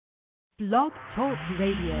Blog Talk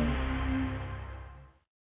Radio.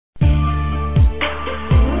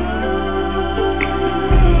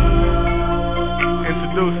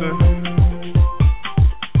 Introducing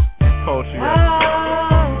Poetry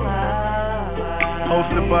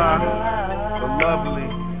hosted by the lovely,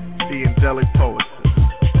 the angelic poet.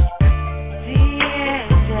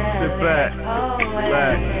 Sit back,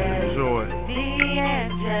 relax, enjoy.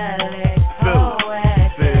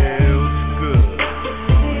 Feels good.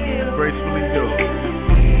 Gracefully yours.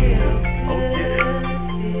 Oh yeah.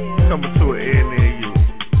 Coming to an end near you.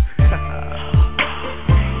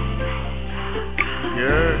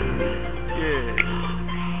 Yeah.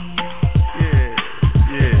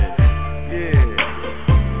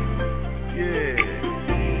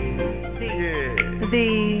 The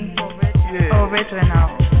oRiGiNaL.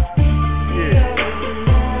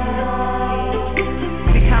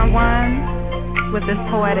 Become one with this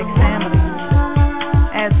poetic family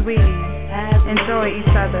as we enjoy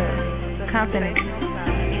each other's company.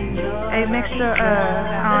 A mixture of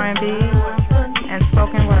R&B and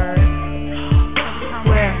spoken word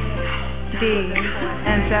with the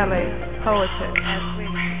angelic poetry.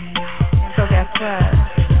 So guess what?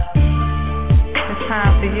 It's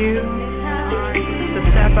time for you to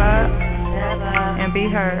step up and be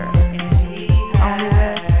heard. Only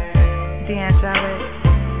with the angelic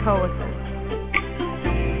poetess.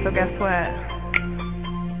 So guess what?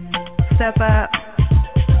 Step up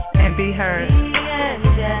and be heard. The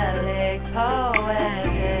angelic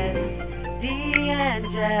poetess. The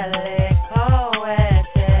angelic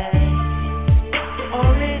poetess.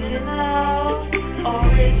 Original,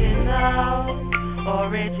 original,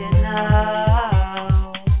 original.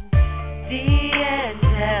 The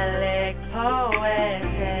angelic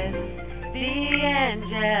poetess. The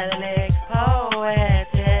angelic poetess.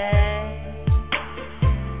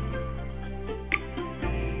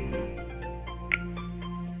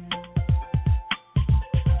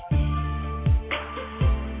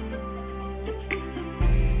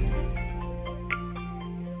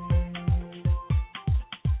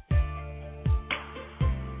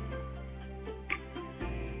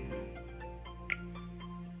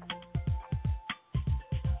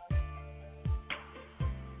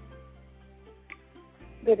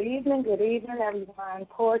 Good evening, everyone.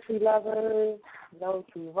 Poetry lovers, those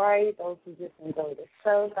who write, those who just enjoy the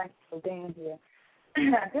show. Thank you for being here.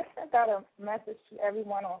 I just sent out a message to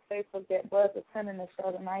everyone on Facebook that was attending the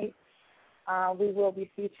show tonight. We will be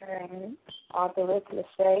featuring authoress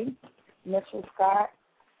Lacha Mitchell-Scott.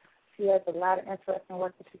 She has a lot of interesting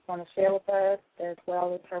work that she's going to share with us, as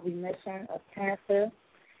well as her remission of cancer,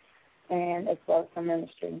 and as well as her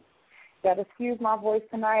ministry. Got to excuse my voice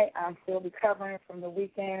tonight. I'm still recovering from the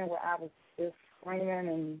weekend where I was just screaming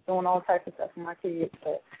and doing all types of stuff for my kids.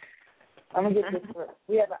 But I'm going to get this through.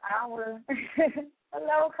 We have an hour.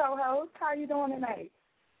 Hello, co-host. How you doing tonight?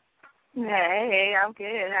 Hey, I'm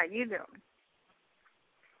good. How you doing?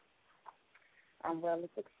 I'm well as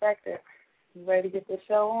expected. You ready to get this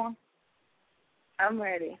show on? I'm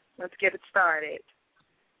ready. Let's get it started.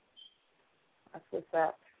 That's what's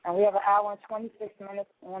up. And we have an hour and 26 minutes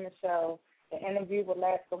on the show. The interview will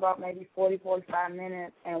last for about maybe 40, 45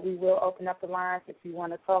 minutes, and we will open up the lines if you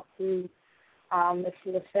want to talk to Ms.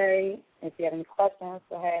 Lacha, if you have any questions,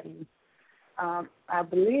 so have you. I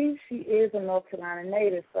believe she is a North Carolina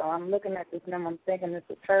native, so I'm looking at this number. I'm thinking this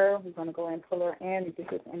is her. We're going to go ahead and pull her in and get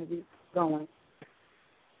this interview going.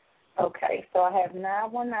 Okay, so I have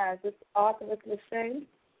 919. Is this authoress Lacha?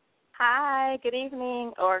 Hi, good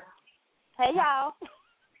evening, or hey, y'all.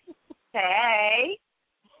 Hey.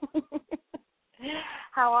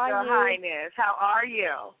 How are you? Your Highness, how are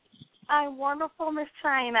you? I'm wonderful, Miss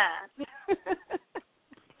China.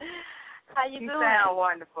 How you doing? You sound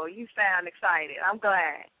wonderful. You sound excited. I'm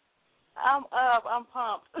glad. I'm up. I'm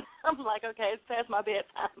pumped. I'm like, okay, it's past my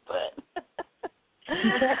bedtime, but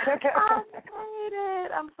I'm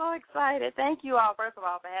excited. I'm so excited. Thank you all, first of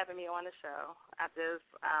all, for having me on the show.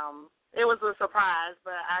 It was a surprise,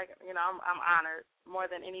 but I'm honored more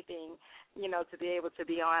than anything, to be able to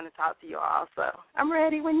be on and talk to you all. So I'm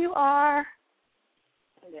ready when you are.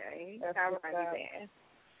 Okay, I'm ready then.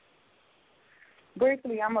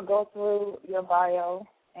 Briefly, I'm going to go through your bio,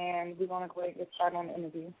 and we're going to go ahead and get started on the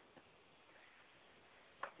interview.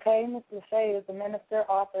 Okay, Ms. Lacha is a minister,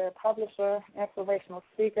 author, publisher, inspirational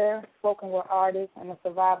speaker, spoken word artist, and a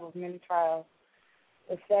survivor of many trials.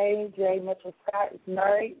 Lacha J. Mitchell-Scott is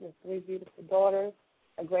married with 3 beautiful daughters.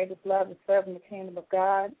 Her greatest love is serving the kingdom of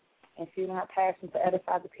God and fueling her passion to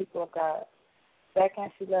edify the people of God.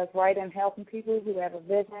 Second, she loves writing and helping people who have a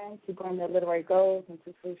vision to bring their literary goals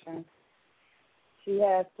into fruition. She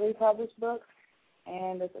has 3 published books,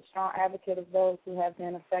 and is a strong advocate of those who have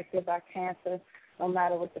been affected by cancer, no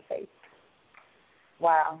matter what the fate.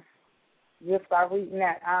 Wow. Just by reading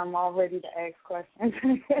that, I'm all ready to ask questions.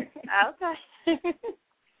 Okay.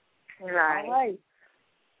 Right. All right.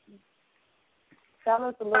 Tell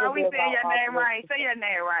us a little bit about say your name right. Say your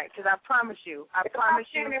name right, because I promise you from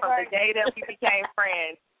the day that we became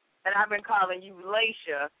friends, that I've been calling you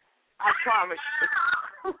Lacha. I promise you.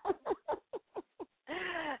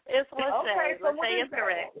 It's Lacha. Okay, so Lacha is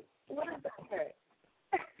correct. What is that?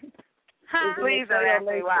 Please don't ask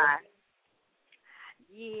me why.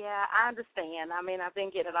 Yeah, I understand. I mean, I've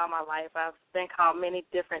been getting it all my life. I've been called many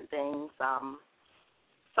different things.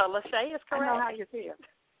 So Lacha is correct. I know how you feel.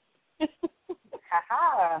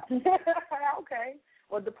 Ha-ha. Okay.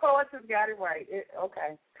 Well, the poets have got it right.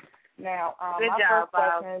 Okay. Now, good my job,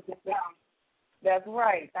 first question is, that's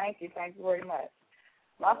right. Thank you. Thank you very much.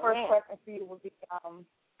 My first question for you would be,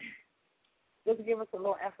 just give us a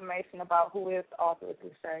little information about who is the author of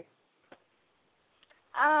Lacha.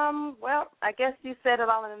 Well, I guess you said it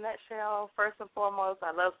all in a nutshell. First and foremost,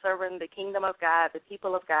 I love serving the kingdom of God, the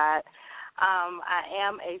people of God. I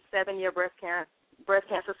am a 7-year breast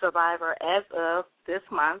cancer survivor as of this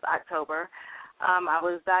month, October. I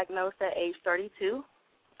was diagnosed at age 32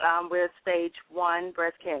 with stage 1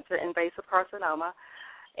 breast cancer, invasive carcinoma,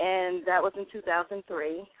 and that was in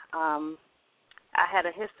 2003. I had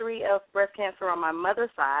a history of breast cancer on my mother's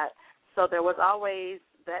side, so there was always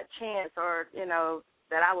that chance or,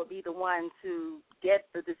 that I would be the one to get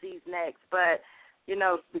the disease next. But,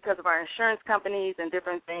 because of our insurance companies and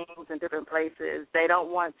different things and different places, they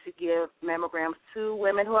don't want to give mammograms to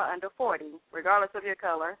women who are under 40, regardless of your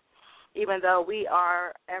color, even though we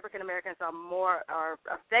are African Americans are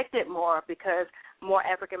affected more because more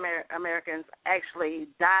African Americans actually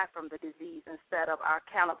die from the disease instead of our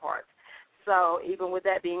counterparts. So even with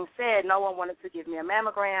that being said, no one wanted to give me a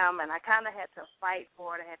mammogram, and I kind of had to fight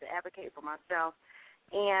for it. I had to advocate for myself.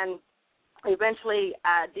 And eventually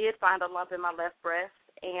I did find a lump in my left breast,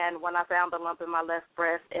 and when I found the lump in my left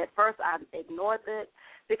breast, at first I ignored it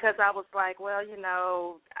because I was like, well,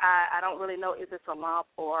 I don't really know if it's a lump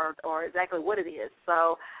or exactly what it is.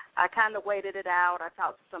 So I kind of waited it out. I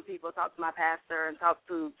talked to some people, talked to my pastor, and talked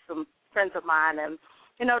to some friends of mine, and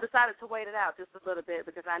decided to wait it out just a little bit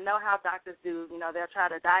because I know how doctors do. They'll try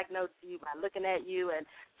to diagnose you by looking at you and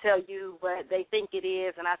tell you what they think it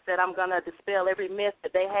is. And I said I'm going to dispel every myth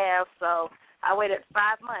that they have. So I waited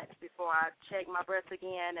 5 months before I checked my breast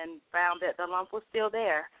again and found that the lump was still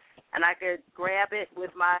there. And I could grab it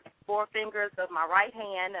with my 4 fingers of my right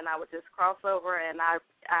hand, and I would just cross over, and I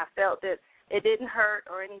felt that it didn't hurt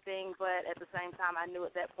or anything, but at the same time I knew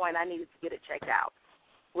at that point I needed to get it checked out,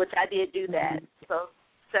 which I did do that. So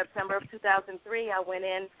September of 2003, I went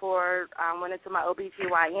into my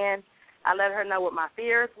OBGYN. I let her know what my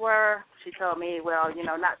fears were. She told me, well,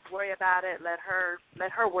 not to worry about it. Let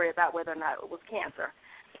her worry about whether or not it was cancer.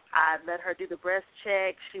 I let her do the breast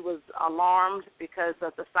check. She was alarmed because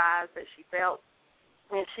of the size that she felt,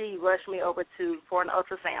 and she rushed me over for an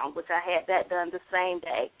ultrasound, which I had that done the same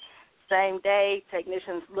day. Same day,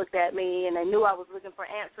 technicians looked at me, and they knew I was looking for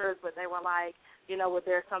answers, but they were like, well,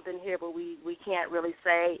 there's something here, but we can't really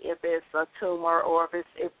say if it's a tumor or if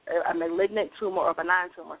it's a malignant tumor or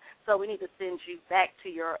benign tumor. So we need to send you back to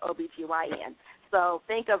your OBGYN. So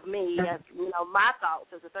think of me as, my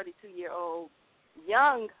thoughts as a 32-year-old,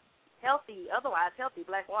 young, otherwise healthy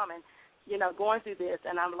black woman, going through this.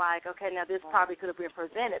 And I'm like, okay, now this probably could have been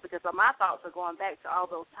prevented because my thoughts are going back to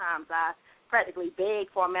all those times I practically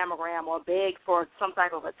begged for a mammogram or begged for some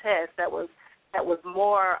type of a test that was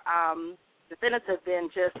more definitive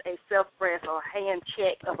than just a self-breast or hand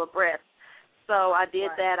check of a breast. So I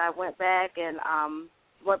did that. I went back and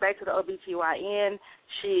went back to the OBGYN.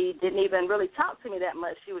 She didn't even really talk to me that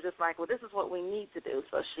much. She was just like, well, this is what we need to do.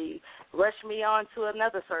 So she rushed me on to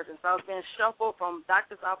another surgeon. So I was being shuffled from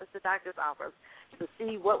doctor's office to doctor's office to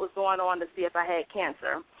see what was going on, to see if I had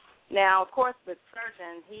cancer. Now, of course, the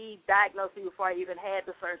surgeon, he diagnosed me before I even had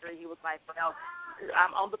the surgery. He was like, well,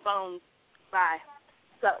 I'm on the phone. Bye.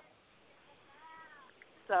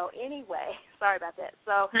 So anyway, sorry about that.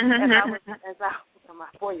 So as I my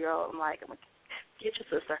 4-year-old, I'm like, get your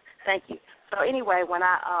sister. Thank you. So anyway, when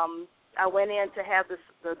I went in to have the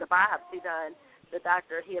biopsy done, the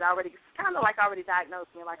doctor, he had already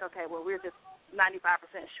diagnosed me, like, okay, well, we're just 95%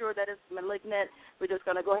 sure that it's malignant. We're just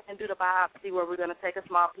going to go ahead and do the biopsy where we're going to take a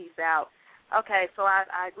small piece out. Okay, so I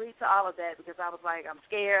agreed to all of that because I was like, I'm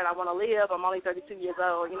scared. I want to live. I'm only 32 years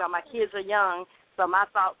old. My kids are young, so my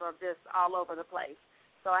thoughts are just all over the place.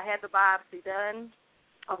 So I had the biopsy done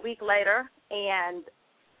a week later, and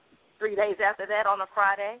 3 days after that, on a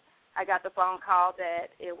Friday, I got the phone call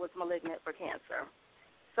that it was malignant for cancer.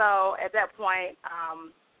 So at that point,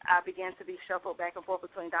 I began to be shuffled back and forth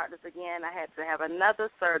between doctors again. I had to have another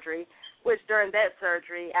surgery, which during that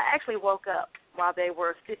surgery, I actually woke up while they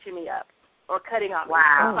were stitching me up or cutting on me.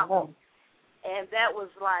 Wow. And that was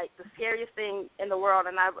like the scariest thing in the world.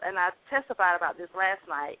 And I testified about this last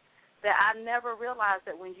night, that I never realized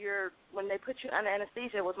that when they put you under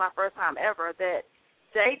anesthesia, it was my first time ever, that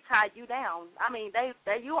they tie you down. I mean, they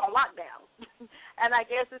you on lockdown. And I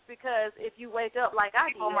guess it's because if you wake up like I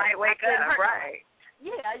did, people might wake up, right?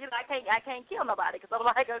 Yeah, I can't kill nobody because I'm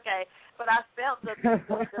like, okay, but I felt the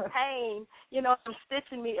pain, them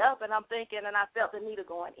stitching me up, and I'm thinking, and I felt the needle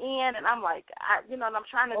going in, and I'm like, and I'm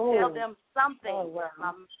trying to tell them something. Oh,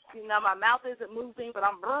 wow. My mouth isn't moving, but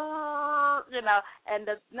I'm, and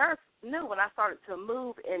the nurse knew when I started to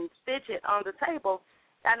move and fidget on the table,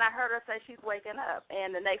 and I heard her say she's waking up,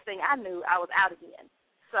 and the next thing I knew, I was out again.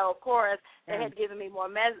 So, of course, they had given me more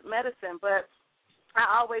medicine, but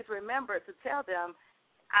I always remember to tell them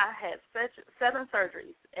I had 7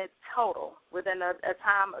 surgeries in total within a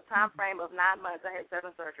time frame of 9 months. I had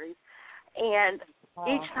 7 surgeries, and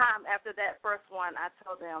each time after that first one, I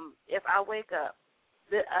told them if I wake up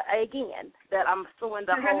again that I'm suing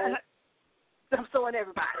the whole. I'm suing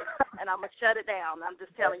everybody, and I'm gonna shut it down. I'm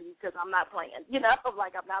just telling you because I'm not playing.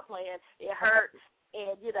 Like I'm not playing. It hurt,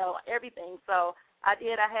 and everything. So I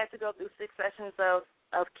did. I had to go through 6 sessions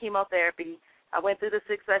of chemotherapy. I went through the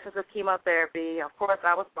 6 sessions of chemotherapy. Of course,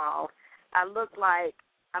 I was bald. I looked like,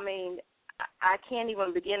 I can't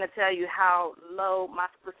even begin to tell you how low my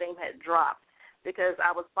self-esteem had dropped because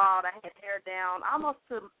I was bald. I had hair down almost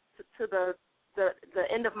to the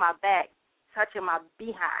end of my back, touching my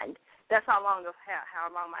behind. That's how long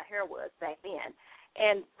my hair was back then.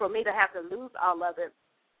 And for me to have to lose all of it,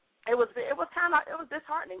 it was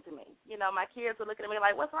disheartening to me. My kids were looking at me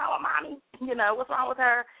like, what's wrong with mommy? What's wrong with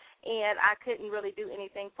her? And I couldn't really do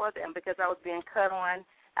anything for them because I was being cut on.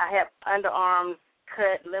 I had underarms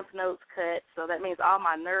cut, lymph nodes cut, so that means all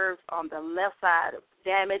my nerves on the left side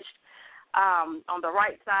damaged. On the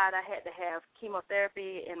right side, I had to have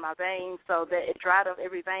chemotherapy in my veins so that it dried up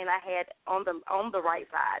every vein I had on the right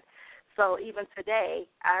side. So even today,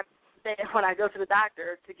 when I go to the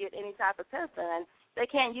doctor to get any type of test done, they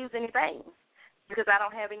can't use any veins because I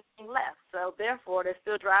don't have anything left. So therefore, they're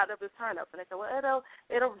still dried up as turnips. And they said, well,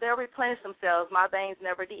 they'll replenish themselves. My veins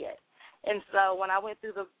never did. And so when I went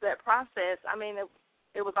through that process,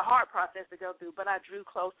 it was a hard process to go through, but I drew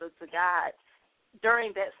closer to God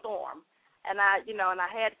during that storm. And I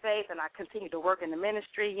had faith, and I continued to work in the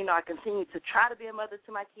ministry. I continued to try to be a mother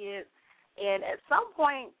to my kids. And at some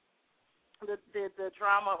point, the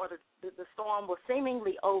drama or the storm was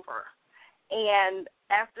seemingly over. And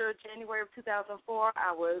after January of 2004,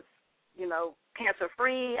 I was,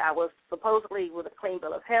 cancer-free. I was supposedly with a clean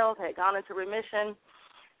bill of health, had gone into remission.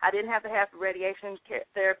 I didn't have to have radiation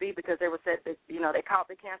therapy because they were said that, they caught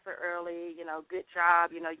the cancer early, good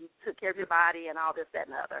job, you took care of your body and all this,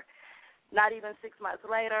 that, and the other. Not even 6 months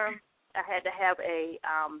later, I had to have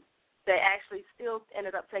they actually still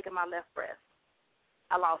ended up taking my left breast.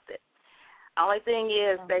 I lost it. Only thing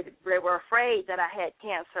is they were afraid that I had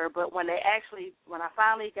cancer, but when I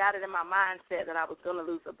finally got it in my mindset that I was going to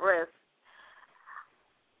lose a breast,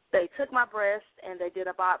 they took my breast and they did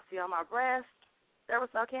a biopsy on my breast. There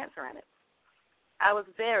was no cancer in it. I was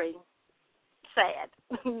very sad,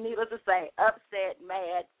 needless to say, upset,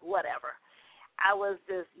 mad, whatever. I was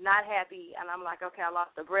just not happy, and I'm like, okay, I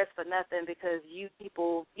lost the breast for nothing because you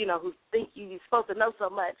people, who think you're supposed to know so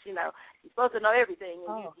much, you're supposed to know everything,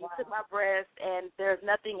 and you took my breast, and there's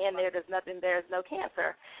nothing in there, there's no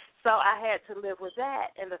cancer. So I had to live with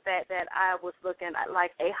that and the fact that I was looking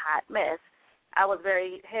like a hot mess. I was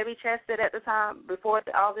very heavy-chested at the time before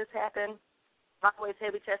all this happened. I was always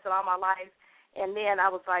heavy-chested all my life, and then I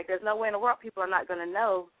was like, there's no way in the world people are not going to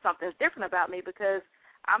know something's different about me because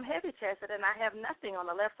I'm heavy-chested and I have nothing on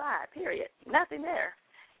the left side, period, nothing there.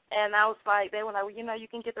 And I was like, they were like, well, you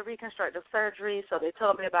can get the reconstructive surgery. So they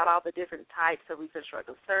told me about all the different types of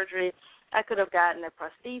reconstructive surgery. I could have gotten a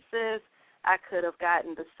prosthesis. I could have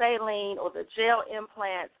gotten the saline or the gel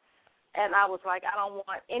implants. And I was like, I don't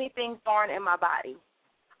want anything foreign in my body.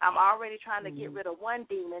 I'm already trying to get rid of one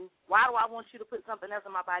demon. Why do I want you to put something else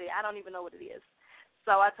in my body? I don't even know what it is.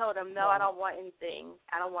 So I told them, no, I don't want anything.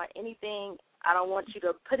 I don't want anything. I don't want you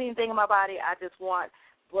to put anything in my body. I just want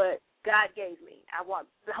what God gave me. I want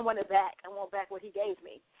it back. I want back what he gave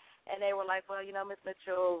me. And they were like, well, Ms.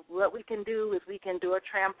 Mitchell, what we can do is we can do a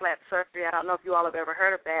transplant surgery. I don't know if you all have ever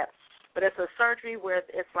heard of that, but it's a surgery where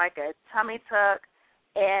it's like a tummy tuck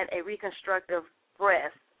and a reconstructive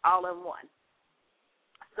breast all in one.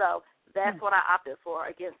 So that's what I opted for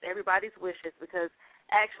against everybody's wishes, because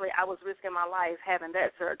actually I was risking my life having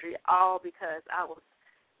that surgery, all because I was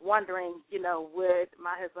wondering, would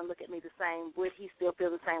my husband look at me the same? Would he still feel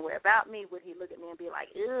the same way about me? Would he look at me and be like,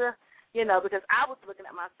 ugh? Because I was looking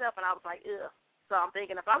at myself and I was like, ugh. So I'm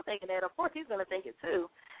thinking, if I'm thinking that, of course he's going to think it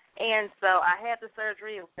too. And so I had the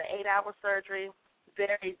surgery. It was an 8-hour surgery,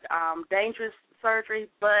 very dangerous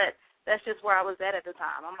surgery, but that's just where I was at the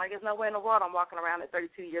time. I'm like, there's no way in the world I'm walking around at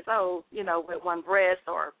 32 years old, with one breast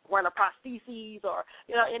or wearing a prosthesis or,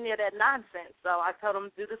 any of that nonsense. So I told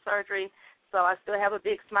them to do the surgery. So I still have a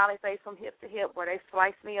big smiley face from hip to hip where they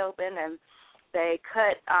sliced me open and they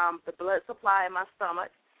cut the blood supply in my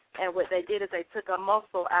stomach. And what they did is they took a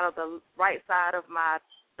muscle out of the right side of my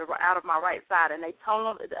right side, and they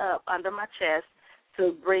toned it up under my chest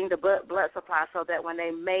to bring the blood supply, so that when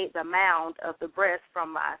they made the mound of the breast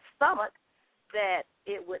from my stomach, that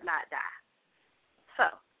it would not die. So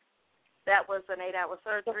that was an 8-hour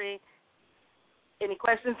surgery. Any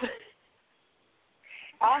questions?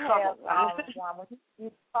 I have. When you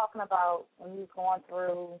were talking about when you were going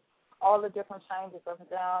through all the different changes of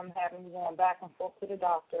them having you going back and forth to the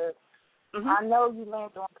doctor, I know you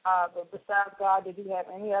leaned on God, but besides God, did you have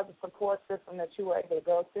any other support system that you were able to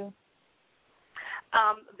go to?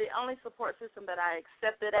 The only support system that I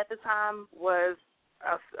accepted at the time was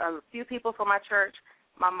a few people from my church.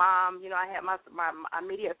 My mom, I had my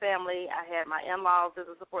immediate family. I had my in-laws as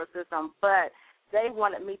a support system, but they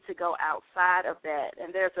wanted me to go outside of that.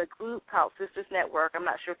 And there's a group called Sisters Network. I'm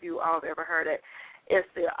not sure if you all have ever heard it. It's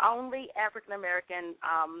the only African-American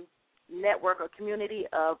network or community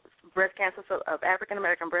of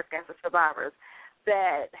African-American breast cancer survivors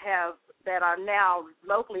that are now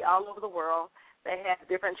locally all over the world. They have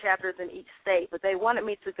different chapters in each state, but they wanted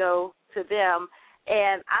me to go to them,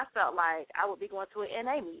 and I felt like I would be going to an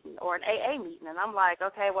NA meeting or an AA meeting, and I'm like,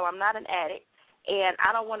 okay, well, I'm not an addict, and I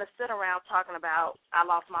don't want to sit around talking about I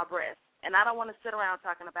lost my breast, and I don't want to sit around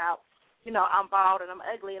talking about, I'm bald and I'm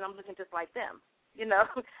ugly and I'm looking just like them.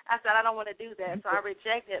 I said I don't want to do that, so I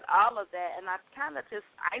rejected all of that, and I kind of just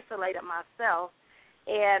isolated myself,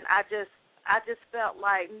 and I just felt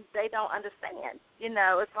like they don't understand.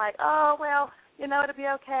 It's like, oh, well, it'll be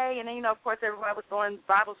okay, and then, of course, everybody was throwing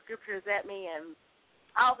Bible scriptures at me and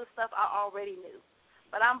all the stuff I already knew,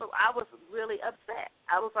 but I was really upset.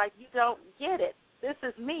 I was like, you don't get it. This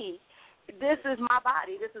is me. This is my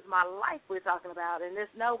body. This is my life we're talking about, and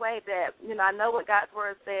there's no way that, I know what God's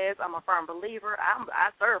word says. I'm a firm believer. I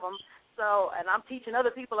serve them, and I'm teaching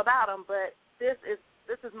other people about them, but this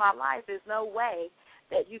is my life. There's no way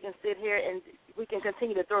that you can sit here and we can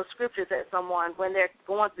continue to throw scriptures at someone when they're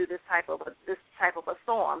going through this type of a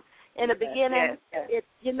storm. In the beginning,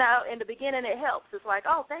 in the beginning it helps. It's like,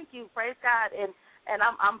 oh, thank you, praise God, and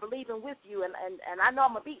I'm believing with you, and I know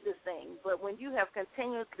I'm going to beat this thing. But when you have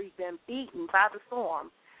continuously been beaten by the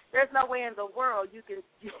storm, there's no way in the world you're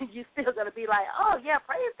still going to be like, oh, yeah,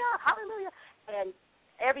 praise God, hallelujah, and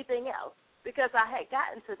everything else. Because I had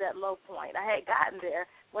gotten to that low point. I had gotten there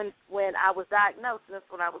when I was diagnosed, and that's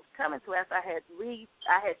when I was coming to after I had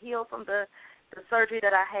healed from the surgery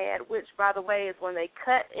that I had, which, by the way, is when they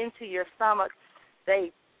cut into your stomach, they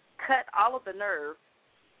cut all of the nerves.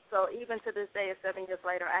 So even to this day, 7 years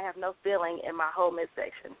later, I have no feeling in my whole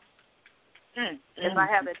midsection. If I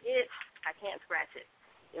have an itch, I can't scratch it.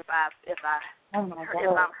 If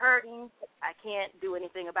I'm hurting, I can't do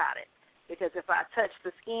anything about it. Because if I touch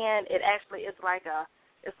the skin, it actually is like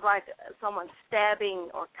someone stabbing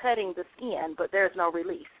or cutting the skin, but there's no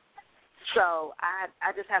release. So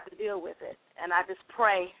I just have to deal with it, and I just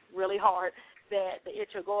pray really hard that the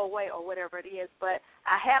itch will go away or whatever it is. But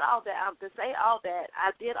I had all that. To say all that,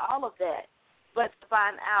 I did all of that, but to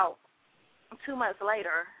find out 2 months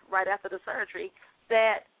later, right after the surgery,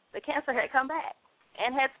 that the cancer had come back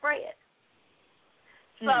and had spread.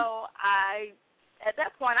 So at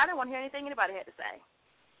that point, I didn't want to hear anything anybody had to say.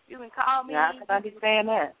 You can call me. Yeah, I can understand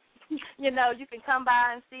that. You can come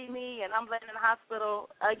by and see me, and I'm laying in the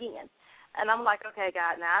hospital again. And I'm like, okay,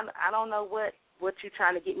 God, now I don't know what you're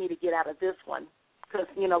trying to get me to get out of this one. Because,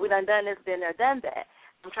 we done this, been there, done that.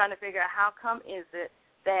 I'm trying to figure out how come is it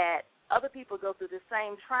that other people go through the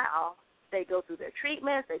same trial, they go through their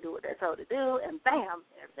treatments, they do what they're told to do, and bam,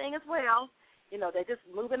 everything is well. They're just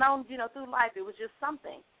moving on, through life. It was just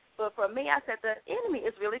something. But for me, I said, the enemy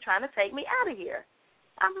is really trying to take me out of here.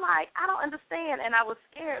 I'm like, I don't understand. And I was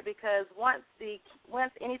scared because once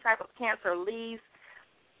any type of cancer leaves,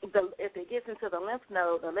 if it gets into the lymph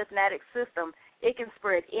node, the lymphatic system, it can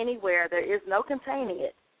spread anywhere. There is no containing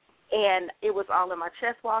it. And it was all in my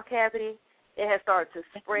chest wall cavity. It has started to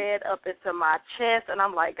spread up into my chest. And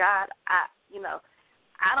I'm like, God,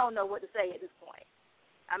 I don't know what to say at this point.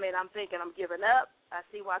 I mean, I'm thinking I'm giving up. I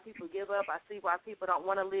see why people give up. I see why people don't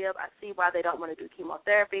want to live. I see why they don't want to do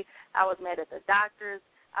chemotherapy. I was mad at the doctors.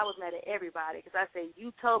 I was mad at everybody because I said,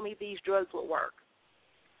 you told me these drugs would work.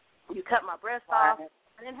 You cut my breast off.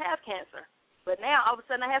 I didn't have cancer. But now, all of a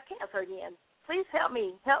sudden, I have cancer again. Please help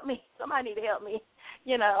me. Help me. Somebody need to help me.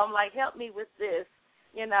 You know, I'm like, help me with this.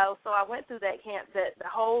 You know, so I went through that the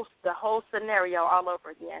whole scenario all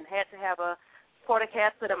over again. Had to have a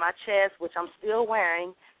portacast put in my chest, which I'm still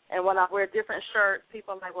wearing. And when I wear different shirts,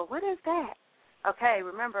 people are like, well, what is that? Okay,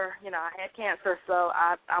 remember, you know, I had cancer, so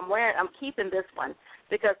I'm keeping this one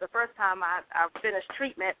because the first time I finished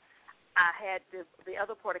treatment, I had the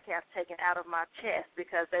other portacast taken out of my chest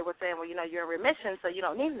because they were saying, well, you know, you're in remission, so you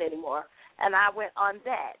don't need it anymore. And I went on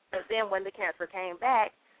that. But then when the cancer came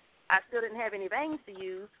back, I still didn't have any veins to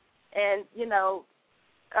use. And, you know,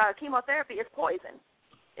 chemotherapy is poison.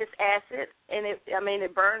 It's acid, and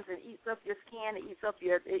it burns and eats up your skin. It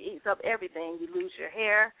eats up everything. You lose your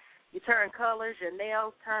hair. You turn colors. Your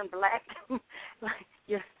nails turn black.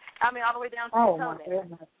 all the way down to your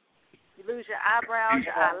toenails. You lose your eyebrows,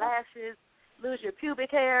 your eyelashes, lose your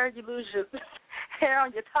pubic hair, you lose your hair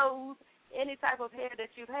on your toes, any type of hair that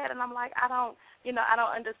you've had. And I'm like, I don't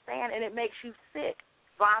understand. And it makes you sick,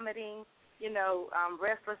 vomiting,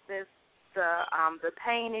 restlessness, the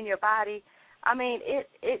pain in your body. I mean,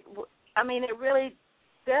 it really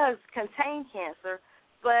does contain cancer,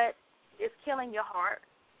 but it's killing your heart.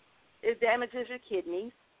 It damages your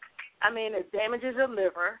kidneys. I mean, it damages your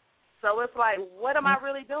liver. So it's like, what am I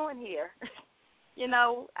really doing here?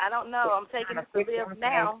 I don't know. I'm taking it to live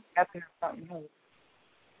now.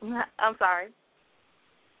 I'm sorry.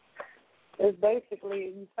 It's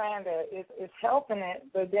basically you saying that it's helping it,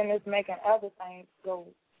 but then it's making other things go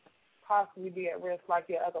possibly be at risk, like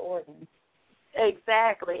your other organs.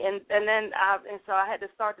 Exactly, and so I had to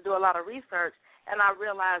start to do a lot of research, and I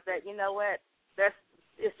realized that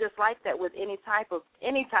it's just like that with any type of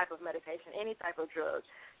medication, any type of drug.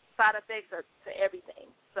 Side effects are to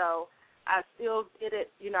everything. So I still did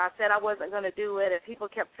it. I said I wasn't going to do it, and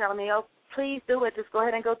people kept telling me, "Oh, please do it. Just go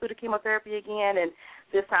ahead and go through the chemotherapy again." And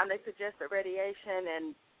this time they suggested radiation,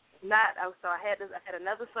 and so I had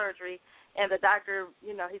another surgery, and the doctor,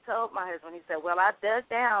 he told my husband, he said, "Well, I dug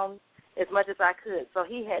down as much as I could." So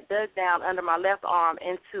he had dug down under my left arm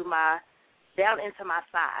down into my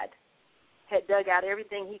side, had dug out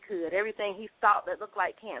everything he could, everything he thought that looked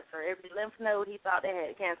like cancer, every lymph node he thought that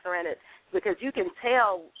had cancer in it, because you can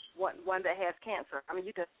tell one that has cancer. I mean,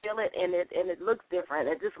 you can feel it, and it looks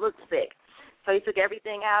different. It just looks sick. So he took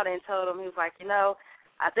everything out and told him, he was like,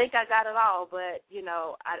 I think I got it all, but,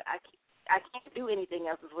 I can't do anything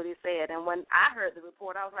else is what he said. And when I heard the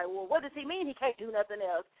report, I was like, well, what does he mean he can't do nothing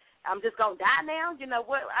else? I'm just going to die now?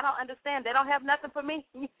 What? I don't understand. They don't have nothing for me.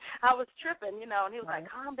 I was tripping, and he was like,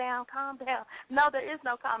 calm down, calm down. No, there is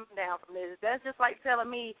no calming down from this. That's just like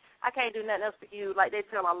telling me I can't do nothing else for you, like they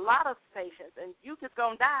tell a lot of patients, and you just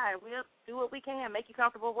going to die, and we'll do what we can, make you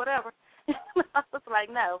comfortable, whatever. I was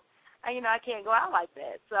like, no, I can't go out like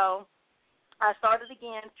that. So I started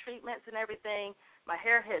again, treatments and everything. My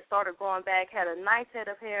hair had started growing back, had a nice head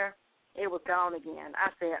of hair. It was gone again.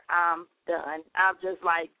 I said, I'm done. I'm just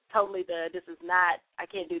like totally done. I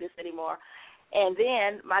can't do this anymore. And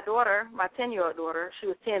then my daughter, my 10-year-old daughter, she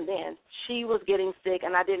was 10 then, she was getting sick,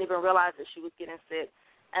 and I didn't even realize that she was getting sick.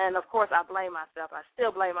 And, of course, I blame myself. I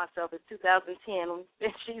still blame myself. It's 2010.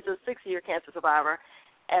 She's a 6-year cancer survivor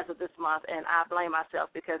as of this month, and I blame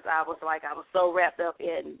myself because I was so wrapped up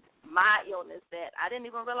in my illness that I didn't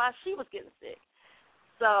even realize she was getting sick.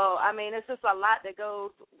 So, it's just a lot that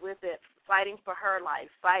goes with it, fighting for her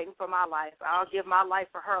life, fighting for my life. I'll give my life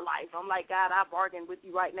for her life. I'm like, God, I bargain with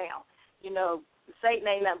you right now. Satan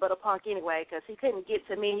ain't nothing but a punk anyway, because he couldn't get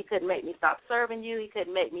to me. He couldn't make me stop serving you. He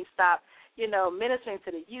couldn't make me stop, ministering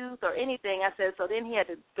to the youth or anything. I said, so then he had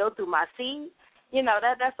to go through my seed.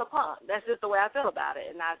 That's a punk. That's just the way I feel about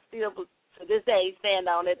it. And I still, to this day, stand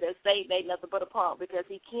on it that Satan ain't nothing but a punk because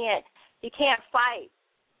he can't fight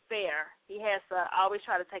fair. He has to always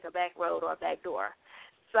try to take a back road or a back door.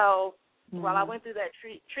 So while I went through that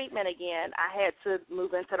treatment again, I had to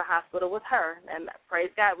move into the hospital with her. And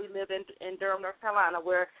praise God, we live in Durham, North Carolina,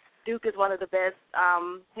 where Duke is one of the best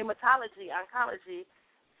hematology, oncology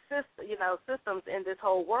systems in this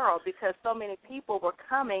whole world because so many people were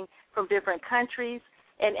coming from different countries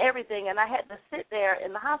and everything. And I had to sit there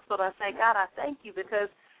in the hospital and say, God, I thank you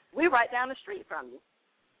because we're right down the street from you.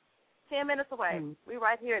 10 minutes away. We're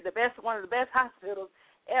right here at one of the best hospitals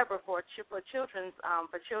ever for children's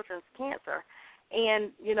cancer.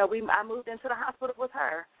 And I moved into the hospital with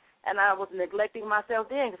her. And I was neglecting myself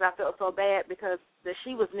then because I felt so bad because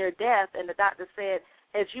she was near death, and the doctor said,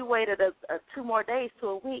 had you waited 2 more days to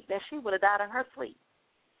a week, then she would have died in her sleep.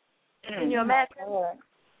 Can you imagine?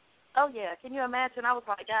 Oh, yeah. Can you imagine? I was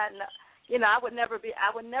like, God, no. You know, I would never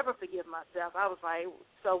forgive myself. I was like,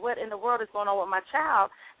 so what in the world is going on with my child?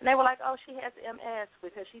 And they were like, oh, she has MS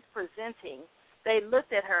because she's presenting. They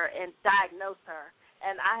looked at her and diagnosed her.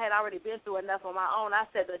 And I had already been through enough on my own. I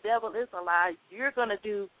said, the devil is a lie. You're going to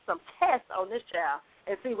do some tests on this child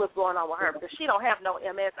and see what's going on with her because she don't have no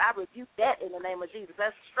MS. I rebuke that in the name of Jesus.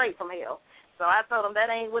 That's straight from hell. So I told them that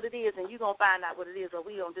ain't what it is, and you're going to find out what it is, or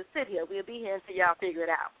we don't just sit here. We'll be here until y'all figure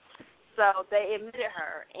it out. So they admitted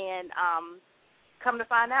her, and come to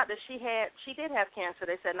find out that she did have cancer.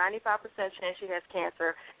 They said 95% chance she has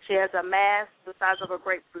cancer. She has a mass the size of a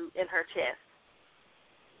grapefruit in her chest.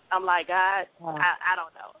 I'm like, God, I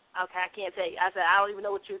don't know. Okay, I can't tell you. I said, I don't even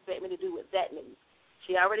know what you expect me to do with that news.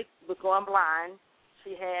 She already was going blind.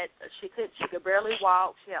 She could barely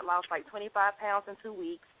walk. She had lost like 25 pounds in 2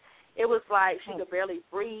 weeks. It was like she could barely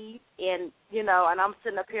breathe, and and I'm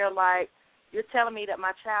sitting up here like, you're telling me that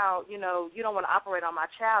my child, you don't want to operate on my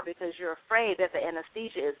child because you're afraid that the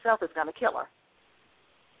anesthesia itself is going to kill her.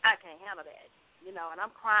 I can't handle that, and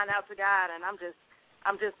I'm crying out to God, and I'm just,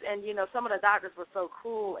 and some of the doctors were so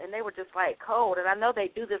cruel, and they were just like cold, and I know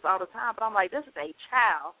they do this all the time, but I'm like, this is a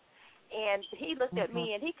child, and he looked at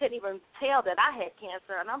me, and he couldn't even tell that I had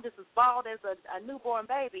cancer, and I'm just as bald as a newborn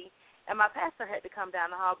baby, and my pastor had to come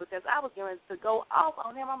down the hall because I was going to go off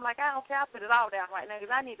on him. I'm like, I don't care, I'll put it all down right now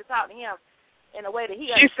because I need to talk to him in a way that he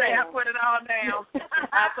understands. She said, I put it all down.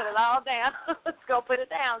 I put it all down. Let's go put it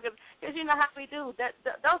down. Because you know how we do.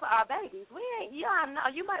 Those are our babies. We ain't, know,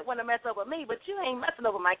 you might want to mess up with me, but you ain't messing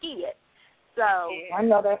up with my kid. So I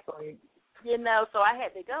know that's right. So I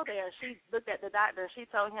had to go there, and she looked at the doctor, and she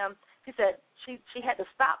told him, she said she had to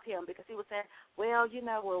stop him because he was saying,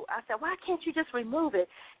 I said, why can't you just remove it?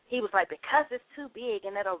 He was like, because it's too big,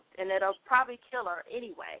 and it'll probably kill her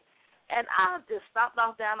anyway. And I just stopped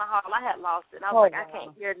off down the hall. I had lost it. I was I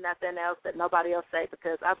can't hear nothing else that nobody else say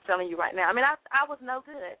because I'm telling you right now. I mean, I was no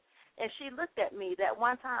good. And she looked at me that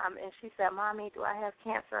one time, and she said, Mommy, do I have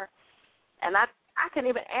cancer? And I couldn't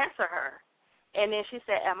even answer her. And then she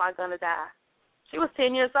said, am I going to die? She was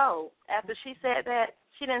 10 years old. After she said that,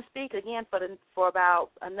 she didn't speak again for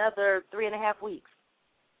about another 3.5 weeks.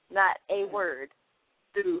 Not a word.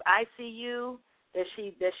 Through ICU,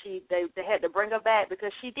 they had to bring her back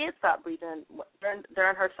because she did stop breathing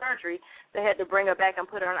during her surgery. They had to bring her back and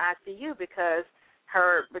put her in ICU because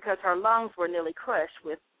her lungs were nearly crushed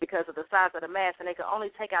because of the size of the mass, and they could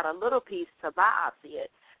only take out a little piece to biopsy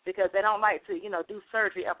it because they don't like to do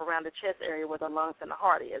surgery up around the chest area where the lungs and the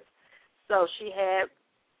heart is. So she had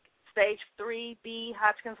stage 3B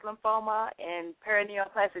Hodgkin's lymphoma and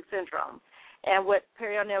perineoplastic syndrome. And what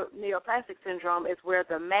perineoplastic syndrome is where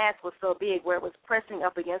the mass was so big where it was pressing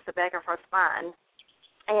up against the back of her spine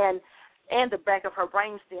and the back of her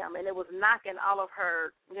brainstem, and it was knocking all of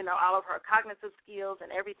her cognitive skills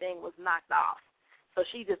and everything was knocked off. So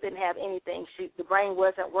she just didn't have anything. The brain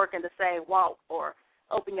wasn't working to say walk or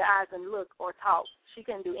open your eyes and look or talk. She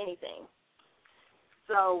couldn't do anything.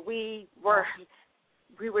 So we were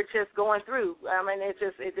just going through. I mean, it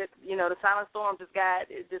just the silent storm just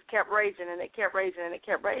kept raging, and it kept raging, and it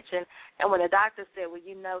kept raging. And when the doctor said, well,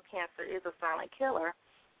 cancer is a silent killer,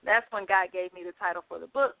 that's when God gave me the title for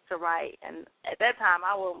the book to write. And at that time,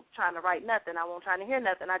 I wasn't trying to write nothing. I wasn't trying to hear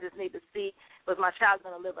nothing. I just need to see, was my child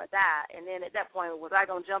going to live or die? And then at that point, was I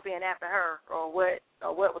going to jump in after her or what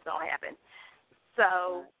was going to happen?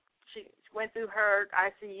 So she went through her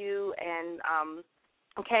ICU and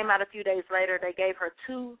came out a few days later. They gave her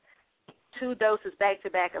two doses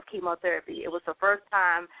back-to-back of chemotherapy. It was the first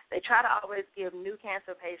time. They try to always give new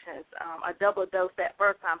cancer patients a double dose that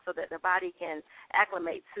first time so that the body can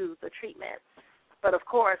acclimate to the treatment. But, of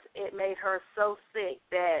course, it made her so sick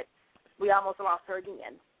that we almost lost her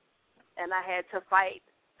again. And I had to fight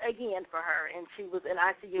again for her, and she was in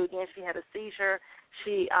ICU again. She had a seizure.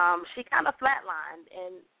 She kind of flatlined,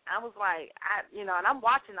 and I was like, and I'm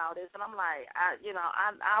watching all this, and I'm like, I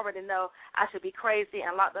already know I should be crazy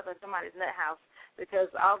and locked up in somebody's nut house because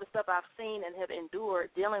all the stuff I've seen and have endured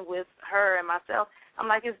dealing with her and myself, I'm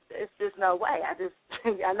like, it's just no way.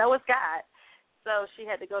 I know it's God. So she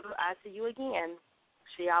had to go to the ICU again.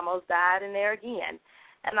 She almost died in there again.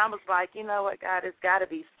 And I was like, you know what, God, it's got to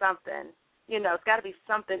be something. It's got to be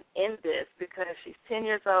something in this because she's 10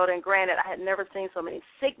 years old, and granted, I had never seen so many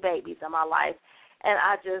sick babies in my life. And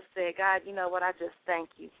I just said, God, you know what, I just thank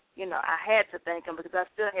you. I had to thank him because I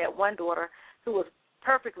still had one daughter who was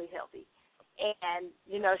perfectly healthy. And,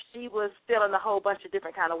 she was feeling a whole bunch of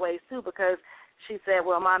different kind of ways, too, because she said,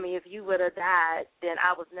 well, Mommy, if you would have died, then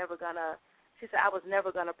I was never going to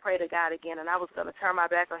pray to God again, and I was going to turn my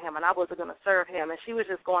back on him, and I wasn't going to serve him. And she was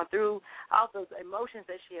just going through all those emotions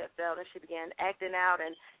that she had felt, and she began acting out.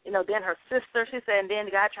 And, then her sister, she said, and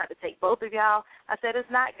then God tried to take both of y'all. I said,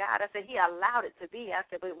 it's not God. I said, he allowed it to be. I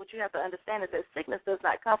said, but what you have to understand is that sickness does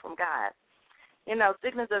not come from God.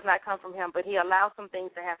 Sickness does not come from him, but he allows some things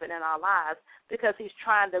to happen in our lives because he's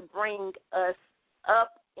trying to bring us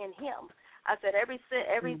up in him. I said, every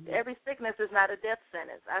sickness is not a death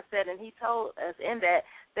sentence. I said, and he told us in that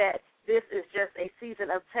this is just a season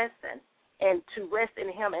of testing and to rest in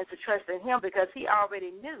him and to trust in him because he already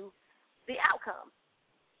knew the outcome.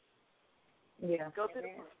 Yeah. Go through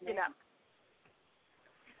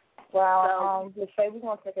Well, we're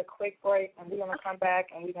going to take a quick break, and we're going to come back,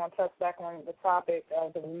 and we're going to touch back on the topic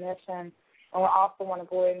of the remission. And we also want to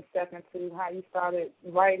go ahead and step into how you started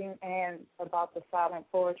writing and about the silent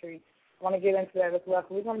poetry. I want to get into that as well.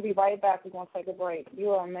 So we're going to be right back. We're going to take a break.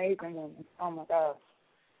 You are amazing women. Oh, my gosh.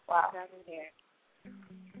 Wow.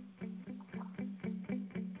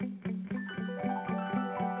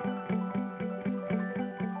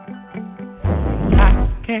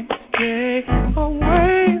 I can't stay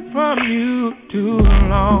away from you too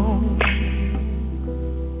long.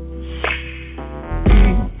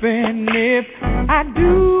 Even if I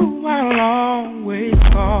do, I'll always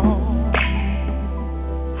call.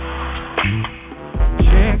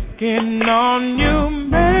 Checking on you,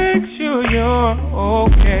 make sure you're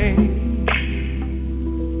okay.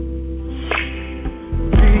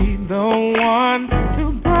 Be the one to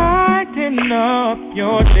brighten up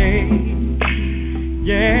your day.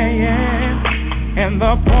 Yeah. And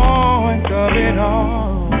the point of it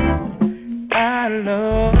all, I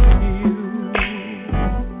love you.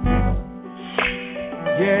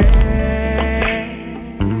 Yeah.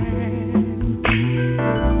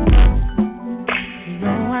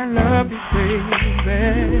 Love you,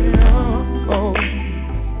 baby. Oh.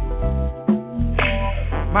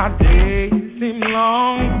 My days seem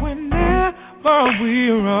long whenever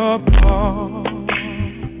we're apart.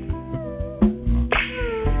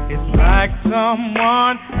 It's like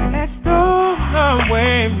someone has stolen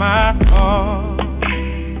away my heart.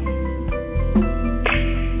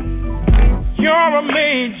 You're a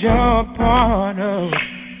major part of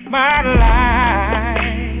my life.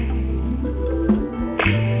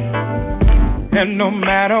 And no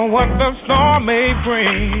matter what the storm may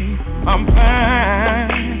bring, I'm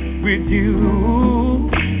fine with you.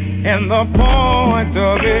 And the point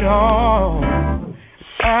of it all,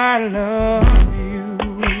 I love you.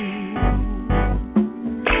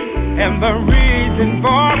 And the reason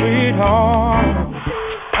for it all,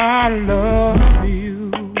 I love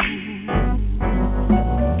you.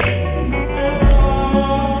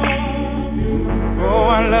 Oh,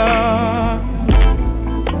 I love you.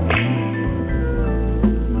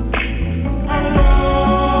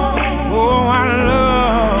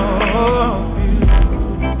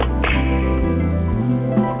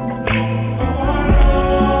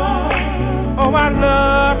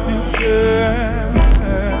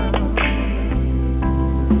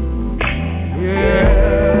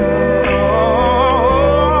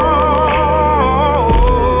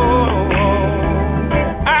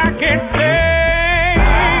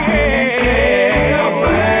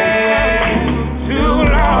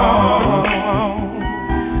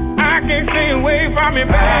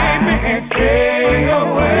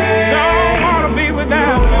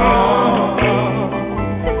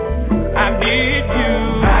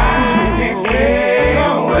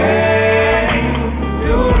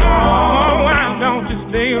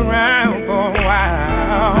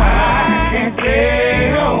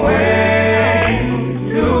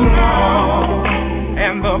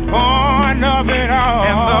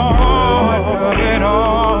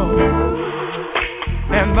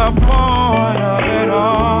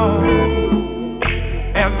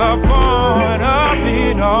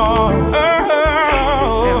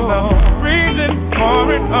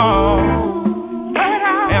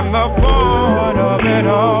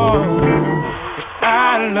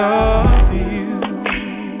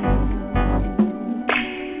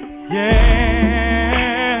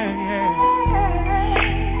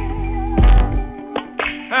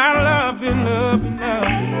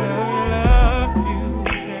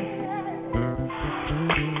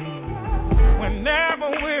 Whenever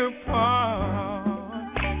we're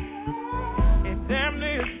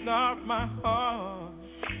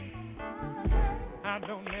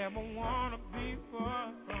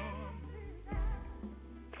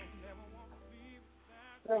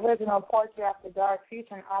original Poetry After Dark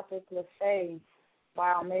featuring author Lacha by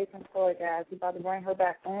our amazing poet, guys. We're about to bring her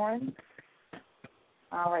back on.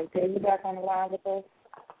 All right, Dave, you back on the line with us?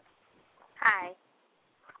 Hi.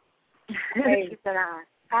 Hey. Keep it on.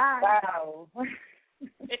 Hi. Wow.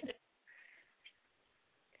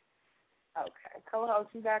 Okay, co-host,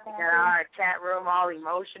 you back on? Got our chat room all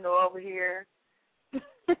emotional over here.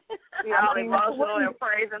 All emotional and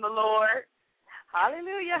praising the Lord.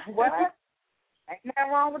 Hallelujah. What? Ain't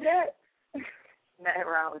nothing wrong with that. Nothing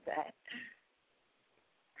wrong with that.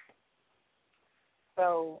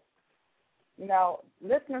 So,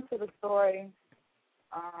 listening to the story,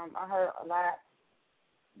 I heard a lot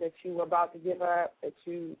that you were about to give up, that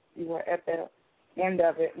you were at the end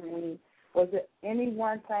of it. And was it any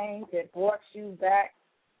one thing that brought you back,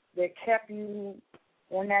 that kept you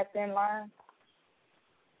on that thin line?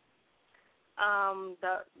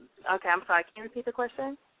 Okay, I'm sorry. Can you repeat the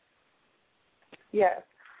question? Yes.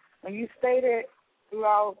 When you stated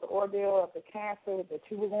throughout the ordeal of the cancer that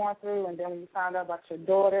you were going through, and then when you found out about your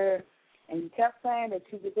daughter, and you kept saying that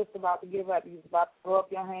you were just about to give up, you was about to throw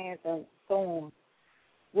up your hands and so on.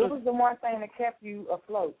 What was the one thing that kept you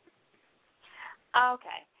afloat?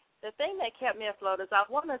 Okay. The thing that kept me afloat is I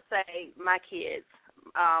want to say my kids.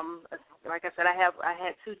 Like I said, I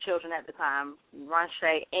had two children at the time,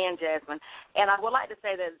 Ronche and Jasmine, and I would like to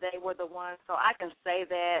say that they were the ones, so I can say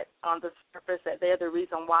that on the surface that they're the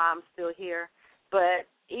reason why I'm still here. But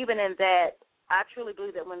even in that, I truly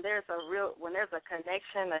believe that when there's a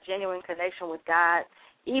connection, a genuine connection with God,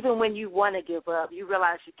 even when you want to give up, you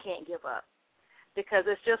realize you can't give up, because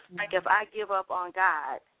it's just like if I give up on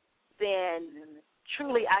God, then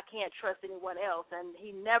truly I can't trust anyone else, and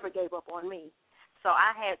He never gave up on me. So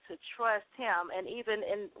I had to trust Him, and even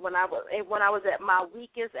when I was at my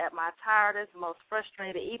weakest, at my tiredest, most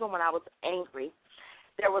frustrated, even when I was angry,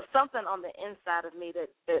 there was something on the inside of me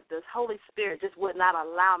that the Holy Spirit just would not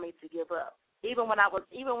allow me to give up. Even when I was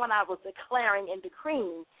declaring and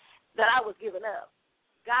decreeing that I was giving up,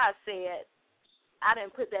 God said, "I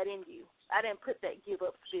didn't put that in you. I didn't put that give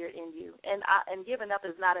up spirit in you, and giving up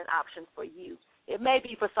is not an option for you. It may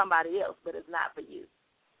be for somebody else, but it's not for you."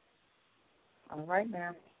 All right,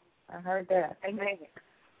 now. I heard that. Amen.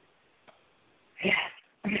 Yes.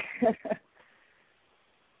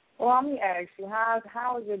 Well, let me ask you,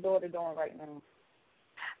 how is your daughter doing right now?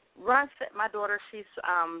 My daughter, she's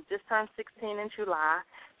just turned 16 in July.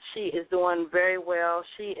 She is doing very well.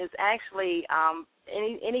 She is actually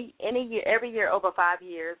any year, every year over 5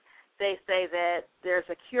 years, they say that there's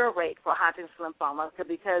a cure rate for Hodgkin's lymphoma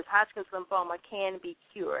because Hodgkin's lymphoma can be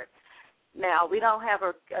cured. Now, we don't have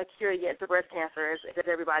a cure yet for breast cancer, as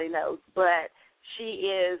everybody knows, but she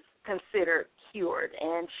is considered cured,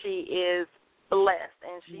 and she is blessed,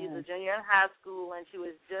 and she's a junior in high school, and she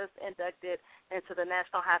was just inducted into the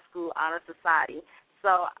National High School Honor Society.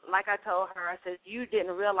 So, like I told her, I said, you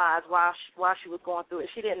didn't realize while she was going through it.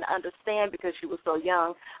 She didn't understand because she was so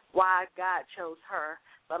young why God chose her.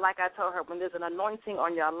 But like I told her, when there's an anointing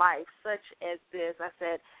on your life such as this, I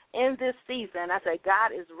said, in this season, I said,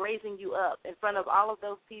 God is raising you up in front of all of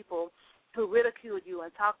those people who ridiculed you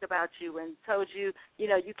and talked about you and told you,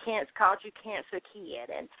 called you cancer kid,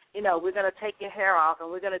 and, we're going to take your hair off and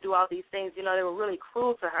we're going to do all these things. They were really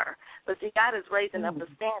cruel to her. But see, God is raising up the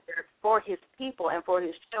standard for His people and for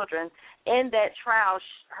His children. In that trial,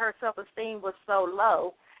 her self-esteem was so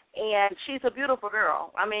low, and she's a beautiful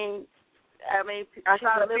girl. I mean, I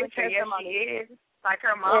saw the picture. Yes, she is like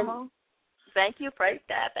her mama. Thank you, praise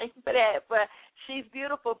God. Thank you for that. But she's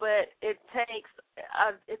beautiful, but it takes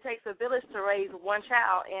a village to raise one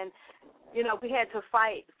child, and we had to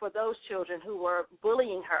fight for those children who were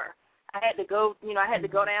bullying her. I had to go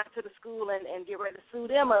down to the school and get ready to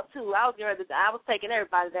sue them up too. I was taking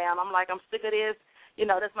everybody down. I'm like, I'm sick of this.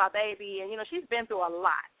 That's my baby, and she's been through a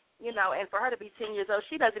lot. And for her to be 10 years old,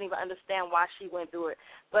 she doesn't even understand why she went through it.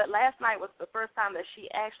 But last night was the first time that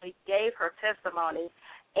she actually gave her testimony,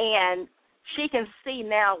 and she can see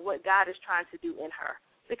now what God is trying to do in her,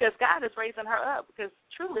 because God is raising her up, because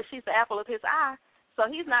truly she's the apple of His eye. So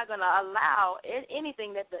He's not going to allow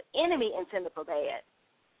anything that the enemy intended for bad.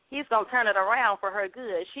 He's going to turn it around for her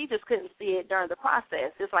good. She just couldn't see it during the process,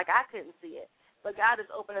 just like I couldn't see it. But God is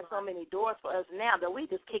opening so many doors for us now that we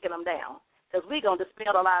just kicking them down, because we're going to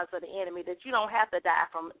dispel the lies of the enemy that you don't have to die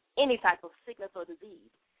from any type of sickness or disease.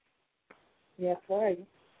 Yes, right.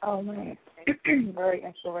 Oh, man. Very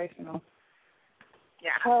inspirational.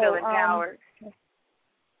 Yeah, I feel empowered.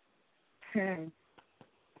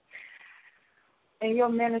 In your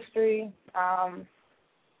ministry,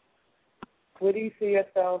 where do you see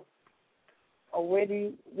yourself, or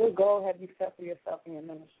what goal have you set for yourself in your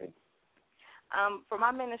ministry? For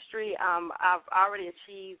my ministry, I've already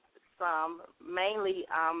achieved some, mainly,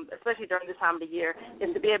 especially during this time of the year, is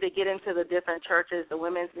to be able to get into the different churches, the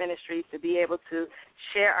women's ministries, to be able to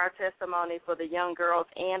share our testimony for the young girls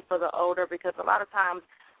and for the older, because a lot of times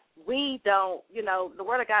we don't, the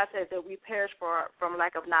Word of God says that we perish from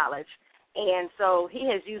lack of knowledge. And so he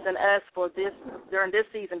has used us for this, during this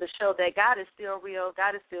season, to show that God is still real,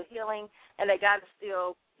 God is still healing, and that God is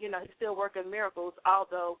still, he's still working miracles,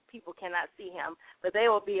 although people cannot see him, but they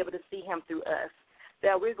will be able to see him through us,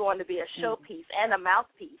 that we're going to be a showpiece and a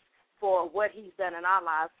mouthpiece for what he's done in our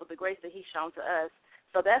lives, for the grace that he's shown to us.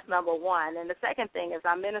 So that's number one. And the second thing is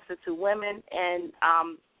I minister to women and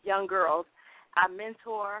young girls. I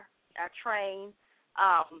mentor, I train.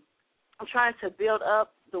 I'm trying to build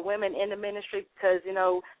up the women in the ministry because,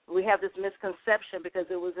 we have this misconception because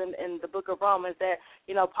it was in the book of Romans that,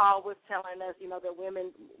 Paul was telling us, that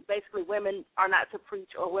women are not to preach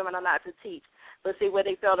or women are not to teach. But see, what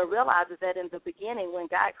they fail to realize is that in the beginning when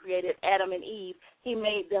God created Adam and Eve, he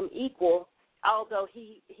made them equal, although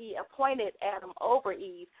he appointed Adam over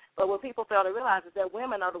Eve. But what people fail to realize is that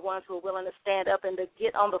women are the ones who are willing to stand up and to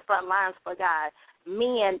get on the front lines for God.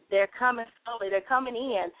 Men, they're coming slowly. They're coming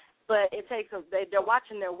in. But it takes they're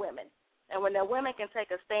watching their women. And when their women can take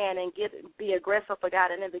a stand and be aggressive for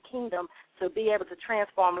God and in the kingdom to be able to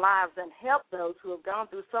transform lives and help those who have gone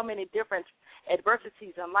through so many different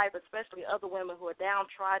adversities in life, especially other women who are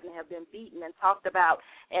downtrodden, have been beaten and talked about,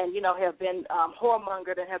 and, have been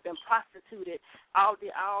whoremongered and have been prostituted, all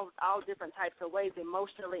different types of ways,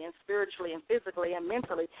 emotionally and spiritually and physically and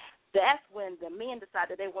mentally. That's when the men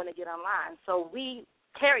decided they want to get online. So we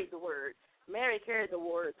carried the word. Mary carried the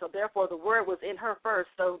word, so therefore the word was in her first.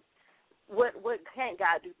 So what can't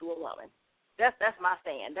God do through a woman? That's my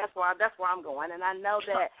stand. That's where I'm going, and I know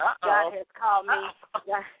that God has called me.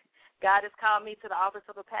 God has called me to the office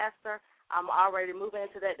of a pastor. I'm already moving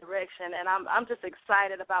into that direction, and I'm just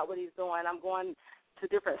excited about what he's doing. I'm going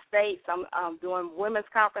to different states. I'm doing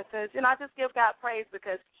women's conferences. I just give God praise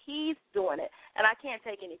because he's doing it, and I can't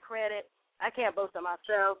take any credit. I can't boast of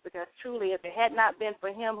myself because truly if it had not been for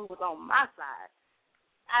him who was on my side,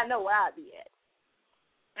 I know where I'd be at.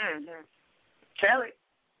 Mm-hmm. Kelly.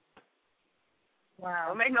 Wow.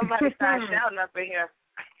 Don't make nobody start shouting up in here.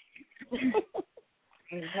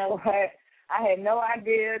 You know what? I had no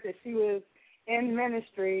idea that she was in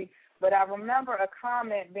ministry, but I remember a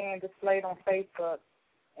comment being displayed on Facebook,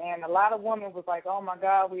 and a lot of women was like, oh, my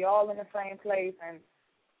God, we all in the same place. And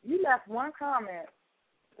you left one comment,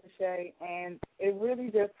 Shay, and it really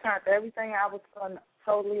just turned everything I was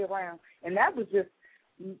totally around, and that was just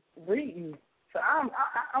reading. So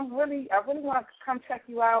I really want to come check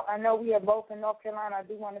you out. I know we are both in North Carolina. I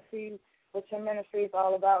do want to see what your ministry is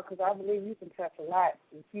all about because I believe you can touch a lot.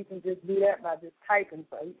 If you can just do that by just typing,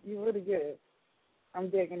 so you're really good. I'm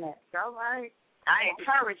digging that. All right. I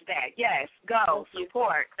encourage that. Yes, go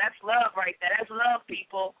support. That's love right there. That's love,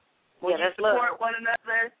 people. When you support one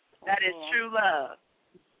another, that is true love.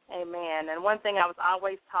 Amen. And one thing I was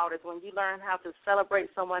always taught is when you learn how to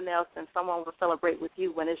celebrate someone else, then someone will celebrate with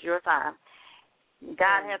you when it's your time.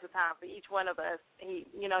 God has a time for each one of us. He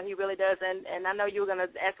really does. And I know you were going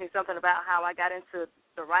to ask me something about how I got into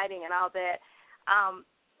the writing and all that.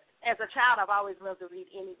 As a child, I've always loved to read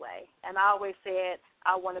anyway, and I always said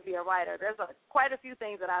I want to be a writer. There's quite a few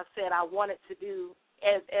things that I've said I wanted to do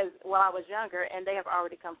as while I was younger, and they have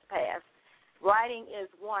already come to pass. Writing is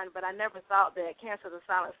one, but I never thought that Cancer the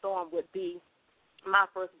Silent Storm would be my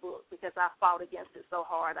first book because I fought against it so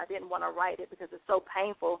hard. I didn't want to write it because it's so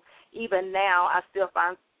painful. Even now, I still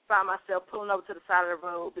find myself pulling over to the side of the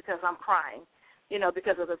road because I'm crying,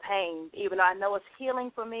 because of the pain, even though I know it's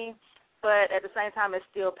healing for me. But at the same time, it's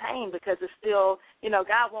still pain because it's still,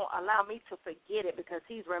 God won't allow me to forget it because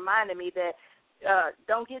he's reminding me that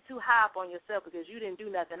don't get too high up on yourself because you didn't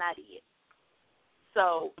do nothing I did.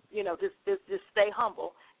 So, just stay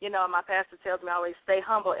humble. My pastor tells me always, stay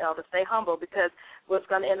humble, elder, stay humble, because what's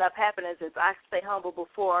going to end up happening is if I stay humble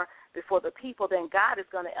before the people, then God is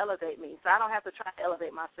going to elevate me. So I don't have to try to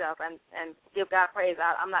elevate myself and give God praise.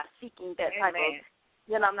 I'm not seeking that type of,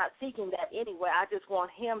 I'm not seeking that anyway. I just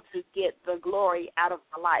want him to get the glory out of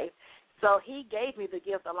my life. So he gave me the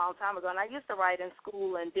gift a long time ago, and I used to write in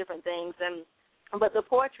school and different things, but the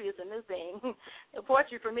poetry is a new thing. The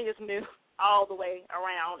poetry for me is new all the way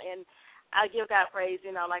around, and I give God praise.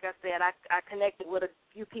 Like I said, I connected with a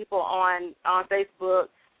few people on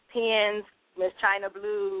Facebook, Pens, Miss China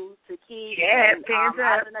Blue, Taki,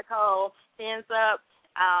 Nicole, Pens Up,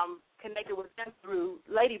 connected with them through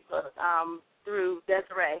Ladybug, through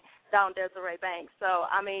Dawn Desiree Banks. So,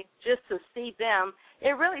 just to see them,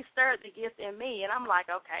 it really stirred the gift in me, and I'm like,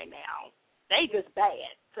 okay, now, they just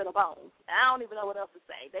bad to the bone. I don't even know what else to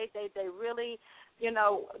say. They really,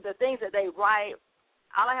 the things that they write,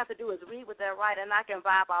 all I have to do is read what they write, and I can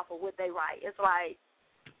vibe off of what they write. It's like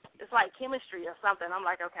chemistry or something. I'm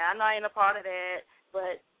like, okay, I know I ain't a part of that,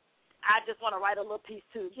 but I just want to write a little piece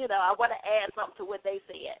too. I want to add something to what they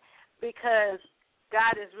said, because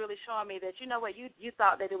God is really showing me that, you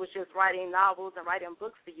thought that it was just writing novels and writing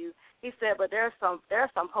books for you. He said, but there's some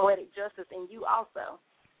poetic justice in you also.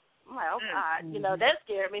 I'm like, oh, God, that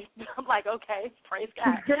scared me. I'm like, okay, praise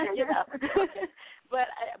God, But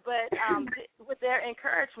with their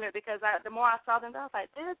encouragement, because the more I saw them, I was like,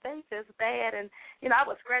 they just bad. And, I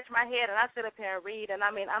would scratch my head, and I sit up here and read. And,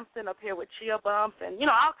 I'm sitting up here with chill bumps and,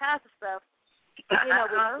 all kinds of stuff, with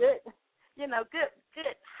good,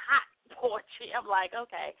 hot poetry. I'm like,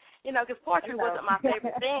 okay, because poetry wasn't my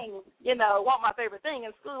favorite thing, wasn't my favorite thing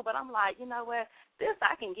in school. But I'm like, you know what, this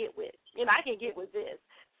I can get with. I can get with this.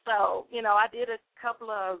 So, I did a couple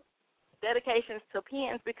of dedications to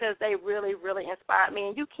pens because they really, really inspired me.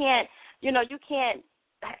 And you can't,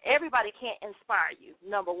 everybody can't inspire you,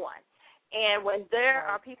 number one. And when there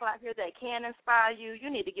are people out here that can inspire you, you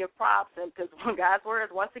need to give props. And because God's words,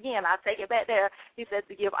 once again, I take it back there. He said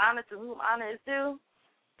to give honor to whom honor is due.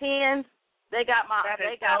 Pens, they got honor.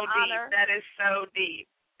 Deep. That is so deep.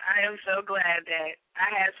 I am so glad that I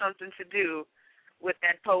had something to do with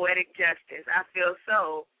that poetic justice. I feel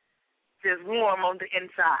so just warm on the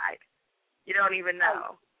inside. You don't even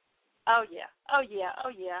know. Oh yeah. I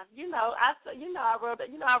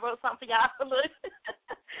wrote something for y'all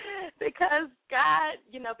because God,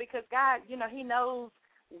 He knows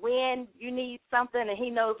when you need something, and He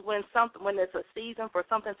knows when it's a season for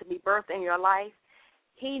something to be birthed in your life.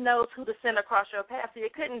 He knows who to send across your path. So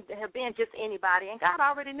it couldn't have been just anybody, and God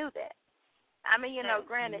already knew that.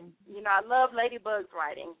 Granted, I love Ladybug's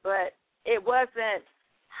writing, but it wasn't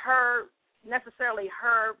necessarily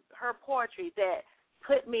her poetry that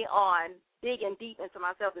put me on digging deep into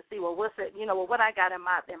myself to see, what's it, what I got in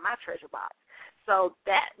my treasure box. So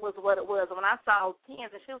that was what it was. When I saw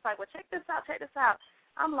pens, and she was like, well, check this out.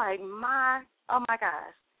 I'm like, oh my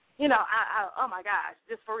gosh. Oh my gosh,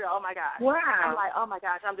 just for real, oh my gosh. Wow. I'm like, oh my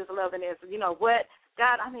gosh, I'm just loving this. What,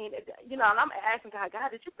 God, and I'm asking God,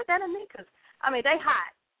 did you put that in me? Because, they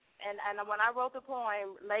hot. And when I wrote the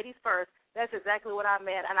poem, Ladies First, that's exactly what I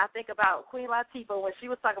meant. And I think about Queen Latifah when she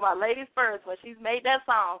was talking about Ladies First, when she's made that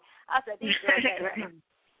song. I said, these girls ain't right.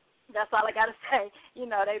 That's all I got to say.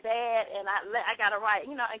 They bad, and I got to write.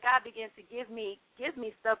 And God began to give me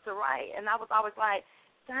stuff to write. And I was always like,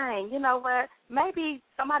 dang, you know what, maybe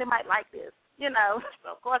somebody might like this, So,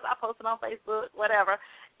 of course, I posted on Facebook, whatever,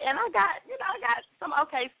 and I got some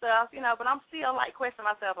okay stuff, but I'm still, questioning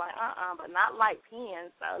myself, but not like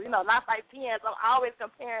pens. So, not like pens. I'm always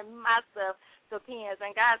comparing myself to pens,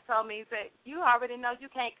 and God told me that you already know you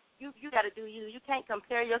can't, you got to do you. You can't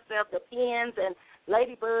compare yourself to pens and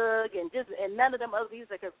Ladybug and none of them other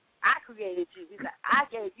music, because I created you. He said, I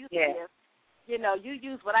gave you this. You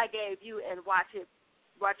use what I gave you and watch your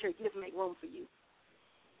gifts make room for you.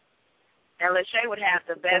 And Lachey would have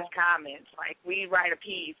the best comments. Like, we write a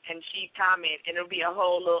piece, and she'd comment, and it'll be a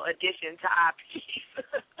whole little addition to our piece.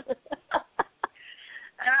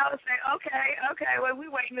 And I would say, okay, well, we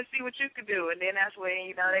waiting to see what you could do. And then that's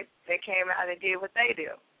when, they came out and did what they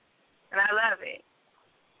do. And I love it.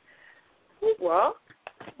 Well.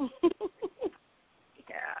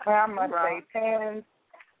 Yeah. Well, I must say, pens,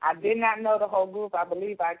 I did not know the whole group. I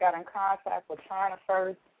believe I got in contact with China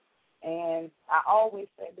first, and I always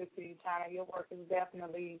said this to you, China, your work is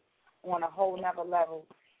definitely on a whole nother level.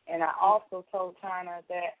 And I also told China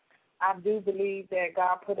that I do believe that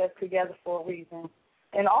God put us together for a reason.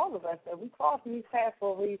 And all of us, that we crossed these paths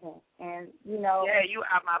for a reason. And, Yeah, you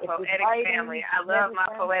are my poetic family. I love my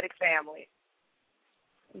poetic family.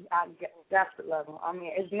 I desperate love them.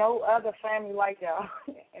 There's no other family like y'all,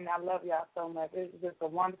 and I love y'all so much. It's just a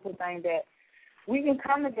wonderful thing that we can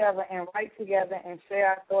come together and write together and share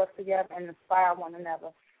our thoughts together and inspire one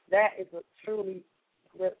another. That is a truly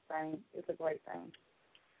good thing. It's a great thing.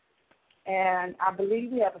 And I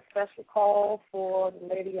believe we have a special call for the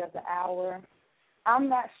Lady of the Hour. I'm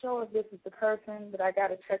not sure if this is the person, but I got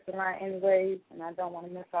to check the line anyways, and I don't want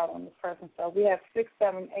to miss out on this person. So we have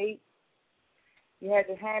 678. You had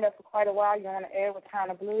your hand up for quite a while. You're on the air with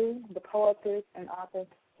Tana Blue, the poetess and author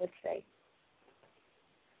Lachey.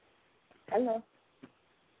 Hello.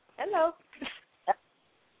 Hello.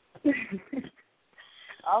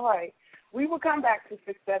 All right. We will come back to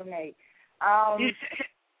 678. I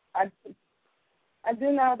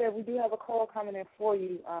do know that we do have a call coming in for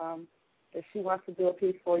you if she wants to do a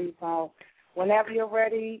piece for you. So whenever you're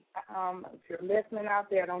ready, if you're listening out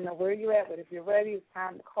there, I don't know where you're at, but if you're ready, it's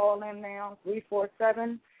time to call in now,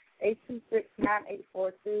 347-826-9842.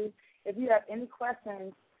 If you have any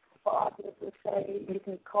questions for Authoress Lacha, you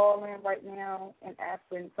can call in right now and ask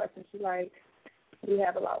for any questions you like. We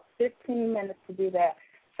have about 15 minutes to do that.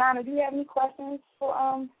 China, do you have any questions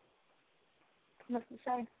for Ms.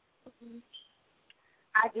 Lacha?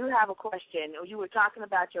 I do have a question. You were talking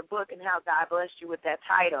about your book and how God blessed you with that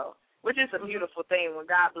title, which is a beautiful thing when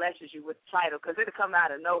God blesses you with the title, because it'll come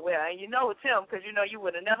out of nowhere. And you know it's him because, you know, you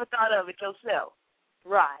would have never thought of it yourself.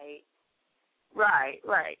 Right.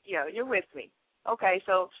 Yeah, you're with me. Okay,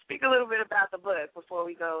 so speak a little bit about the book before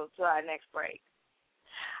we go to our next break.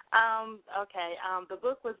 The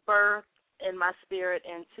book was birthed in my spirit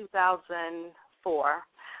in 2004.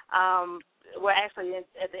 Actually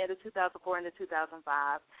at the end of 2004 into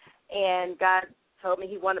 2005. And God told me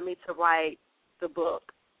he wanted me to write the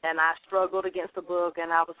book. And I struggled against the book,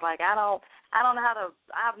 and I was like, I don't know how to.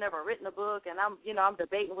 I've never written a book, and I'm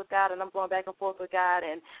debating with God, and I'm going back and forth with God,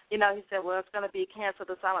 and he said, well, it's going to be Cancer,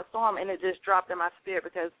 the Silent Storm, and it just dropped in my spirit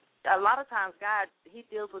because a lot of times God, he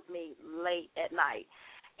deals with me late at night,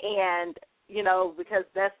 and because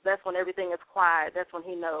that's when everything is quiet. That's when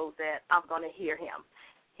he knows that I'm going to hear him.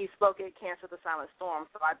 He spoke at Cancer, the Silent Storm.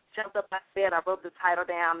 So I jumped up out of bed, I wrote the title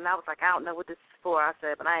down, and I was like, I don't know what this is for. I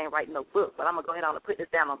said, but I ain't writing no book, but I'm going to go ahead on and put this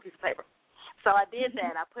down on a piece of paper. So I did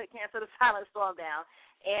that. I put Cancer, the Silent Storm down.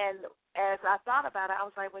 And as I thought about it, I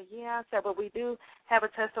was like, well, yeah. I said, but we do have a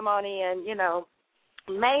testimony, and,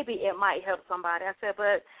 maybe it might help somebody. I said,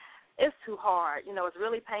 but it's too hard. It's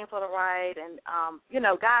really painful to write. And,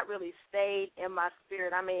 God really stayed in my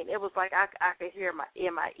spirit. I mean, it was like I could hear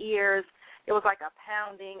in my ears. It was like a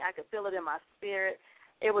pounding. I could feel it in my spirit.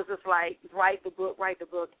 It was just like, write the book.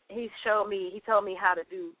 He told me how to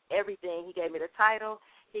do everything. He gave me the title.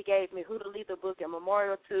 He gave me who to leave the book in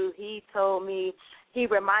memorial to. He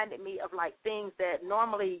reminded me of, like, things that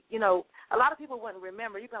normally, a lot of people wouldn't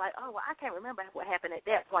remember. You'd be like, oh, well, I can't remember what happened at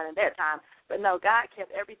that point and that time. But, no, God kept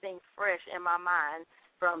everything fresh in my mind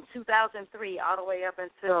from 2003 all the way up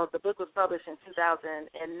until the book was published in 2009.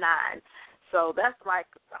 So that's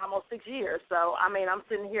like almost 6 years. So, I mean, I'm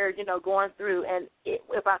sitting here, going through, and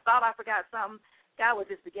if I thought I forgot something, God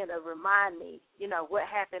would just begin to remind me, what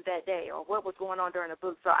happened that day or what was going on during the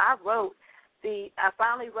book. So I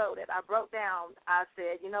finally wrote it. I broke down. I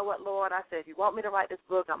said, you know what, Lord? I said, if you want me to write this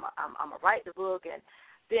book, I'm going to write the book. And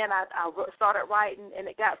then I started writing, and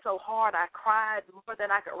it got so hard I cried more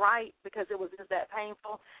than I could write because it was just that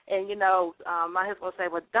painful. And, my husband would say,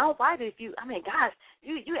 well, don't write it gosh,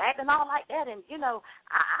 you acting all like that, and, I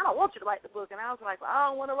don't want you to write the book. And I was like, well, I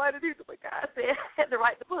don't want to write it either, but God said I had to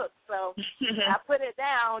write the book. So I put it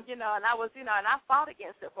down, and I was, and I fought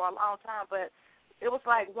against it for a long time, but it was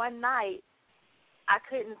like one night I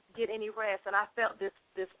couldn't get any rest, and I felt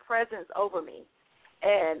this presence over me.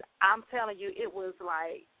 And I'm telling you, it was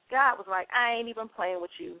like, God was like, I ain't even playing with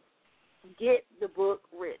you. Get the book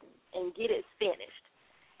written and get it finished.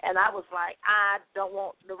 And I was like, I don't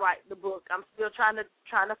want to write the book. I'm still trying to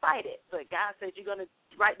fight it. But God said, you're going to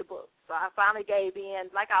write the book. So I finally gave in,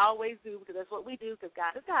 like I always do, because that's what we do, because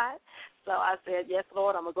God is God. So I said, yes,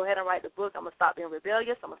 Lord, I'm going to go ahead and write the book. I'm going to stop being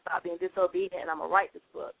rebellious. I'm going to stop being disobedient, and I'm going to write this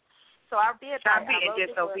book. So I did. Stop being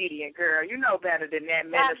disobedient, girl. You know better than that,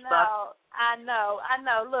 minister. I know.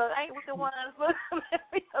 Look, ain't with the ones, but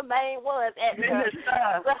the main ones.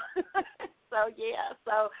 So yeah.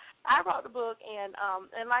 So I wrote the book, and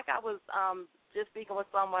like I was just speaking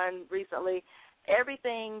with someone recently,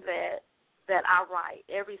 everything that I write,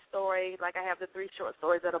 every story, like I have the 3 short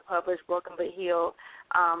stories that are published, Broken but Healed,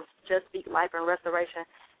 Just Speak Life and Restoration.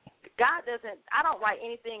 I don't write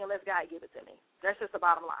anything unless God gives it to me. That's just the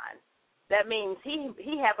bottom line. That means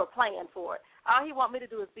he has a plan for it. All he wants me to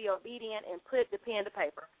do is be obedient and put the pen to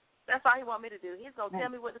paper. That's all he wants me to do. He's going to tell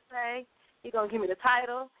me what to say. He's going to give me the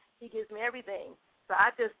title. He gives me everything. So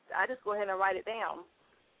I just go ahead and write it down.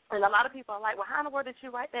 And a lot of people are like, well, how in the world did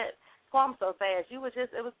you write that poem so fast?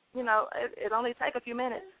 It only take a few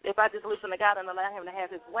minutes. If I just listen to God and allow him to have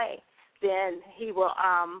his way, then he's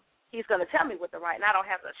going to tell me what to write, and I don't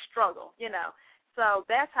have to struggle, So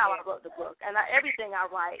that's how I wrote the book. And everything I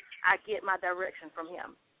write, I get my direction from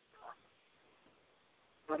him.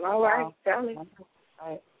 All right. Tell me.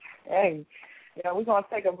 Hey, we're going to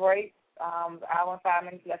take a break. Hour and 5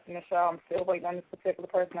 minutes left in the show. I'm still waiting on this particular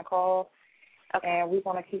person to call. Okay. And we're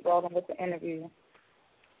going to keep rolling with the interview.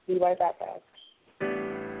 Be right back, guys.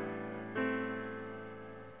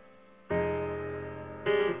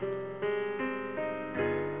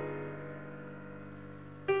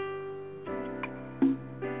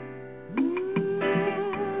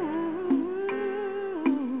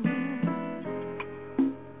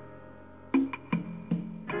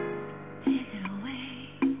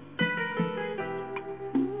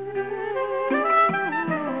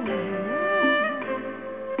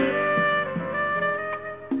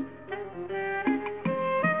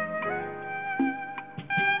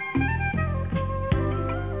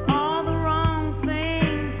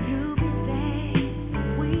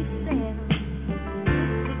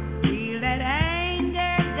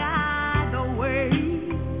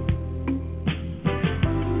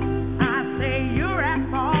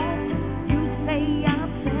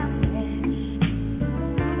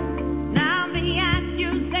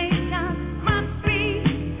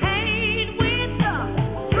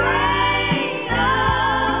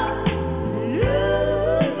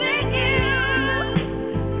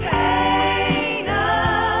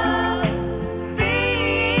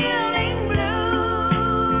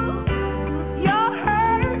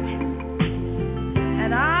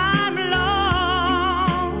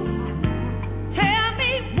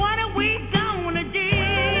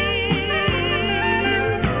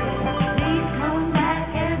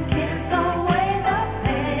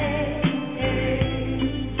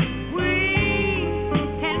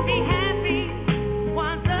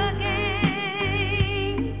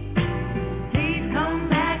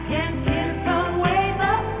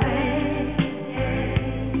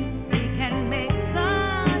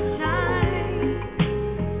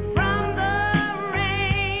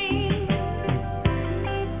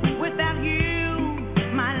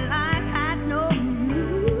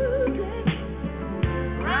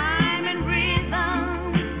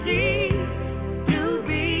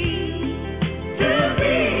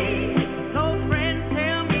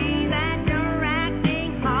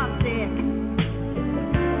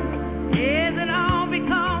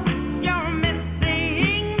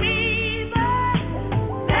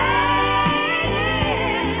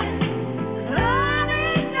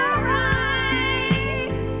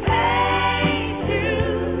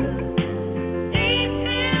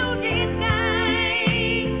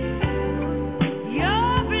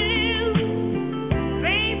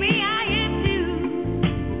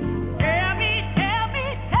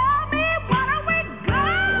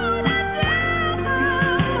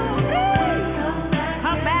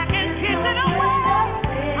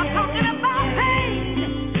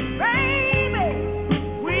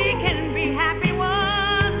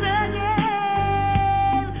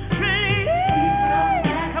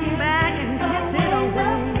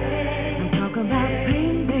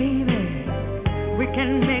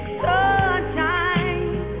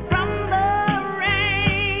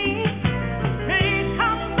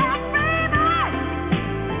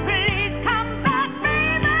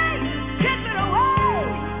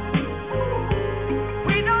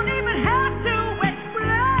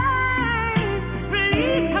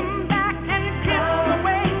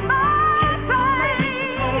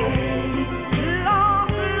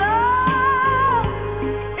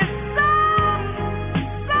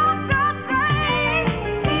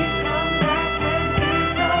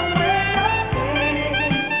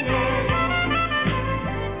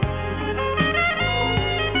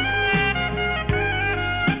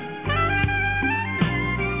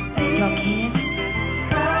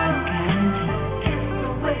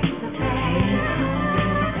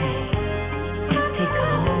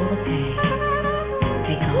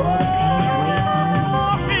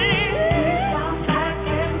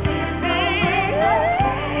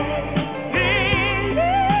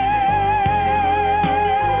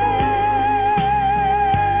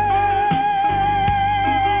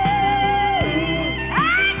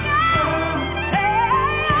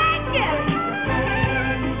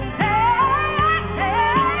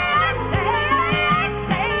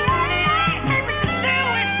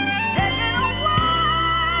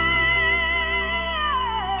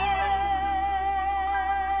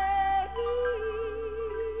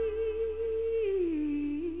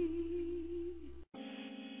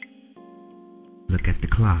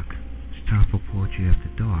 o'clock. It's time for Poetry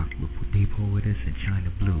After Dark with the poetess and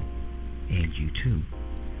China Blue. And you too.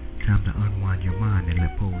 Time to unwind your mind and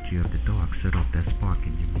let Poetry After Dark set off that spark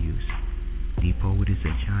in your muse. The poetess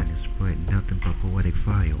and China spread nothing but poetic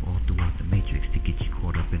fire all throughout the matrix to get you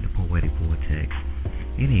caught up in the poetic vortex.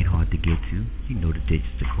 It ain't hard to get to. You know the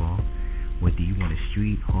digits to call. Whether you want a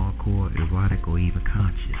street, hardcore, erotic, or even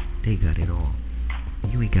conscious, they got it all.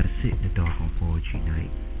 You ain't gotta sit in the dark on poetry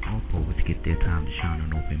night. All poets get their time to shine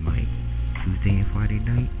on open mic. Tuesday and Friday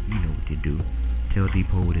night, you know what to do. Tell the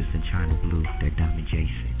poetess in China Blue that Diamond J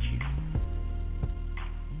sent you.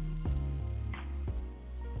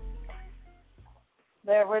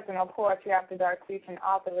 The original Poetry After Dark featuring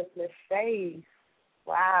authoress Lacha.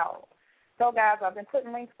 Wow. So, guys, I've been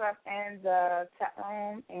putting links up in the chat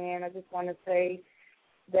room, and I just want to say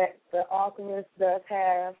that the authoress does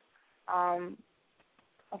have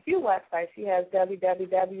a few websites. She has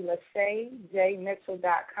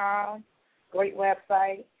www.lachajmitchell.com, great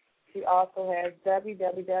website. She also has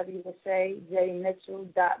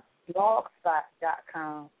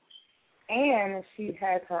www.lachajmitchell.blogspot.com. And she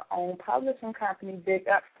has her own publishing company, big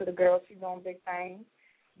ups to the girl. She's on big things,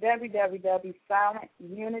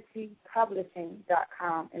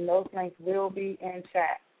 www.silentunitypublishing.com. And those links will be in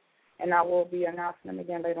chat. And I will be announcing them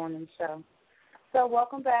again later on in the show. So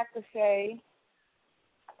welcome back, Lacha.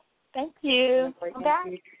 Thank you. I'm back.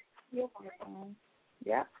 You're welcome.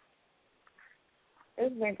 Yeah.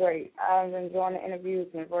 It's been great. I've been enjoying the interviews.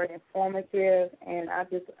 It's been very informative. And I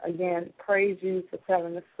just, again, praise you for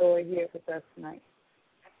telling the story here with us tonight.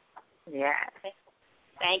 Yeah.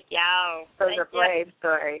 Thank y'all. It was a brave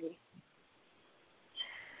story.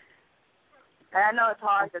 And I know it's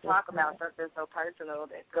hard to talk about something so personal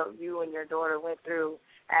that you and your daughter went through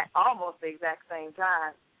at almost the exact same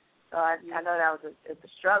time. So I know that was a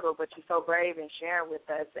struggle, but you're so brave in sharing with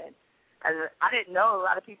us. And I didn't know a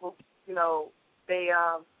lot of people, you know, they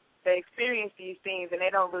experience these things and they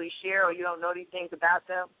don't really share, or you don't know these things about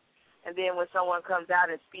them. And then when someone comes out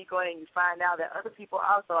and speak on it, and you find out that other people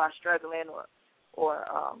also are struggling or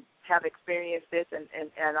have experienced this and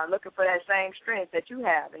are looking for that same strength that you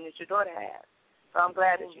have and that your daughter has. So I'm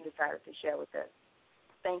glad that you decided to share with us.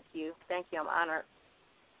 Thank you. Thank you. I'm honored.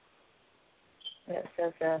 Yes.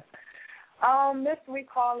 Mystery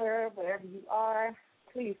caller, wherever you are,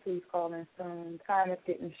 please call in soon. Time is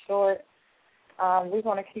getting short. We're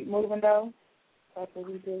going to keep moving, though. That's what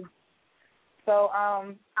we do. So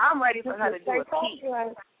I'm ready for her to do a piece.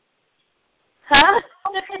 Huh?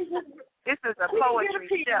 This is a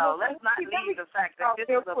poetry show. Let's not leave the fact that this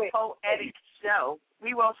is a poetic show.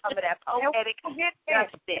 We want some of that poetic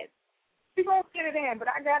justice. She's going to get it in, but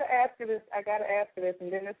I got to ask her this,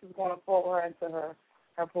 and then this is going to pull her into her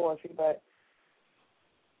poetry. But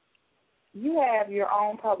you have your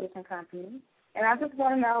own publishing company, and I just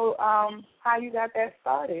want to know how you got that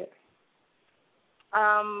started.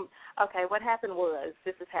 Okay, what happened was,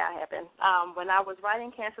 this is how it happened. When I was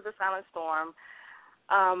writing Cancer the Silent Storm,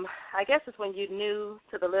 I guess it's when you're new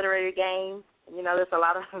to the literary game. You know, there's a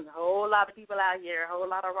whole lot of people out here, a whole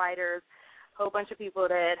lot of writers, a whole bunch of people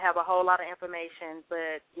that have a whole lot of information,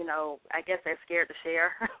 but, you know, I guess they're scared to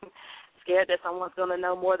share, scared that someone's going to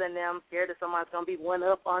know more than them, scared that someone's going to be one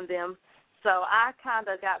up on them. So I kind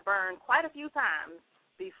of got burned quite a few times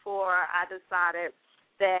before I decided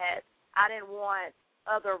that I didn't want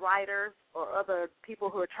other writers or other people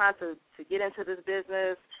who are trying to get into this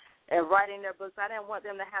business and writing their books, I didn't want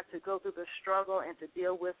them to have to go through the struggle and to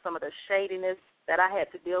deal with some of the shadiness that I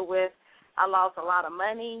had to deal with. I lost a lot of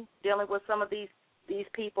money dealing with some of these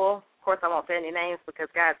people. Of course, I won't say any names because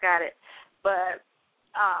God's got it. But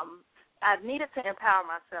I needed to empower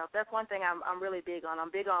myself. That's one thing I'm really big on. I'm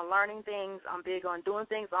big on learning things. I'm big on doing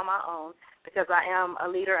things on my own because I am a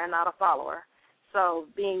leader and not a follower. So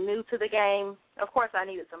being new to the game, of course, I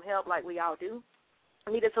needed some help like we all do.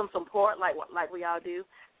 I needed some support like we all do.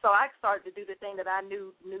 So I started to do the thing that I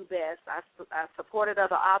knew best. I supported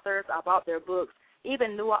other authors. I bought their books,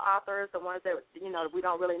 even newer authors, the ones that, you know, we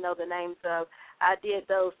don't really know the names of. I did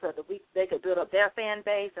those so that they could build up their fan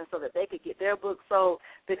base and so that they could get their books sold,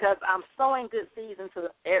 because I'm sowing good seeds into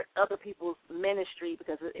other people's ministry,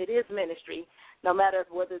 because it is ministry. No matter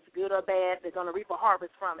whether it's good or bad, they're going to reap a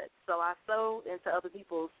harvest from it. So I sow into other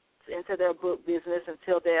people's, into their book business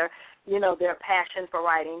until their passion for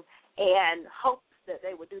writing, and hope that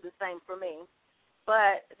they would do the same for me.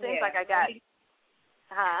 But it seems like I got,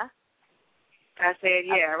 I said,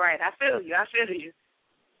 yeah, right. I feel you.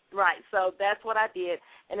 Right. So that's what I did.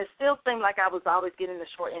 And it still seemed like I was always getting the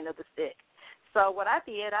short end of the stick. So what I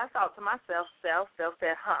did, I thought to myself, said,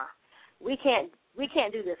 we can't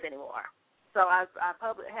do this anymore. So I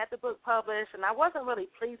had the book published, and I wasn't really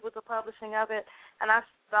pleased with the publishing of it. And I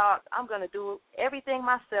thought, I'm going to do everything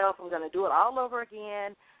myself. I'm going to do it all over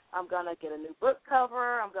again. I'm going to get a new book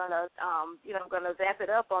cover. I'm going to, I'm going to vamp it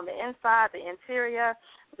up on the inside, the interior.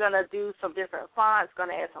 I'm going to do some different fonts. Going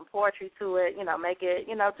to add some poetry to it. Make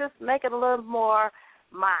it, just make it a little more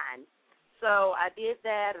mine. So I did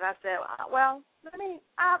that, and I said, well,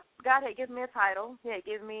 God had given me a title. He had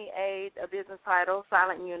given me a business title,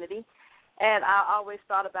 Silent Unity. And I always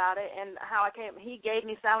thought about it and how he gave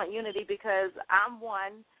me Silent Unity because I'm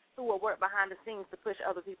one who will work behind the scenes to push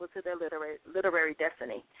other people to their literary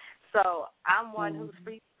destiny. So I'm one who's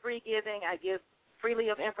free giving. I give freely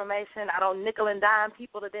of information. I don't nickel and dime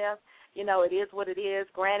people to death. It is what it is.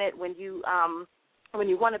 Granted, when you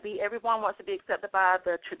want to be, everyone wants to be accepted by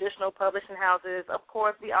the traditional publishing houses. Of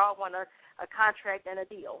course, we all want a contract and a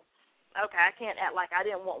deal. Okay, I can't act like I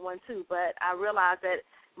didn't want one too, but I realized that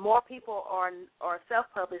more people are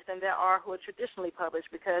self-published than there are who are traditionally published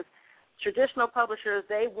because traditional publishers,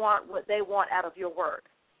 they want what they want out of your work.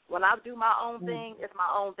 When I do my own thing, it's my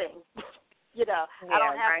own thing. I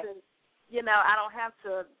don't have to, I don't have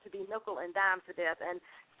to be nickel and dime to death. And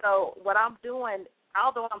so what I'm doing,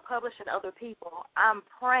 although I'm publishing other people, I'm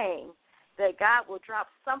praying that God will drop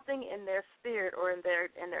something in their spirit or in their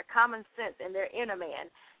common sense, in their inner man,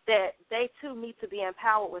 that they, too, need to be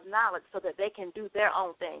empowered with knowledge so that they can do their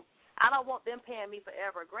own thing. I don't want them paying me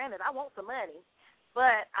forever. Granted, I want some money,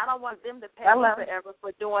 but I don't want them to pay me forever for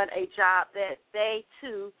doing a job that they,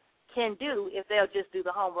 too, can do if they'll just do the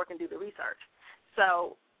homework and do the research.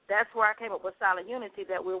 So that's where I came up with Silent Unity,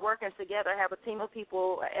 that we're working together. I have a team of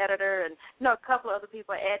people, an editor, and a couple of other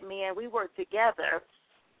people, admin. We work together.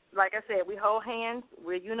 Like I said, we hold hands.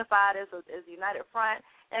 We're unified as a united front.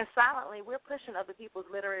 And silently, we're pushing other people's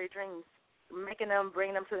literary dreams, bringing them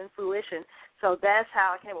to fruition. So that's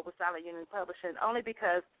how I came up with Silent Unity Publishing, only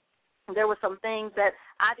because there were some things that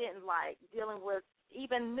I didn't like dealing with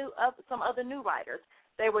even some other new writers.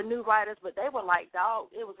 They were new writers, but they were like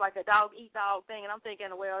it was like a dog-eat-dog thing. And I'm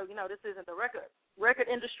thinking, well, this isn't the record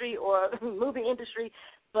industry or movie industry,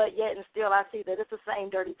 but yet and still I see that it's the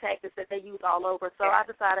same dirty tactics that they use all over. So I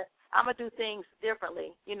decided I'm going to do things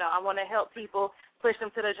differently. I want to help people, push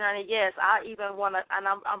them to the journey. Yes, I even want to, and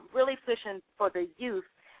I'm really pushing for the youth.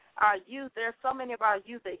 Our youth, there's so many of our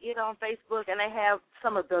youth that get on Facebook and they have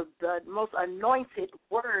some of the most anointed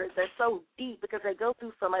words. They're so deep because they go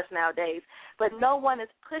through so much nowadays. But no one is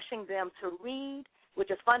pushing them to read,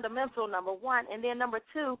 which is fundamental, number one, and then number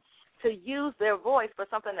two, to use their voice for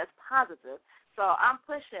something that's positive. So I'm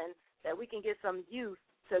pushing that we can get some youth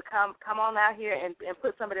to come on out here and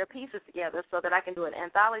put some of their pieces together so that I can do an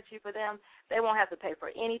anthology for them. They won't have to pay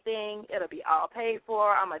for anything. It'll be all paid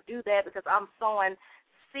for. I'm going to do that because I'm sowing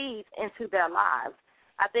seeds into their lives.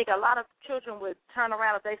 I think a lot of children would turn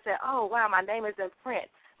around if they say, oh, wow, my name is in print,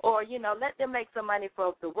 or, let them make some money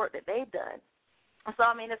for the work that they've done. So, it's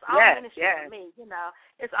all ministry for me,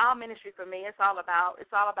 It's all ministry for me. It's all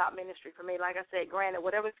about ministry for me. Like I said, granted,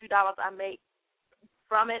 whatever few dollars I make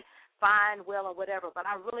from it, fine, well, or whatever, but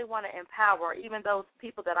I really want to empower even those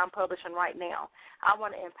people that I'm publishing right now. I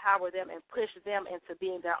want to empower them and push them into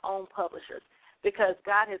being their own publishers because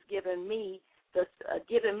God has given me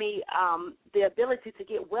the ability to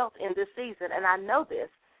get wealth in this season, and I know this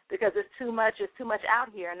because it's too much out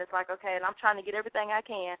here, and it's like, okay, and I'm trying to get everything I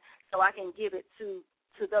can so I can give it to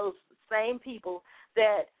those same people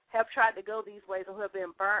that have tried to go these ways or who have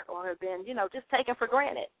been burnt or have been, just taken for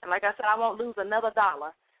granted. And like I said, I won't lose another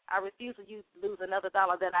dollar. I refuse to lose another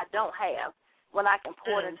dollar that I don't have when I can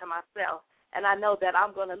pour it into myself, and I know that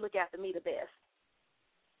I'm going to look after me the best.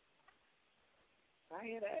 I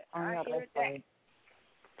hear that. I hear that.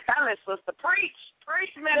 Tell us, sister.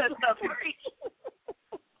 Preach, minister, preach.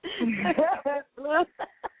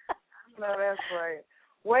 No, that's right.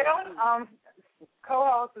 Well,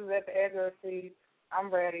 co-host is at the edge of the seat.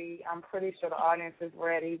 I'm ready. I'm pretty sure the audience is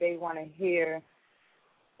ready. They want to hear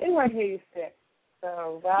you sit.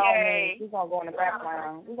 So, by all means, we're going to go in the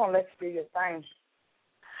background. We're going to let you do your thing.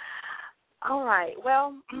 All right.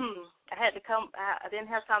 Well, I had to come. I didn't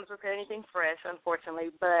have time to prepare anything fresh, unfortunately,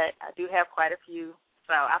 but I do have quite a few.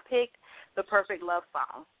 So I picked The Perfect Love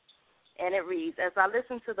Song, and it reads, as I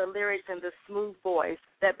listened to the lyrics in the smooth voice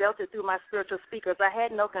that belted through my spiritual speakers, I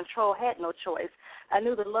had no control, had no choice. I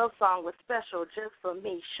knew the love song was special just for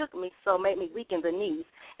me, shook me so, made me weak in the knees.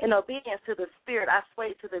 In obedience to the spirit, I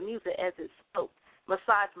swayed to the music as it spoke,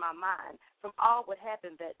 massaged my mind, from all what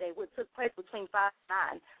happened that day, what took place between 5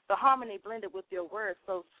 and 9. The harmony blended with your words,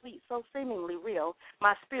 so sweet, so seemingly real.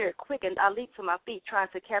 My spirit quickened. I leaped to my feet, trying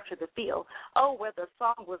to capture the feel. Oh, where the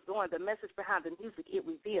song was going, the message behind the music it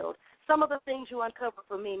revealed. Some of the things you uncovered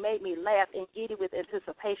for me made me laugh and giddy with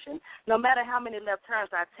anticipation. No matter how many left turns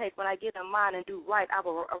I take, when I get in mind and do right, I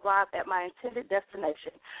will arrive at my intended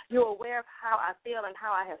destination. You're aware of how I feel and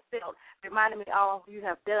how I have felt, reminding me all you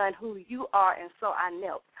have done, who you are, and so I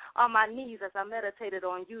knelt on my knees as I meditated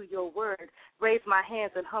on you, your word, raised my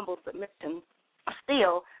hands in humble submission.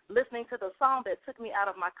 Still, listening to the song that took me out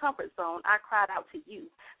of my comfort zone, I cried out to you,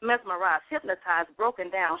 mesmerized, hypnotized, broken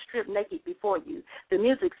down, stripped naked before you. The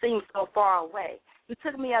music seemed so far away. You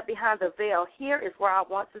took me out behind the veil. Here is where I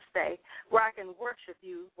want to stay, where I can worship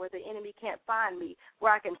you, where the enemy can't find me,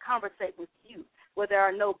 where I can conversate with you, where there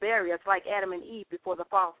are no barriers like Adam and Eve before the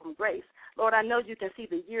fall from grace. Lord, I know you can see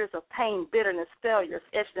the years of pain, bitterness, failures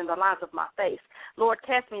etched in the lines of my face. Lord,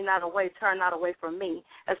 cast me not away, turn not away from me,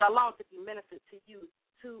 as I long to be ministered to you,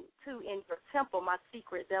 to in your temple, my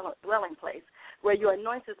secret dwelling place, where you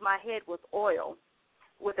anointed my head with oil,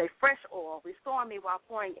 with a fresh oil, restoring me while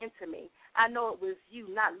pouring into me. I know it was you,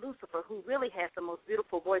 not Lucifer, who really has the most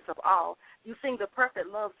beautiful voice of all. You sing the perfect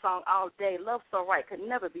love song all day. Love so right could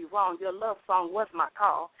never be wrong. Your love song was my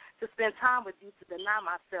call. To spend time with you, to deny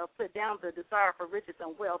myself, put down the desire for riches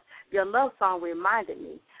and wealth. Your love song reminded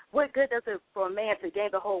me. What good does it for a man to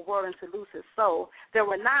gain the whole world and to lose his soul? There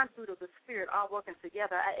were 9 fruit of the Spirit all working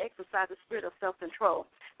together. I exercise the spirit of self-control.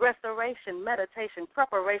 Restoration, meditation,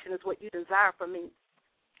 preparation is what you desire for me.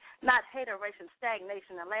 Not hateration,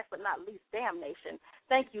 stagnation, and last but not least, damnation.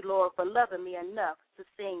 Thank you, Lord, for loving me enough to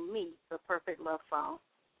sing me the perfect love song.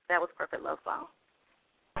 That was Perfect Love Song.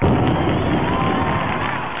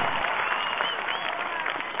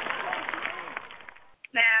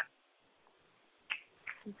 Snap.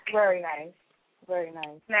 Very nice. Very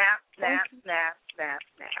nice. Snap, snap, snap, snap,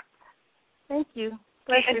 snap. Thank you.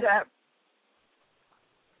 Hands up.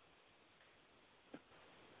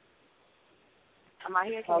 Am I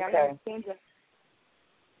here? Okay.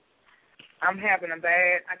 I'm having a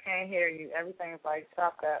bad. I can't hear you. Everything's like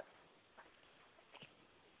chopped up.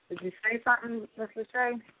 Did you say something, Ms.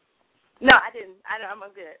 Lachey? No, I didn't. I'm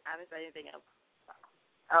good. I didn't say anything else.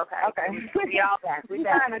 Okay. We all back. We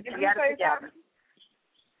got it together.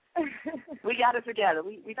 We got it together.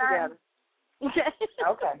 We together.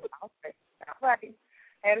 Okay. All right.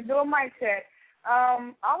 Had to do a mic check.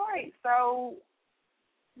 All right. So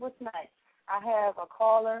what's next? I have a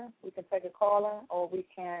caller. We can take a caller, or we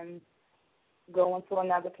can go into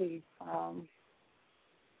another piece.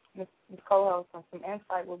 Ms. Co-host, some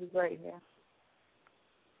insight will be great here.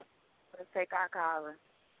 Let's take our caller.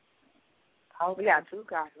 Okay. We got 2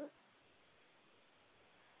 callers.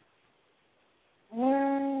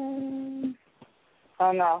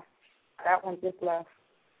 Oh, no. That one just left.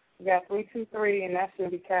 We got 323, and that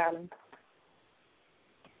should be Callie.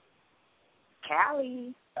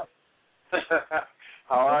 Callie.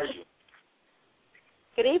 How are you?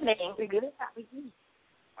 Good evening. We good? How are you?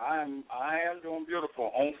 I am doing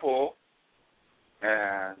beautiful. On full.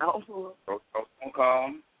 And so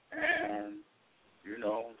come and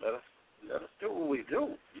let us do what we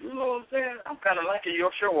do. You know what I'm saying? I'm kind of liking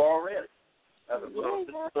your show already. This is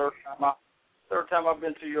the third time I've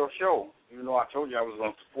been to your show. I told you I was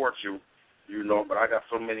going to support you. But I got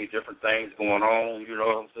so many different things going on. You know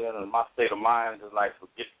what I'm saying? And my state of mind is like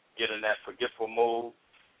get in that forgetful mode,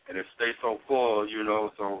 and it stays so full,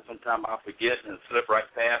 so sometimes I forget and slip right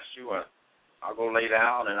past you, and I'll go lay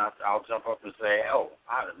down, and I'll jump up and say, oh,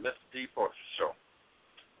 I missed the Portrait Show.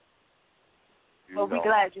 We'll be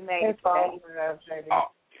glad you made it today.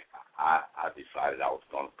 I decided I was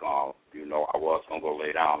going to come. I was going to go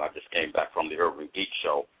lay down. I just came back from the Urban Geek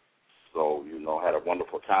Show, so, had a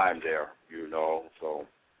wonderful time there, so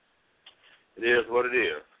it is what it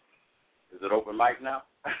is. Is it open mic now?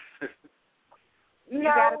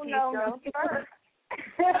 No, sir.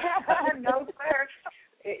 No, sir.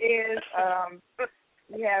 It is,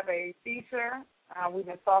 we have a feature. We've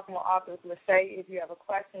been talking with author Lachey. If you have a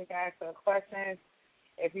question, you can ask her a question.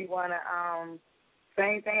 If you want to say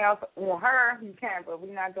anything else on her, you can, but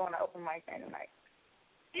we're not doing an open mic thing tonight.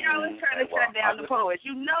 Let's try to shut down the poets.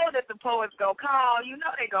 You know that the poets going to call. You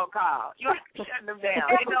know they going to call. You have to shut them down.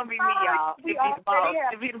 It don't be me, y'all. We already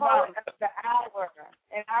have the poet of the hour,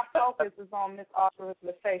 and our focus is on Miss Authoress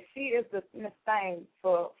Lachey. She is the Miss Thing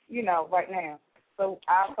for, right now. So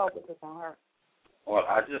our focus is on her. Well,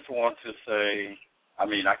 I just want to say, I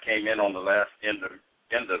came in on the last end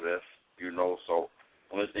of this, so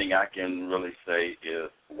the only thing I can really say is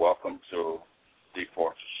welcome to the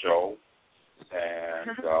Portrait Show.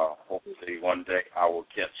 And hopefully one day I will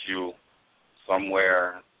catch you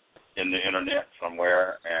somewhere in the internet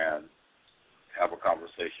somewhere and have a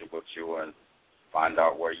conversation with you and find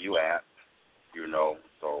out where you at, you know.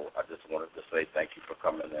 So I just wanted to say thank you for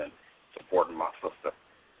coming and supporting my sister,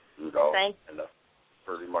 you know. Thank you. And that's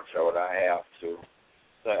pretty much what I have to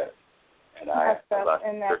say. And that's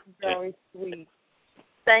very sweet.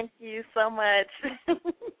 Thank you so much.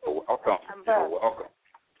 You're welcome. You're welcome.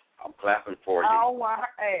 I'm clapping for you. I don't want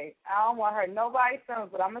to hurt nobody's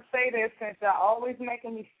feelings, but I'm going to say this since y'all always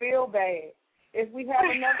making me feel bad. If we have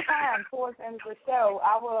enough time towards the end of the show,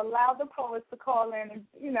 I will allow the poets to call in and,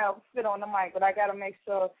 you know, sit on the mic, but I got to make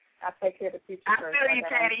sure I take care of the people first. I feel you,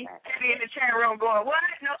 Teddy. Teddy in the chat room going, what?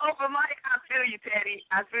 No open mic? I feel you, Teddy.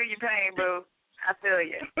 I feel your pain, boo. I feel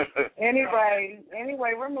you. Anyway,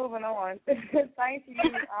 we're moving on. Thank you,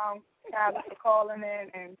 guys, for calling in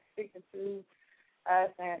and speaking to us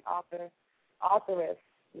and authoress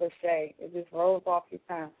Lacha. It just rolls off your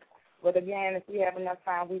tongue. But again, if we have enough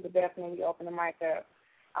time, we would definitely open the mic up.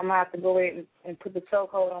 I'm going to have to go ahead and put the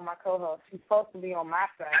chokehold on my co-host. She's supposed to be on my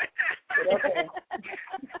side. But okay.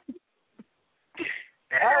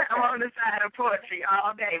 I'm on the side of poetry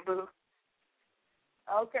all day, boo.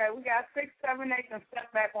 Okay, we got 678 and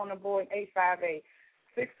step back on the board, 858.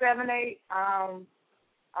 678, I'm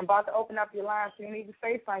about to open up your line, so you need to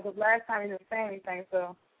say something, because last time you didn't say anything,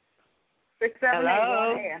 so 678,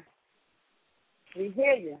 hello? Go ahead. We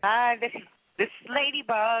hear you. Hi, this is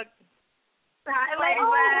Ladybug. Hi,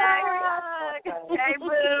 Ladybug. Hey,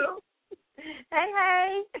 boo.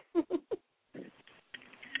 Hey.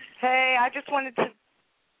 Hey, I just wanted to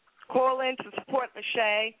call in to support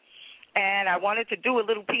Lacha, and I wanted to do a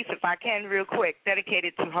little piece, if I can, real quick,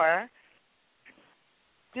 dedicated to her.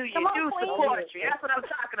 Do you do some poetry? That's what I'm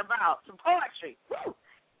talking about, some poetry.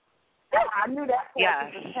 I knew that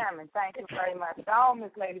Yes. was coming. Thank you very much. Oh,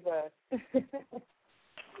 Miss Ladybug.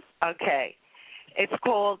 Okay. It's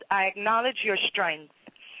called I Acknowledge Your Strength.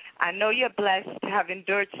 I know you're blessed to have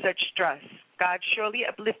endured such stress. God surely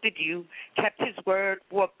uplifted you, kept his word,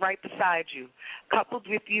 walked right beside you, coupled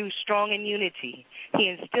with you strong in unity. He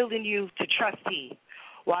instilled in you to trust he,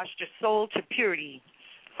 washed your soul to purity.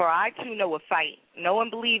 For I too know a fight. No one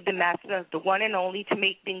believed the master, the one and only, to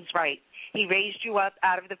make things right. He raised you up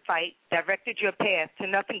out of the fight, directed your path to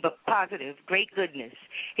nothing but positive, great goodness.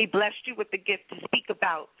 He blessed you with the gift to speak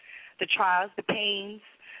about the trials, the pains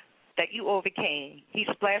that you overcame. He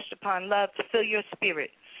splashed upon love to fill your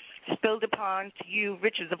spirit, spilled upon to you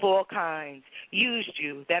riches of all kinds, used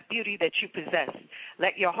you, that beauty that you possess.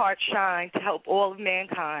 Let your heart shine to help all of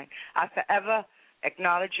mankind. I forever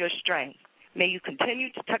acknowledge your strength. May you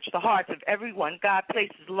continue to touch the hearts of everyone God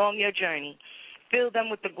places along your journey. Fill them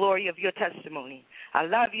with the glory of your testimony. I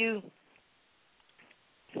love you.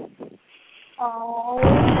 Oh,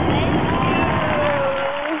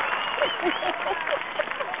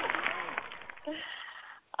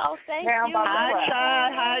 Oh, thank Now you. Hi,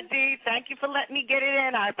 Chad. Hi, Dee. Thank you for letting me get it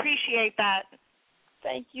in. I appreciate that.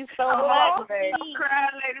 Thank you so Oh, much. I'm crying,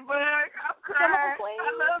 Ladybug. I'm crying. I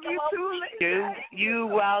love you too, Ladybug. You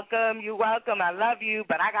welcome. You welcome. I love you,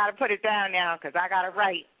 but I got to put it down now because I got to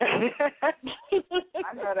write. I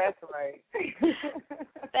know that's right.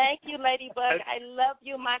 Thank you, Ladybug. I love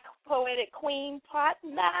you, my poetic queen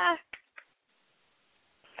partner.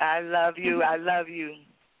 I love you. I love you.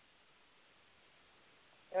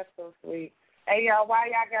 That's so sweet. Hey, y'all, while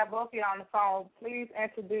y'all got both of y'all on the phone, please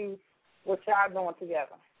introduce what y'all doing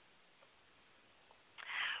together.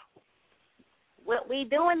 What we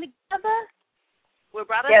doing together? We're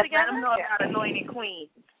brothers Yes, together? let them know about Anointed Queen.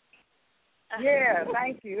 Yeah,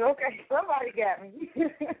 thank you. Okay, somebody got me.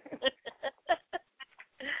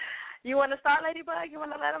 You want to start, Ladybug? You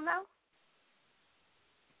want to let them know?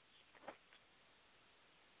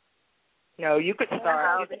 No, you could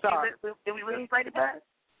start. You start. Did we lose Ladybug?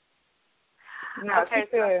 No, Okay,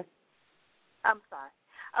 she said. I'm sorry.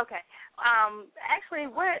 Okay. Actually,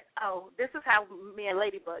 this is how me and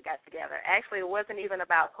Ladybug got together. Actually, it wasn't even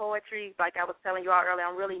about poetry. Like I was telling you all earlier,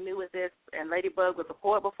 I'm really new at this, and Ladybug was a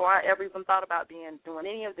poet before I ever even thought about doing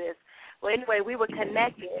any of this. Well, anyway, we were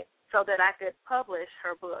connected so that I could publish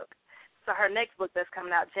her book. So her next book that's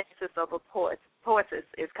coming out, Genesis of a Poetess,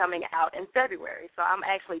 is coming out in February. So I'm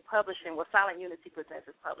actually publishing, Silent Unity Presents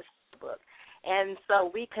is publishing the book. And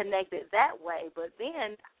so we connected that way. But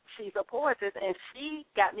then she's a poetess, and she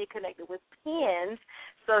got me connected with pens.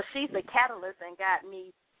 So she's the catalyst and got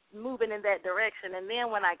me moving in that direction. And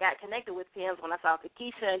then when I got connected with pens, when I saw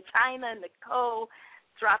Keisha and China and Nicole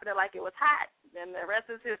dropping it like it was hot, and the rest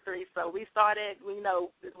is history. So we started, when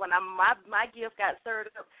my gift got stirred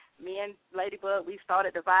up, me and Ladybug, we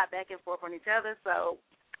started to vibe back and forth on each other. So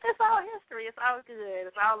it's all history. It's all good.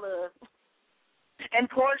 It's all love. And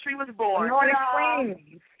poetry was born. Anointed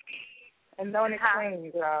Queens. Anointed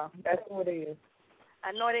Queens, y'all. That's what it is.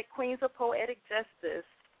 Anointed Queens of Poetic Justice.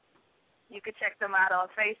 You can check them out on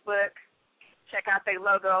Facebook. Check out their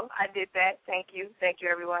logo. I did that. Thank you. Thank you,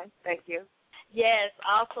 everyone. Thank you. Yes,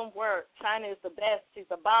 awesome work. China is the best. She's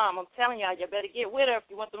a bomb. I'm telling y'all, you better get with her if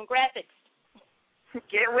you want them graphics.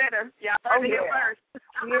 Get with her. Y'all heard it first.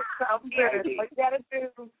 What you got to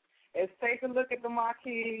do is take a look at the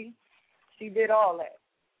marquee. She did all that.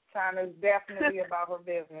 China's definitely about her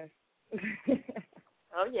business.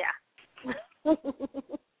 Oh, yeah.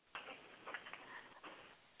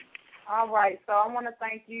 All right, so I want to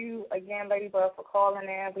thank you again, Ladybug, for calling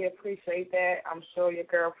in. We appreciate that. I'm sure your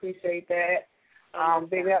girl appreciates that.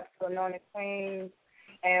 Big ups to Anointed Queens.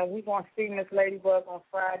 And we're going to see Miss Ladybug on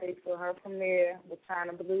Friday for her premiere with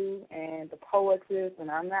China Blue and the Poetess.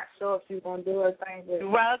 And I'm not sure if she's going to do her thing. But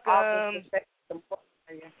welcome.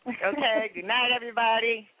 Okay, good night,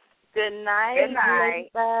 everybody. Good night. Good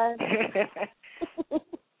night.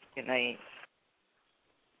 Good night.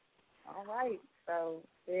 All right, so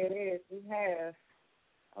there it is. We have,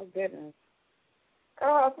 oh, goodness.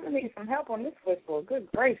 Girl, I'm going to need some help on this switchboard.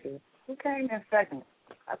 Good gracious. Who came in second?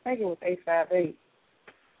 I think it was 858.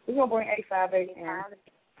 We're going to bring 858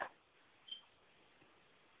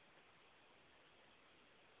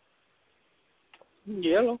 in.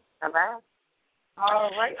 Yellow. Hello. All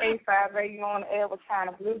right, 858, you're on the air with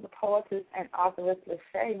China Blue, the Poetess and authoress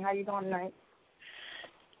Lacha. How you doing tonight?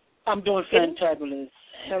 I'm doing fantabulous.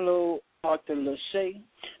 Hello, Author Lacha,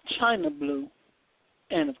 China Blue,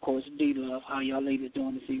 and, of course, D-Love. How y'all ladies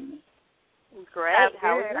doing this evening? Great.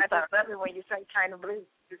 How are you? I just love it when you say China Blue.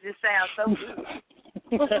 It just sounds so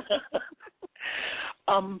good.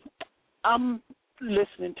 I'm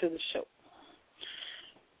listening to the show.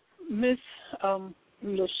 Miss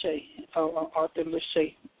Lacha, Author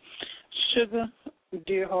Lacha, Sugar,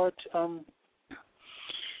 dear heart,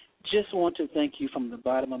 just want to thank you from the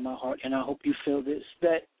bottom of my heart, and I hope you feel this,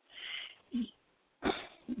 that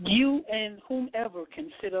you and whomever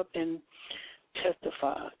can sit up and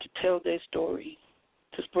testify, to tell their story,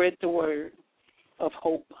 to spread the word of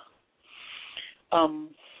hope.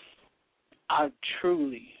 I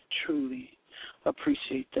truly, truly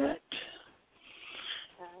appreciate that.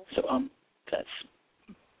 So that's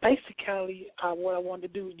basically what I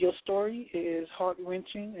wanted to do. Your story is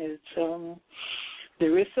heart-wrenching. It's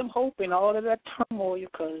there is some hope in all of that turmoil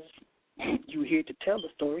because you're here to tell the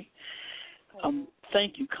story.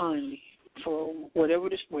 Thank you kindly for wherever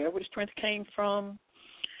the strength came from,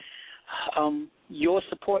 your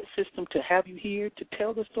support system to have you here to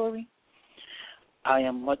tell the story. I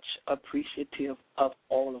am much appreciative of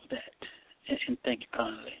all of that, and thank you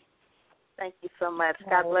kindly. Thank you so much.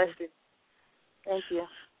 God bless you. Thank you.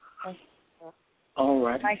 All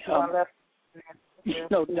right. Thank you.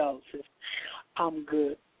 No doubt, sis. I'm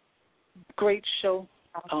good. Great show,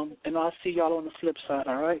 and I'll see y'all on the flip side,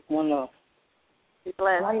 all right? One love. Be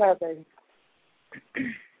blessed. One love, baby.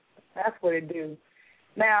 That's what it do.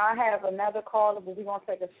 Now, I have another caller, but we're going to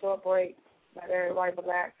take a short break. Let everybody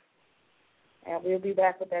relax. And we'll be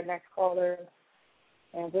back with that next caller.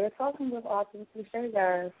 And we're talking with Author Lacha,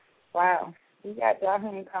 guys. Wow. We got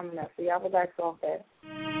Jaheim coming up, so y'all relax off that.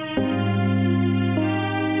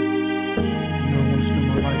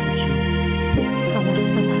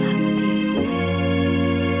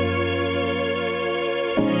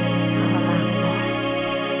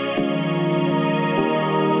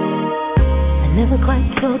 Never quite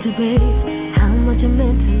told you, babe, how much it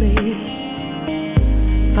meant to me.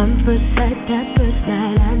 From first sight, that first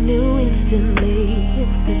night, I knew instantly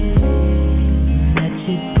that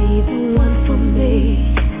you'd be the one for me.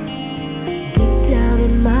 Deep down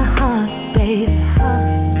in my heart, babe.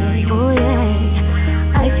 Oh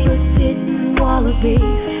yeah, ice was sitting wallabies,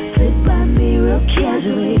 slid by me real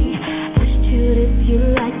casually. Asked you if you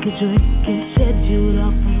like a drink and said you'd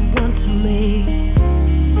offer one to me.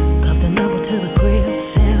 To the grill,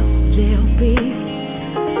 sell jail beef.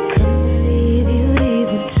 Couldn't believe you'd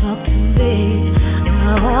even talk to me.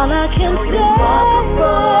 Now all I can say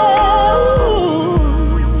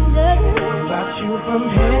about you from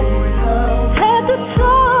head to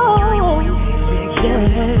toe. Yeah,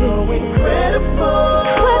 so incredible.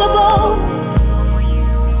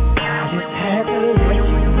 I just had to let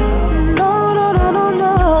you know.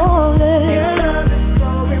 No. Your love is so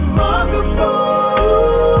remarkable.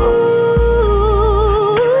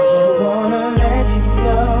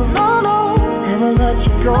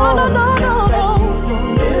 No.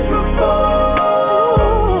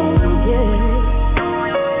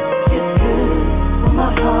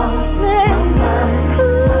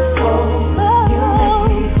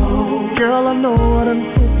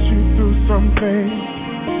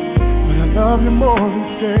 love you more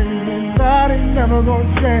than day. That ain't never gonna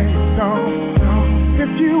change, no.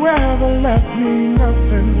 If you ever left me,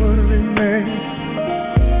 nothing would remain.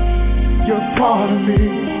 You're part of me,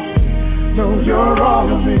 no, you're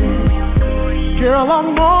all of me. Girl,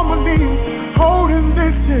 I'm on my knees, holding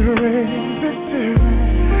this tear,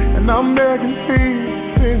 and I'm begging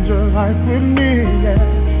please, spend your life with me,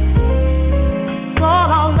 yeah.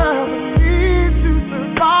 All I'll ever need to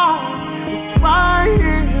survive is right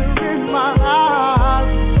here in my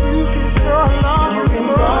eyes. You can your love is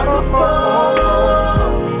wonderful.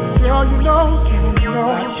 Girl, you know,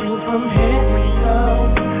 got you from head to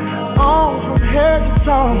toe. Oh, from head to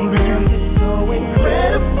toe, girl, you're so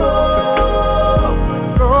incredible.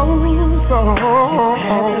 So,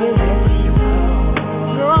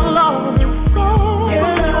 your love is so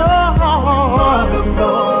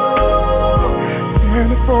wonderful. And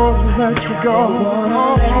before we let you go,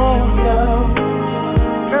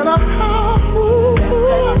 and I can't move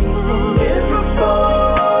miserable.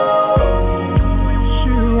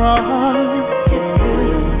 You are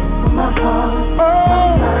my heart,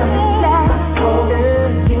 my mind, soul.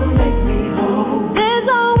 You make me whole. There's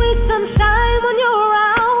always sunshine when you're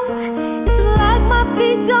around. It's like my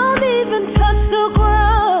feet don't even touch the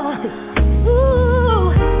ground.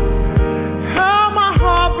 Ooh, How my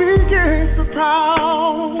heart begins to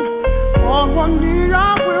pound. On one knee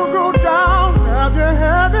I will go down. Have your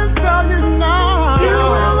head and tell you now. you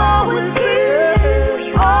will always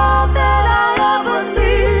be all that I'll ever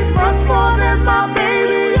need. Much more than my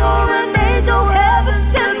baby, you're an angel heaven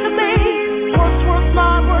sent to me. What's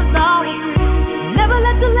mine was now. Never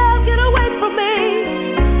let the love get away from me.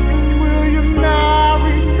 Will you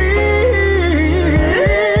marry me?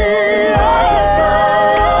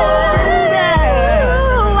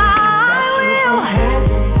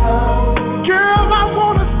 Girl, I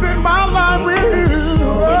wanna spend my life with you.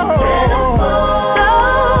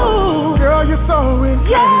 Girl, you're so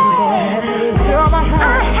incredible. Girl, I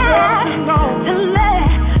have to know. To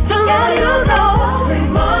let you know,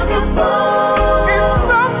 remarkable. It's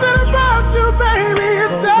something about you, baby.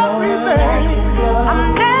 It's everything. I'm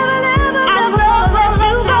never let you go.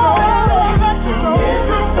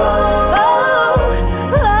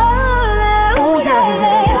 Oh,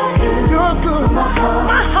 yeah. You're good.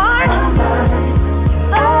 My heart.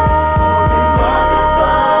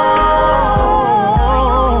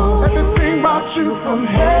 Let me sing about you from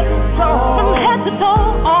head to toe. From head to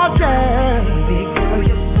toe. Oh, yeah. Girl,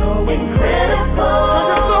 you're so incredible.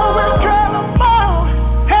 You're so incredible.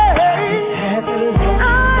 Hey.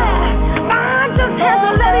 I just had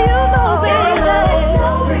to let you know, baby.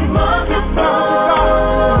 Remarkable.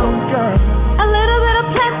 Girl. A little bit of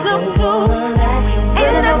platinum too.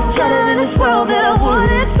 Ain't enough talent in this world that I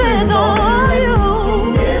wouldn't spend on you.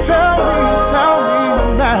 Tell me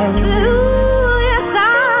now. Ooh, yes, I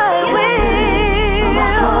will.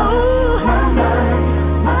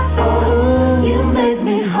 You make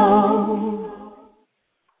me whole.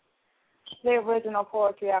 The original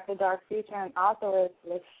Poetry After Dark featuring authoress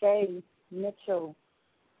Lacha Mitchell,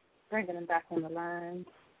 bringing them back on the line.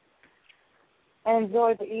 I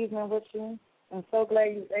enjoyed the evening with you. I'm so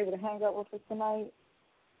glad you was able to hang out with us tonight.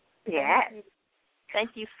 Yes.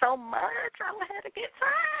 Thank you so much. I had a good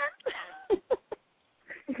time.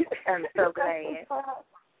 I'm so glad.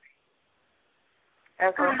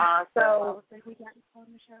 That's awesome. So, we got on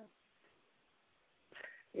the show.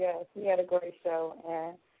 Yes, we had a great show,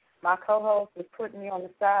 and my co-host was putting me on the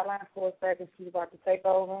sideline for a second. She's about to take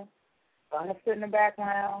over. So I'm going to sit in the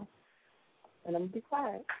background, and I'm going to be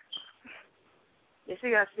quiet. Yes,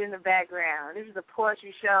 you're going to sit in the background. This is a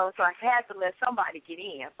poetry show, so I had to let somebody get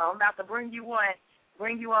in. So I'm about to bring you on,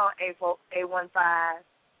 A15.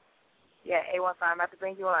 Yeah, A15, I'm about to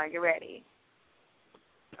bring you on. You ready?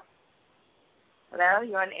 Hello,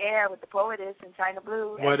 you're on the air with the poetess in China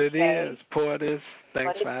Blue. What it is, poetess.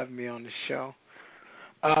 Thanks for having me on the show.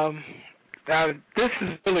 This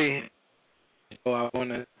is really, I want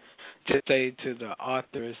to just say to the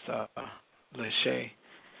authoress, Lacha,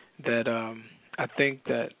 that I think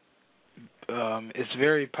that it's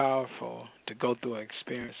very powerful to go through an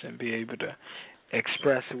experience and be able to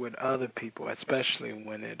express it with other people, especially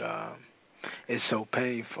when it is so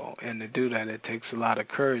painful. And to do that, it takes a lot of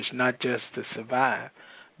courage, not just to survive,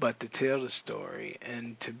 but to tell the story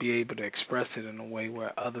and to be able to express it in a way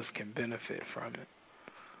where others can benefit from it.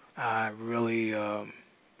 I really I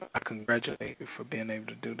congratulate you for being able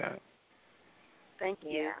to do that. Thank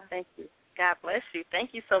you. Thank you. God bless you.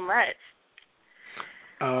 Thank you so much.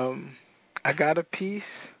 I got a piece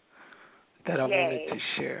that I wanted to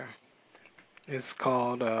share. It's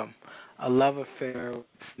called A Love Affair with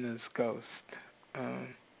Sinner's Ghost.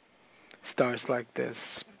 starts like this.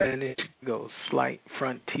 Spanish goes, slight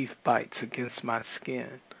front teeth bites against my skin.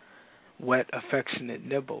 Wet, affectionate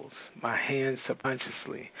nibbles. My hands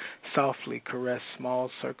subconsciously, softly caress small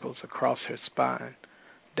circles across her spine,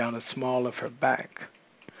 down the small of her back,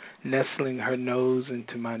 nestling her nose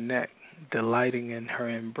into my neck, delighting in her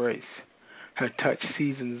embrace. Her touch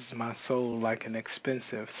seasons my soul like an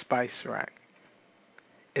expensive spice rack.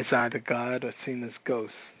 Is I the god or Cena's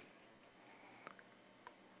ghost?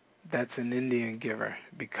 That's an Indian giver,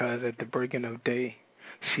 because at the breaking of day,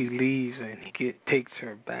 she leaves and he takes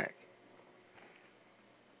her back.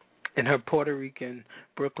 In her Puerto Rican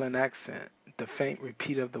Brooklyn accent, the faint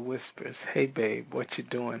repeat of the whispers, "Hey babe, what you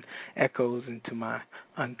doing?" echoes into my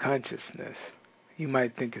unconsciousness. You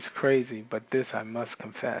might think it's crazy, but this I must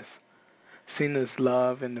confess. Cena's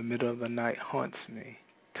love in the middle of the night haunts me.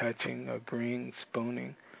 Touching, agreeing,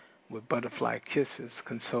 spooning, with butterfly kisses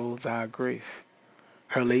consoles our grief.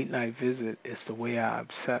 Her late night visit is the way I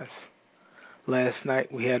obsess. Last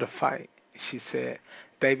night we had a fight. She said,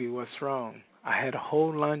 "Baby, what's wrong?" I had a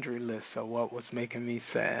whole laundry list of what was making me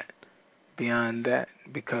sad. Beyond that,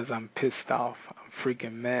 because I'm pissed off, I'm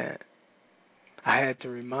freaking mad. I had to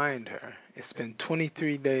remind her, it's been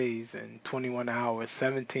 23 days and 21 hours,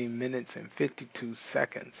 17 minutes and 52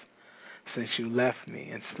 seconds since you left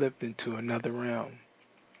me and slipped into another realm.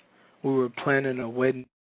 We were planning a wedding,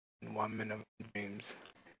 woman of my dreams.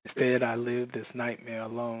 Instead, I lived this nightmare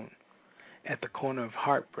alone at the corner of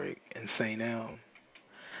Heartbreak and St. Elm.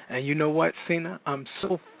 And you know what, Cena? I'm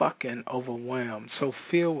so fucking overwhelmed, so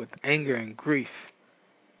filled with anger and grief.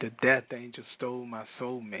 The death angel stole my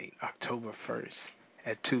soulmate October 1st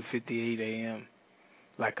at 2:58 a.m.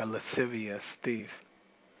 like a lascivious thief.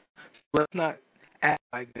 Let's not act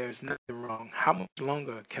like there's nothing wrong. How much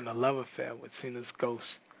longer can a love affair with Cena's ghost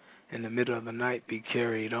in the middle of the night be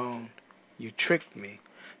carried on? You tricked me.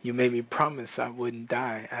 You made me promise I wouldn't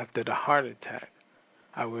die after the heart attack.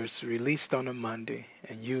 I was released on a Monday,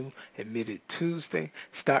 and you admitted Tuesday,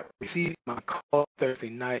 stopped receiving my call Thursday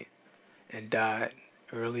night, and died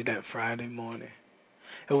early that Friday morning.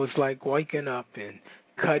 It was like waking up and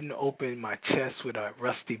cutting open my chest with a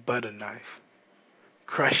rusty butter knife,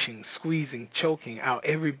 crushing, squeezing, choking out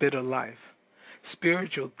every bit of life.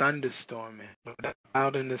 Spiritual thunderstorming,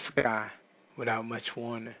 out in the sky, without much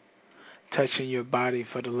warning. Touching your body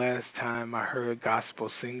for the last time, I heard gospel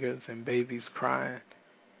singers and babies crying.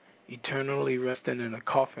 Eternally resting in a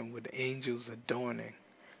coffin with angels adorning.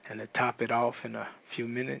 And to top it off, in a few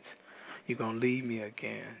minutes, you're going to leave me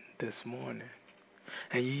again this morning.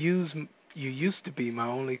 And you used to be my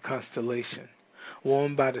only constellation,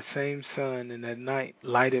 warmed by the same sun, and at night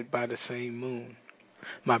lighted by the same moon.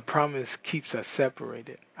 My promise keeps us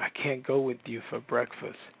separated. I can't go with you for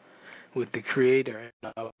breakfast, with the Creator in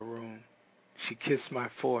the upper room. She kissed my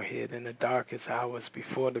forehead in the darkest hours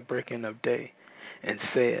before the breaking of day and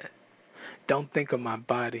said, "Don't think of my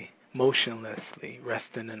body motionlessly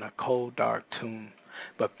resting in a cold, dark tomb,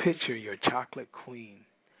 but picture your chocolate queen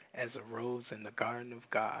as a rose in the garden of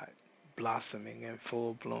God, blossoming in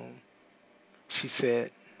full bloom." She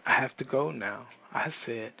said, "I have to go now." I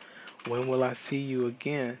said, "When will I see you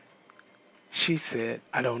again?" She said,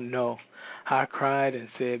 "I don't know." I cried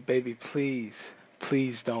and said, "Baby, please,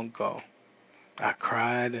 please don't go." I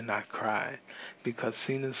cried and I cried because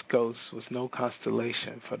Cena's ghost was no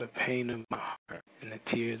constellation for the pain of my heart and the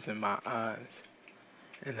tears in my eyes.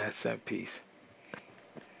 And that's that piece.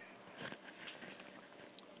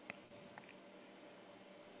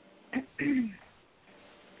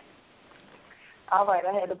 All right,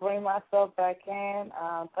 I had to bring myself back in.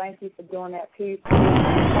 Thank you for doing that piece.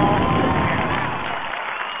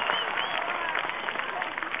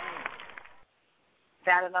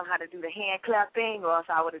 I don't know how to do the hand clap thing, or else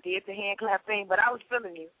I would have did the hand clap thing, but I was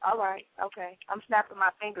feeling you. All right, okay. I'm snapping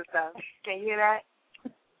my fingers, though. Can you hear that?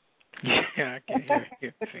 Yeah, I can hear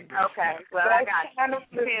your fingers. Okay, well, I got you.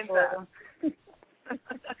 Hands up.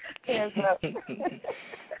 Hands up.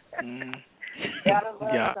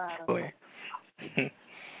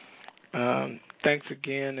 Yeah, thanks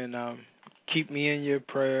again, and keep me in your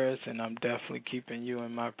prayers, and I'm definitely keeping you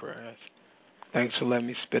in my prayers. Thanks for letting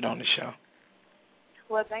me spit on the show.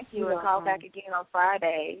 Well, thank you, and call back again on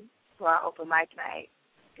Friday for our open mic night.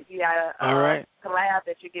 If you got a collab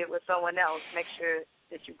that you get with someone else, make sure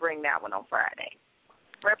that you bring that one on Friday.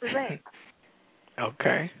 Represent.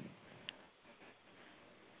 Okay.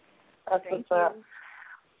 That's what's up.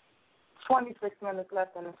 26 minutes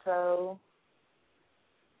left in the show.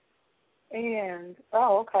 And,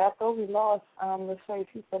 okay, I thought we lost Lachey.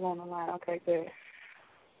 She's still on the line. Okay, good.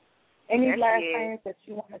 Any last things that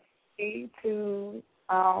you want to say to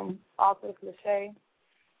author Lachey?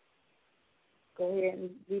 go ahead and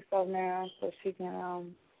do so now so she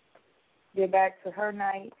can get back to her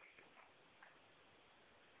night.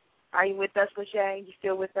 Are you with us, Lacha? You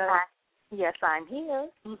still with us? Yes, I'm here.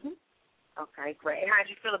 Mhm. Okay, great. How'd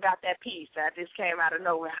you feel about that piece? That just came out of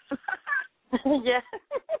nowhere. Yeah.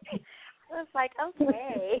 I was like,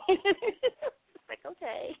 okay.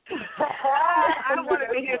 Okay. I wanted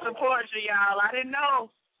to hear some poetry, y'all. I didn't know.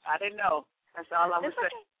 That's all I'm saying. Okay.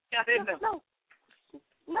 I didn't know.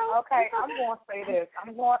 No. Okay, I'm going to say this.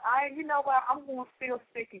 You know what? I'm going to feel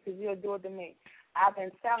sticky because you'll do it to me. I've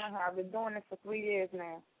been telling her. I've been doing this for 3 years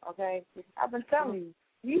now, okay? I've been telling you.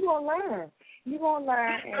 You're going to learn. You're going to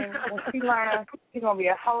learn, and when she learns, she's going to be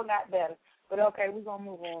a whole lot better. But, okay, we're going to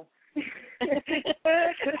move on.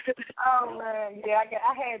 Oh, man. Yeah,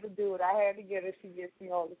 I had to do it. I had to get her. She gets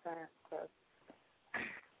me all the time. So.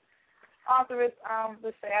 Authoress,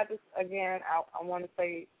 let's say, I want to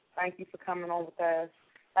say thank you for coming on with us.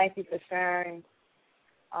 Thank you for sharing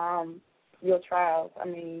your trials. I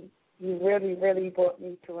mean, you really, really brought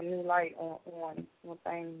me to a new light on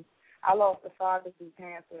things. I lost a father through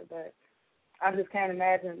cancer, but I just can't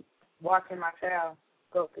imagine watching my child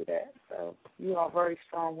go through that. So you are a very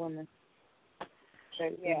strong woman.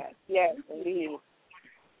 Yes, indeed.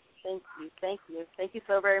 Thank you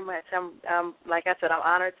so very much. I'm like I said, I'm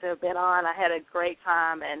honored to have been on. I had a great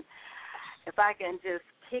time, and if I can just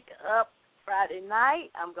pick up Friday night,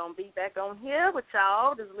 I'm gonna be back on here with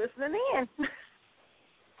y'all, just listening in.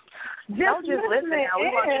 Don't just listen now.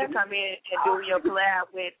 We want you to come in and do your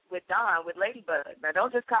collab with Dawn, with Ladybug. Now,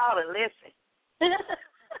 don't just call and listen.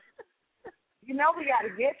 You know we got to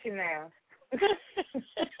get you now.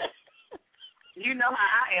 You know how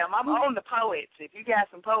I am. I'm on the poets. If you got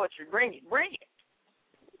some poetry, bring it.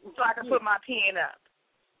 So I can put my pen up.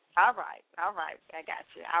 All right. I got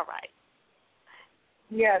you. All right.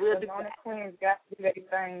 Yeah, the Anointed Queens got to do their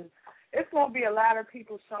thing. It's going to be a lot of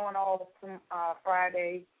people showing off from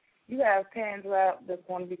Friday. You have pens up that's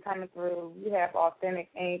going to be coming through. You have Authentic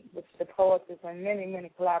Ink, which the poetry, and many, many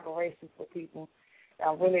collaborations with people.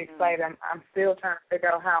 I'm really excited. I'm still trying to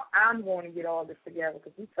figure out how I'm going to get all this together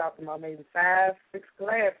because we're talking about maybe 5, 6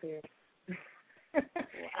 collabs here.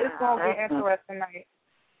 It's going to be an interesting night.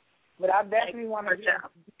 But I definitely want to give a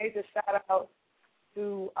major shout-out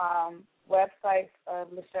to websites of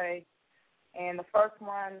Lacha. And the first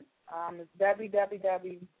one is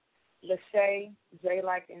www.Lacha, J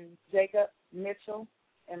like in Jacob, Mitchell,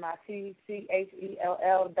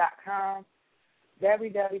 MITCHELL.com.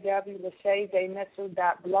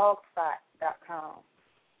 www.lachajmitchell.blogspot.com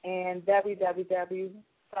and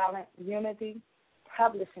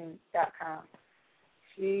www.silentunitypublishing.com.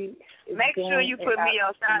 Make sure you put me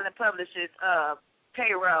on Silent Publishers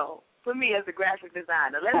payroll. Put me as a graphic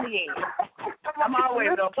designer. Let me in. I'm always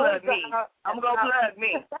going to plug me. I'm going to plug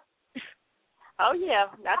me. Oh, yeah.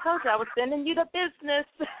 I told you I was sending you the business.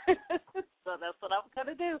 So that's what I was going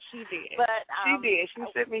to do. She did. But, she did. She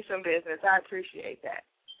sent me some business. I appreciate that.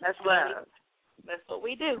 That's love. That's what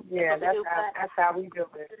we do. Yeah, that's how we do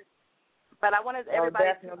it. But I wanted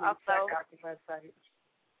everybody to also check out the website.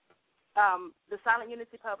 The Silent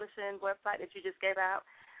Unity Publishing website that you just gave out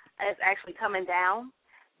is actually coming down.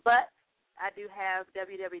 But I do have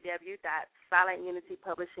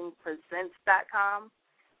www.silentunitypublishingpresents.com.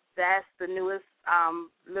 That's the newest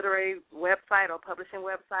literary website or publishing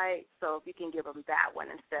website. So if you can give them that one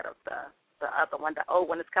instead of the other one. The old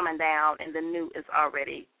one is coming down, and the new is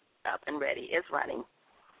already up and ready. It's running.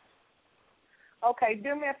 Okay,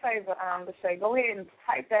 do me a favor, Lacha. Go ahead and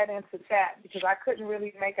type that into chat because I couldn't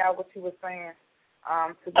really make out what you were saying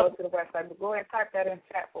to go to the website. But go ahead and type that in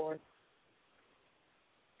chat for us.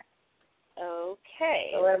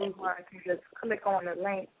 Okay. So everyone can just click on the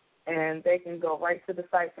link, and they can go right to the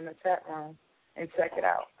site from the chat room and check it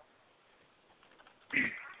out.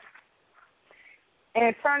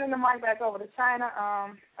 And turning the mic back over to China,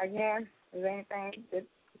 again, is there anything that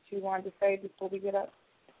you wanted to say before we get up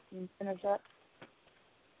and finish up?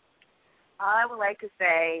 All I would like to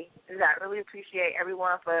say is I really appreciate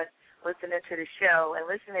everyone for listening to the show and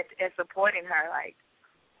listening and supporting her. Like,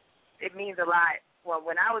 it means a lot. Well,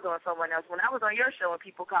 when I was on someone else, when I was on your show and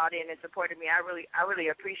people called in and supported me, I really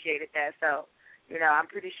appreciated that. So, I'm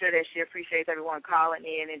pretty sure that she appreciates everyone calling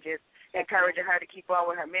in and just encouraging her to keep on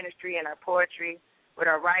with her ministry and her poetry, with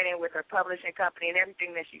her writing, with her publishing company and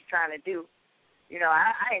everything that she's trying to do.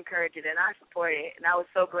 I encourage it and I support it. And I was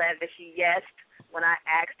so glad that she yesed when I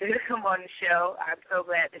asked her to come on the show. I'm so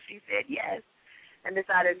glad that she said yes and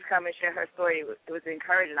decided to come and share her story. It was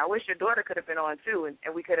encouraging. I wish your daughter could have been on, too, and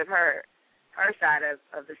we could have heard her side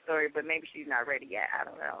of the story, but maybe she's not ready yet. I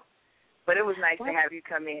don't know. But it was nice to have you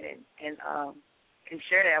come in and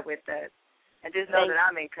share that with us. And just know that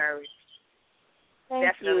I'm encouraged.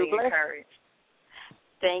 Definitely encouraged.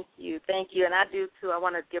 Thank you. And I do, too. I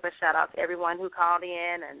want to give a shout-out to everyone who called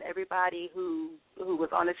in and everybody who was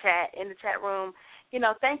on the chat, in the chat room.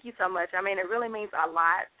 Thank you so much. I mean, it really means a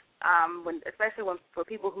lot, especially for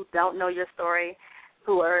people who don't know your story,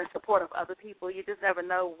 who are in support of other people. You just never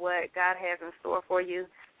know what God has in store for you.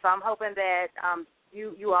 So I'm hoping that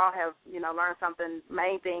you all have, learned something.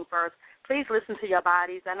 Main thing first, please listen to your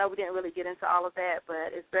bodies. I know we didn't really get into all of that,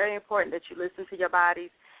 but it's very important that you listen to your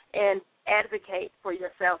bodies and advocate for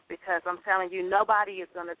yourself, because I'm telling you, nobody is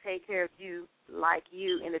going to take care of you like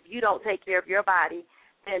you. And if you don't take care of your body,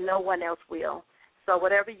 then no one else will. So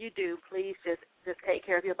whatever you do, please just take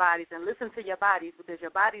care of your bodies and listen to your bodies, because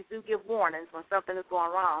your bodies do give warnings when something is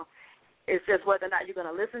going wrong. It's just whether or not you're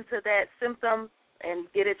going to listen to that symptom and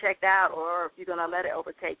get it checked out, or if you're going to let it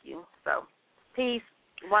overtake you. So, peace.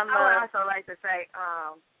 One love. I would also like to say,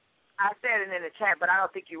 I said it in the chat, but I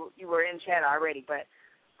don't think you were in chat already, but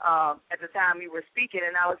at the time you were speaking,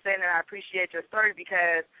 and I was saying that I appreciate your story,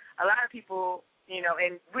 because a lot of people,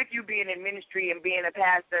 and with you being in ministry and being a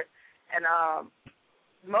pastor, and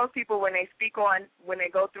most people when they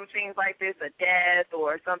go through things like this, a death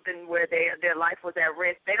or something where their life was at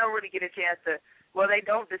risk, they don't really get a chance to, they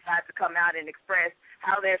don't decide to come out and express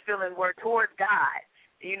how they're feeling towards God.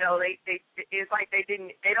 It's like they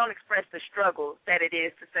don't express the struggle that it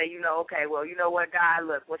is to say, okay, well, you know what, God,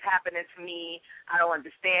 look, what's happening to me, I don't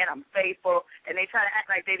understand, I'm faithful, and they try to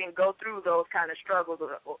act like they didn't go through those kind of struggles,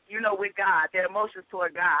 with God, their emotions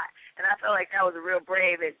toward God. And I felt like that was a real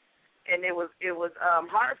brave, and it was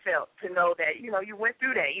heartfelt to know that, you went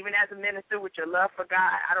through that, even as a minister with your love for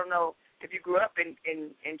God. I don't know if you grew up in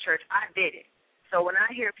church. I did it. So when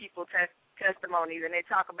I hear people testimonies and they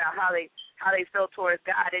talk about how they felt towards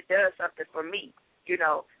God, it does something for me,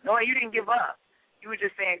 knowing you didn't give up. You were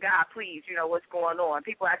just saying, God, please, what's going on.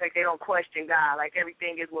 People act like they don't question God, like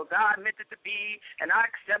everything is, well, God meant it to be, and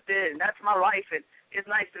I accept it, and that's my life. And it's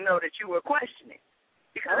nice to know that you were questioning,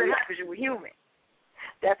 because you were human.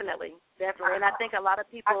 Definitely. And I think a lot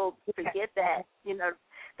of people forget that,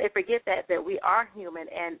 they forget that we are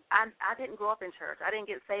human. And I didn't grow up in church. I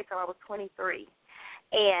didn't get saved till I was 23.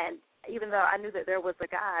 And even though I knew that there was a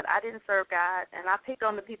God, I didn't serve God, and I picked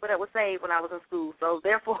on the people that were saved when I was in school. So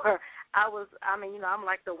therefore, I'm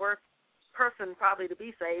like the worst person probably to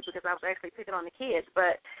be saved, because I was actually picking on the kids.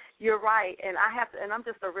 But you're right, and I'm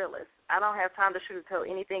just a realist. I don't have time to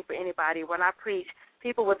sugarcoat anything for anybody. When I preach,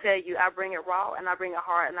 people will tell you I bring it raw, and I bring it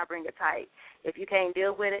hard, and I bring it tight. If you can't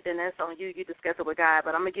deal with it, then that's on you. You discuss it with God.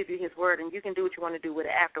 But I'm going to give you his word, and you can do what you want to do with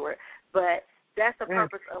it afterward. But that's the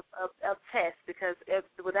purpose of tests, because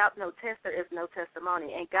without no test, there is no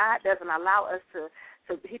testimony. And God doesn't allow us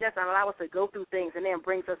He doesn't allow us to go through things and then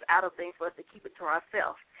brings us out of things for us to keep it to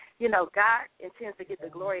ourselves. God intends to get the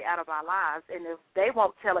glory out of our lives, and if they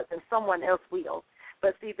won't tell it, then someone else will.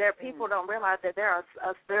 But see, people don't realize that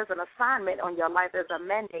there's an assignment on your life. There's a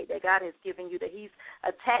mandate that God has given you, that he's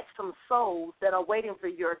attached some souls that are waiting for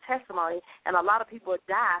your testimony, and a lot of people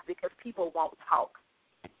die because people won't talk.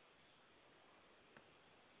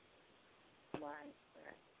 Right.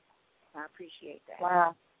 I appreciate that.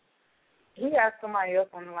 Wow. We got somebody else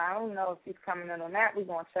on the line. I don't know if he's coming in on that. We're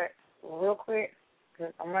going to check real quick,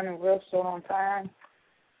 because I'm running real short on time.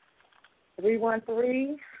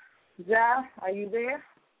 313, Ja, are you there?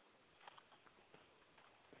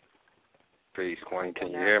 Peace, Queen.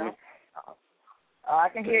 Can you hear me? Oh, I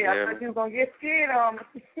can hear you. I thought you were going to get scared on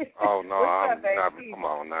me. Oh, no, come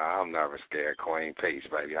on now. I'm never scared, Queen. Peace,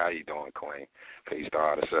 baby. How you doing, Queen? Peace to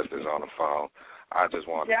all the sisters on the phone. I just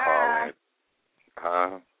want to call in.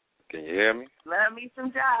 Huh? Can you hear me? Love me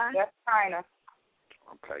some Ja. That's China.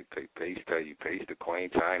 Okay, peace to you. Peace to Queen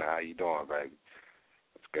China. How you doing, baby?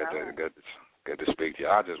 It's good to speak to you.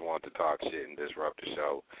 I just want to talk shit and disrupt the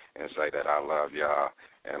show and say that I love y'all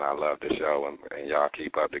and I love the show, and y'all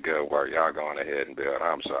keep up the good work. Y'all going ahead and build.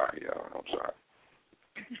 I'm sorry, y'all. I'm sorry.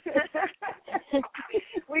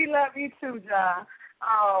 We love you too, John.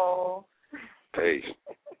 Oh. Peace.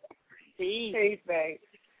 Peace, babe.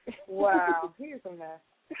 Wow, he's a mess.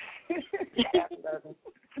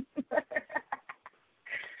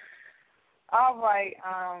 All right,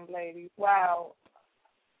 ladies. Wow.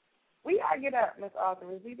 We got to get up, Miss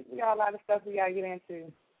Authoress. We got a lot of stuff we got to get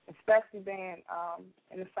into, especially being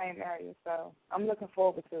in the same area. So I'm looking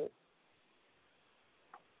forward to it.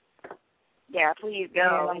 Yeah, please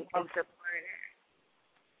go and support her.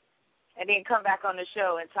 And then come back on the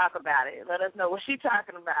show and talk about it. Let us know what she's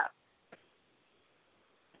talking about.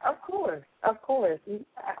 Of course.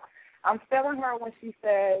 I'm feeling her when she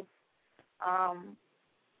says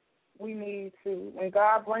we need to, when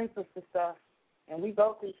God brings us to stuff, and we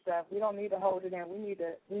go through stuff. We don't need to hold it in.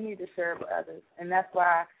 We need to share it with others, and that's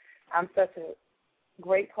why I'm such a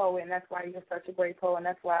great poet, and that's why you're such a great poet, and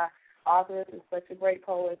that's why Authoress is such a great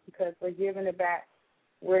poet, because we're giving it back.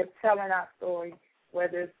 We're telling our story,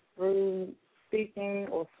 whether it's through speaking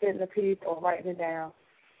or spitting a piece or writing it down,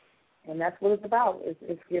 and that's what it's about.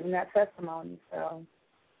 It's giving that testimony. So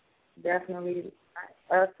definitely,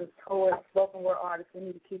 us as poets, spoken word artists, we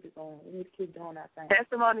need to keep it going. We need to keep doing that thing.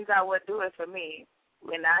 Testimonies are what do it for me.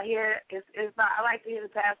 When I hear it's not. I like to hear the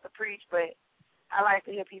pastor preach, but I like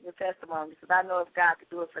to hear people's testimonies because I know if God could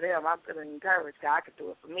do it for them, I'm feeling encouraged. God could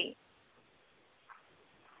do it for me.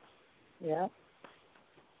 Yeah.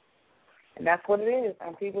 And that's what it is.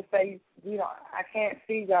 And people say, I can't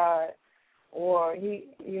see God, or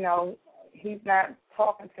he's not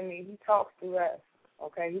talking to me. He talks through us.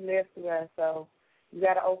 Okay, he lives through us. So you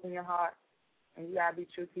got to open your heart, and you got to be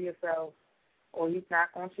true to yourself, or he's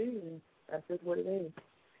not going to choose you. That's just what it is.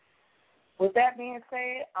 With that being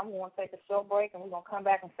said, I'm going to take a short break, and we're going to come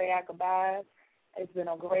back and say our goodbyes. It's been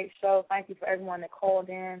a great show. Thank you for everyone that called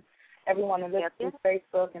in, everyone that listened through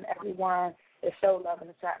Facebook, and everyone that showed love in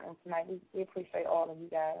the chat room tonight. We appreciate all of you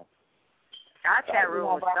guys. Our chat room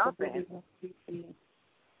was something.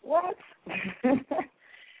 What?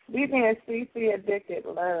 BB and CC Addicted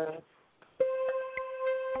Love.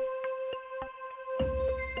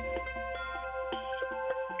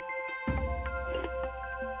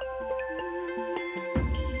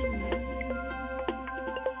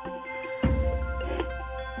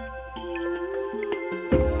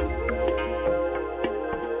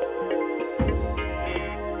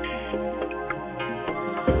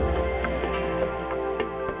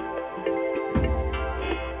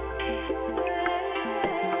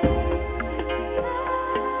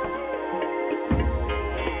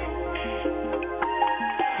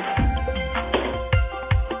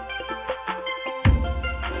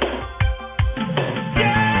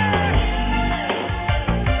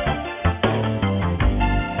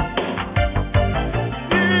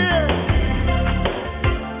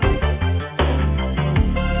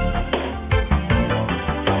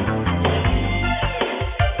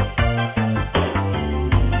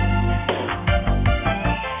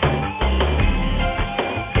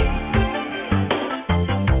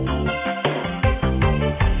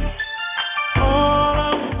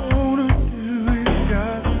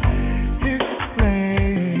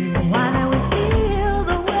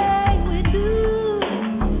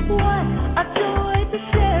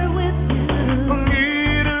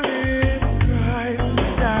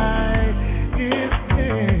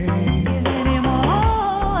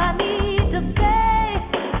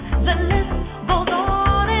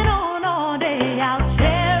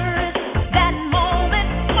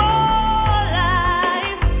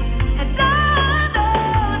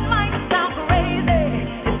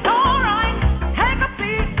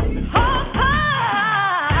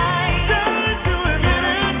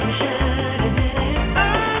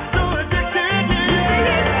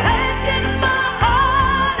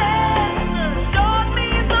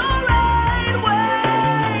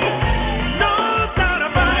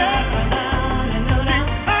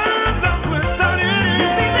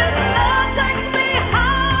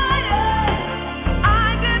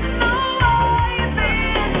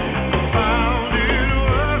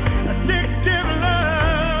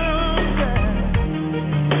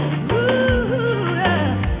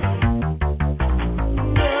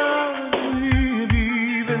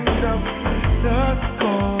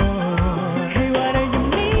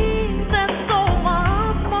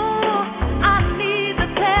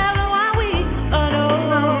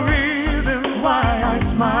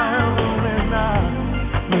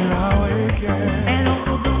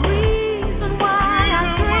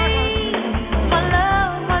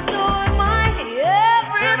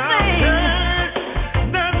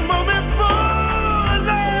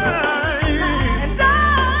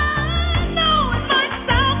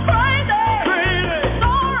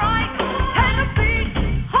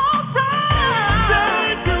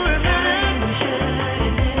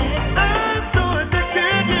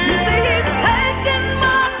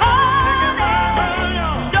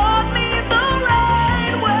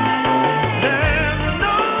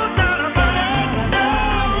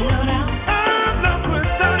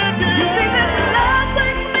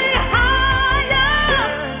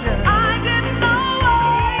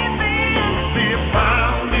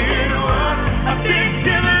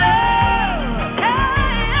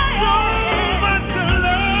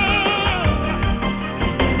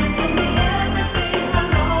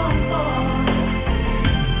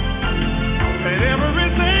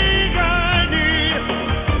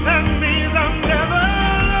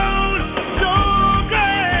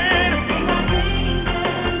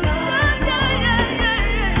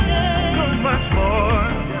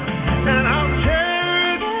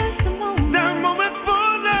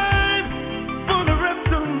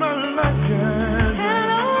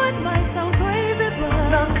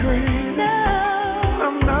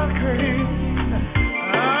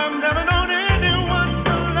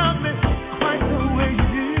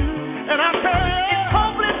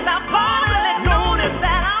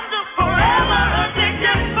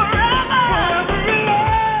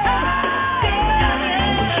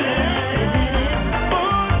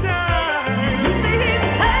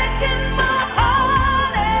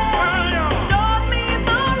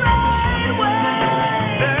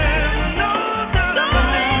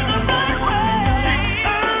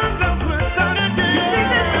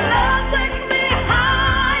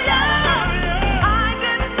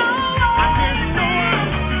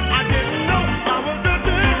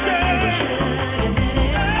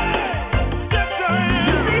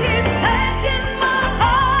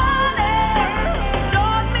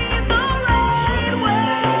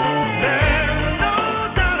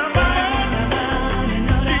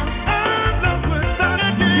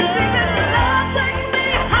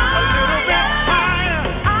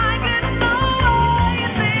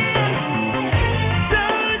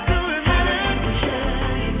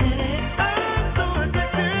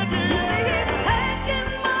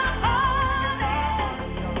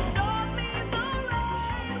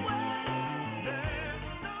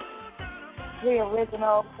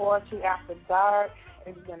 oRiGiNaL Poetry After Dark.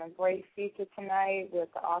 It's been a great feature tonight with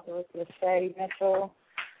the authoress Lacha Mitchell.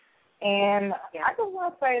 And I just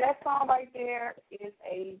want to say that song right there is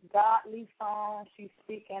a godly song. She's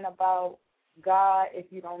speaking about God. If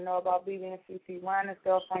you don't know about BB&CC Winans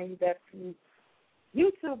Girlfriend, you got to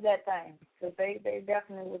YouTube that thing, because they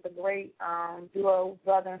definitely was a great duo,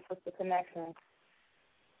 brother and sister connection.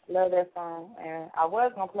 Love that song. And I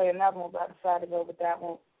was going to play another one, but I decided to go with that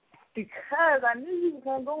one because I knew you was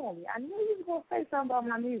going to go on me. I knew you was going to say something about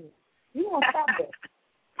my music. You won't stop that.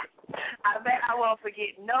 I bet I won't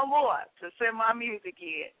forget no more to send my music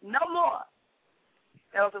in. No more.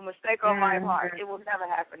 That was a mistake on my part. It will never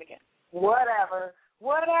happen again. Whatever,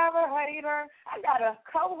 hater. I got a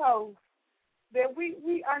co-host that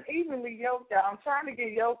we unevenly yoked out. I'm trying to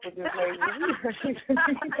get yoked with this lady. Well,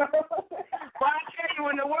 I tell you,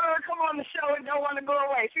 when the word come on the show, it don't want to go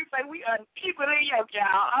away. She say we unevenly yoked,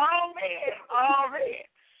 y'all. Oh, man.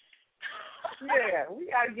 Yeah, we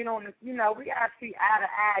got to get on this, we got to see eye to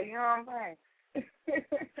eye, you know what I'm saying?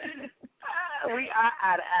 We are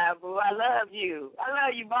eye to eye, boo. I love you. I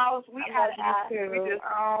love you, boss. We eye to eye.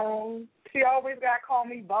 She always got to call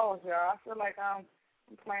me boss, y'all. I feel like I'm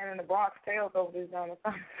playing in the Bronx Tales over this zone or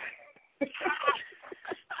something. Like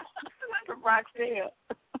the Bronx Tales.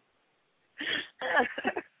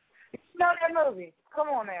 You know that movie? Come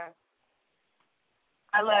on now.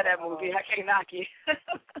 I love that movie. I can't knock you.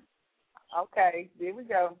 Okay, there we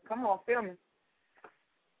go. Come on, film me.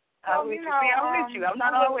 I'm with you. I'm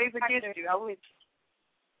not always against you. I'm with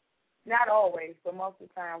you. Not always, but most of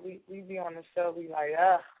the time we be on the show. We like,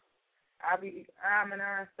 I be arming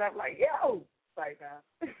her and stuff like, yo, like that.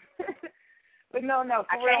 But no, I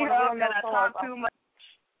can't help that I talk too much,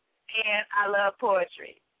 and I love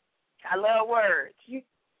poetry. I love words.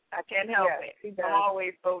 I can't help it. I'm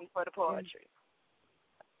always voting for the poetry.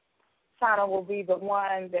 Tana will be the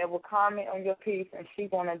one that will comment on your piece, and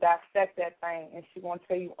she's going to dissect that thing, and she's going to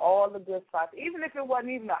tell you all the good spots. Even if it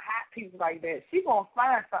wasn't even a hot piece like that, she's going to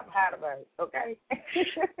find something hot about it, okay?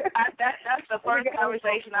 That's the first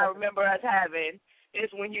conversation I remember us having,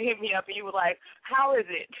 is when you hit me up and you were like, how is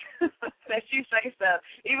it that you say stuff?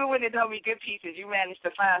 Even when they told me good pieces, you managed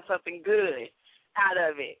to find something good out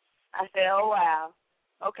of it. I said, oh, wow.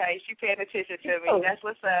 Okay, she paying attention to me. That's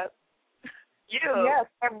what's up. Yes,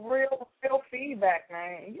 that real feedback,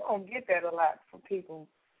 man. You don't get that a lot from people.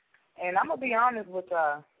 And I'm going to be honest with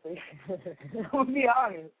y'all. I'm going to be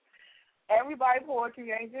honest. Everybody's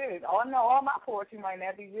poetry ain't good. All my poetry might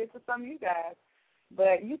not be good for some of you guys.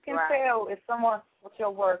 But you can tell if someone with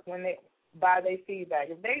your work by their feedback.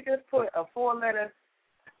 If they just put a 4-letter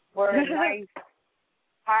word, nice,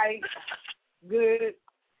 tight, good,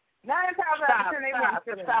 9 times out of 10 they want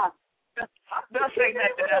to stop. Don't say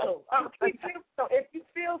nothing else. So if you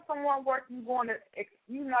feel someone work, you're going to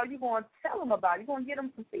tell them about it. You're going to get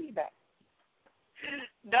them some feedback.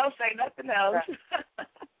 Don't say nothing else.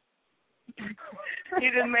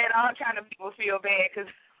 You just made all kind of people feel bad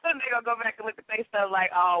because they're going to go back and look at their stuff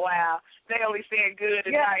like, oh, wow, they only said good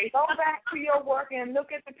and nice. Go back to your work and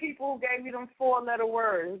look at the people who gave you them 4-letter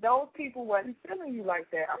words. Those people wasn't feeling you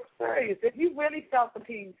like that. I'm serious. If you really felt the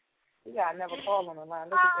piece, you got to never fall on the line.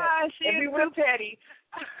 Look at that. She is real petty.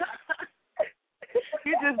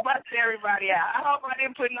 You just busted everybody out. I hope I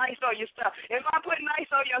didn't put nice on your stuff. If I put nice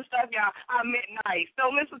on your stuff, y'all, I meant nice.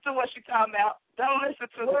 Don't listen to what she's talking about. Don't listen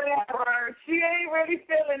to whatever. She ain't really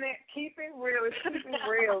feeling it. Keep it real. It's Keep It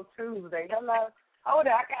Real Tuesday. Hello. Hold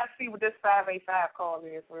on. I got to see what this 585 call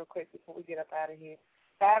is real quick before we get up out of here.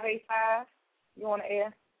 585, you on the air?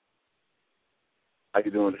 How you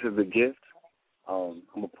doing? This is The Gift. I'm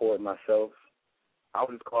a poet myself. I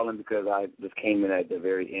was just calling because I just came in at the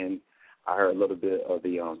very end. I heard a little bit of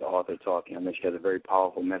the author talking. I mean, she has a very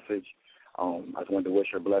powerful message. I just wanted to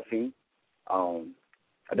wish her blessing. I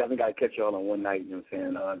definitely got to catch y'all on one night, you know what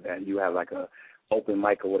I'm saying, that you have like a open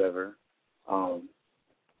mic or whatever.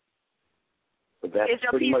 But that's is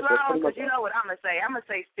your piece long? Because you know what I'm going to say. I'm going to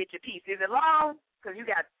say spit your piece. Is it long? Because you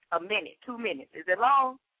got a minute, 2 minutes. Is it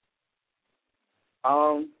long?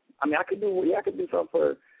 I mean, I could do something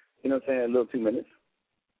for, you know what I'm saying, a little 2 minutes.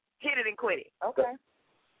 Hit it and quit it. Okay.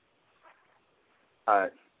 All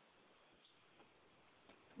right.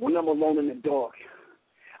 When I'm alone in the dark,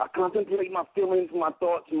 I contemplate my feelings, my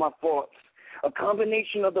thoughts, and my thoughts. A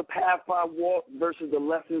combination of the path I walk versus the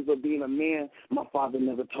lessons of being a man my father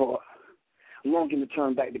never taught. Longing to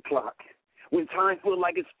turn back the clock. When time feels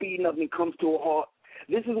like it's speeding up and comes to a halt,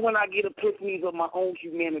 this is when I get epiphanies of my own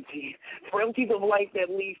humanity, frailties of life that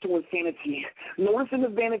leads to insanity. Noticing the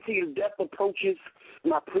vanity as death approaches,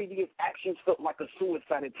 my previous actions felt like a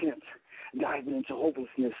suicide attempt, diving into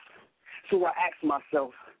hopelessness. So I ask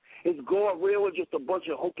myself, is God real or just a bunch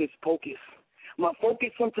of hocus pocus? My focus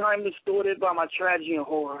sometimes distorted by my tragedy and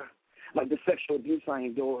horror, like the sexual abuse I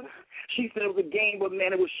endured. She said it was a game, but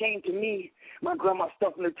man, it was shame to me. My grandma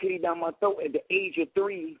stuffing her titty down my throat at the age of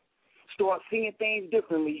 3. Start seeing things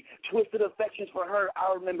differently. Twisted affections for her,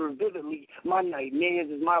 I remember vividly. My nightmares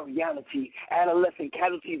is my reality. Adolescent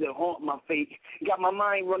casualties that haunt my fate. Got my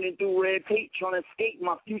mind running through red tape, trying to escape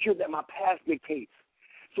my future that my past dictates.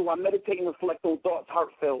 So I meditate and reflect on thoughts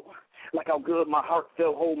heartfelt, like how good my heart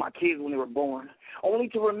felt hold my kids when they were born. Only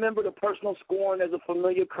to remember the personal scorn as a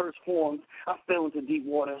familiar curse formed. I fell into deep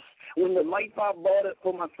waters. When the life I bartered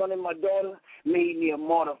for my son and my daughter made me a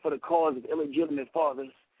martyr for the cause of illegitimate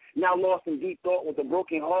fathers. Now lost in deep thought with a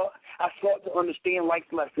broken heart, I sought to understand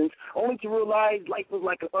life's lessons, only to realize life was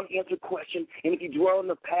like an unanswered question, and if you dwell in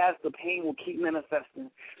the past, the pain will keep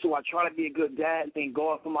manifesting. So I try to be a good dad and thank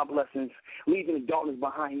God for my blessings, leaving the darkness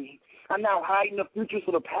behind me. I'm now hiding the future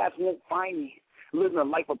so the past won't find me, living a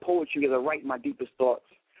life of poetry as I write my deepest thoughts.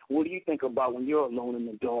 What do you think about when you're alone in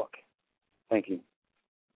the dark? Thank you.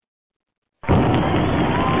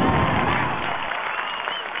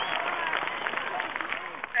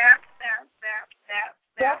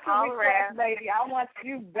 That's a request, baby. I want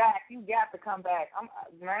you back. You got to come back.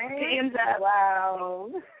 Man. Wow.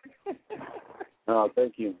 Oh,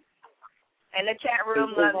 thank you. And the chat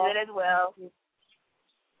room loves it as well.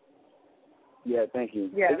 Yeah, thank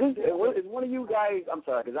you. Yeah. Is one of you guys, I'm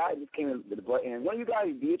sorry, because I just came in with the butt end. One of you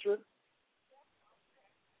guys Beatrice?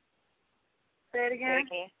 Say it again.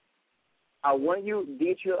 One of you,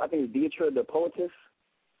 Beatrice, I think it's Beatrice, the poetess?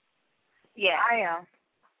 Yeah. I am.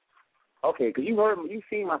 Okay, because you've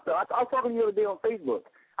seen my stuff. I was talking to you the other day on Facebook.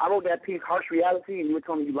 I wrote that piece, Harsh Reality, and you were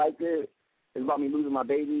telling me you liked it. It's about me losing my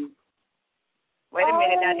baby. Wait a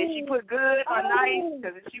minute now. Did she put good or nice?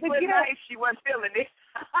 Because if she put nice, she wasn't feeling it.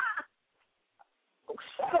 Oh,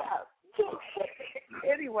 shut up.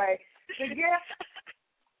 Anyway, the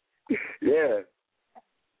gift. Yeah.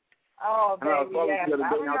 Oh, baby, I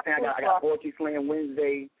was I got Poetry Slam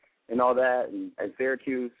Wednesday and all that, and at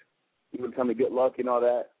Syracuse. You would tell me good luck and all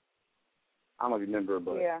that. I don't remember,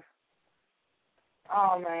 but yeah.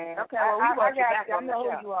 Oh man. Okay, well, we want you back on the show. I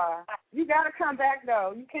know who you are. You got to come back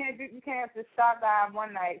though. You can't just stop by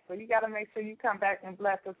one night. So you got to make sure you come back and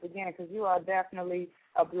bless us again, because you are definitely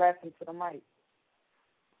a blessing to the mic.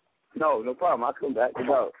 No problem. I'll come back. I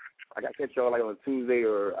got to catch y'all like on a Tuesday,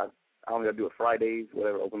 or I only got to do it Fridays,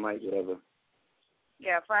 whatever, open mic, whatever.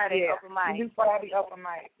 Yeah, Friday open mic. You do Friday open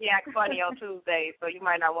mic. Yeah, I can funny on Tuesday, so you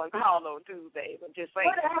might not want to call on Tuesday, but just wait.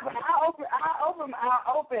 Whatever. I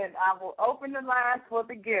will open the lines for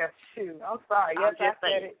the gift. Shoot, I'm sorry. Yes, I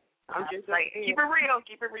said it. I'm just saying. Keep it real.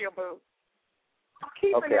 Keep it real, boo.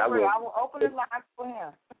 Keep it real. I will open the lines for him.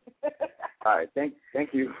 All right. Thank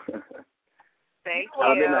you. Thank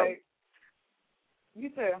you. You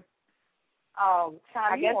too. Oh, China,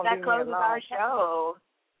 I guess that closes our show.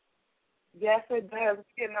 Yes, it does. It's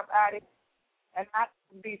getting up out of here. And I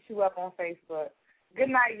beat you up on Facebook. Good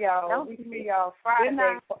night, y'all. We see y'all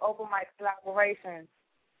Friday for open mic collaboration.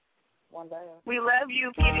 One day. We love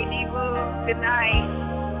you, Kitty Boo. Good night.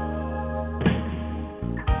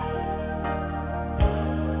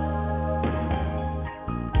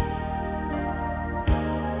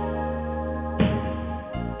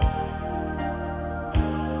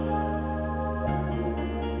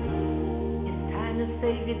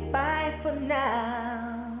 Say goodbye for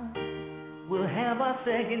now. We'll have our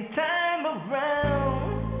second time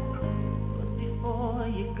around. But before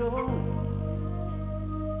you go,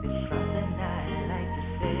 there's something I'd like to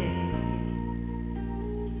say.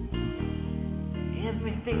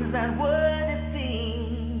 Everything's not what it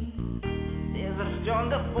seems. There's a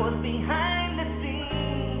stronger force behind the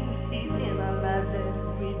scenes. He's in our lives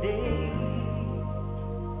every day.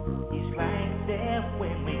 He's right there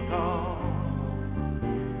when we call.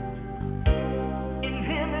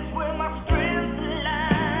 Where my strength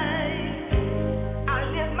lies, I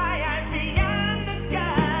lift my eyes beyond the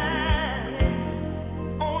sky.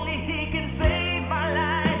 Only He can save my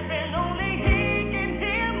life, and only He can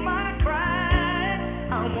hear my cry.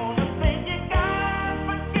 I wanna thank you, God,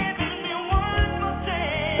 for giving me one more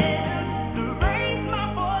chance to raise my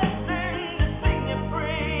voice and to sing your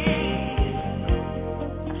praise.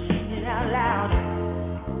 I sing it out loud.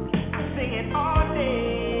 I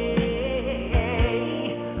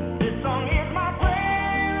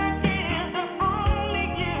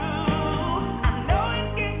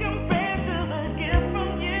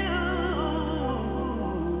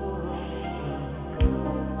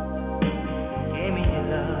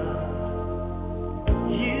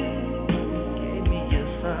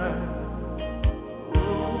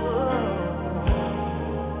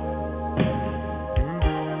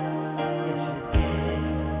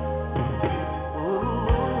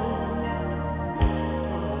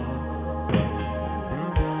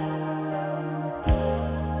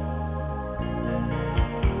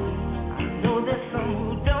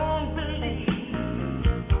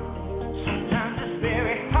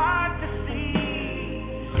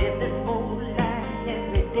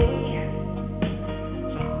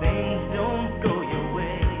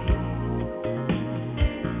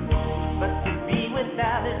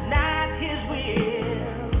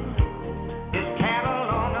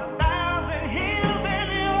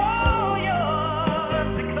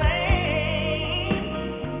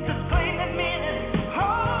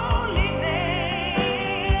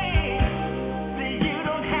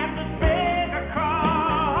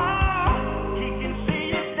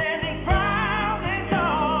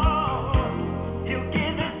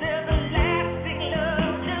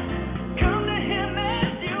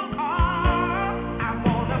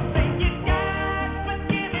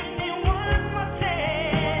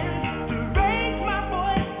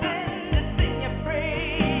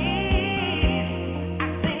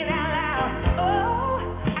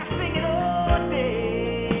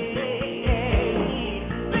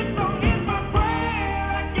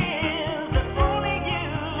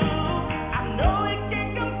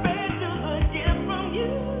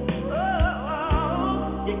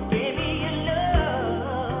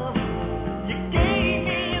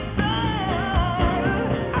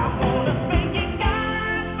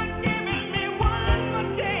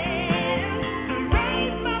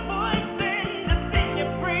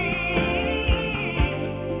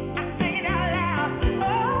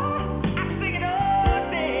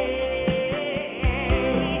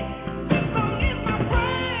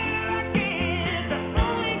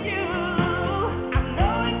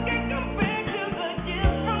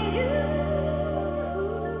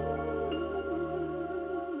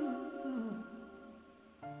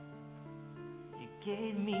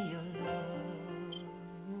gave me your love.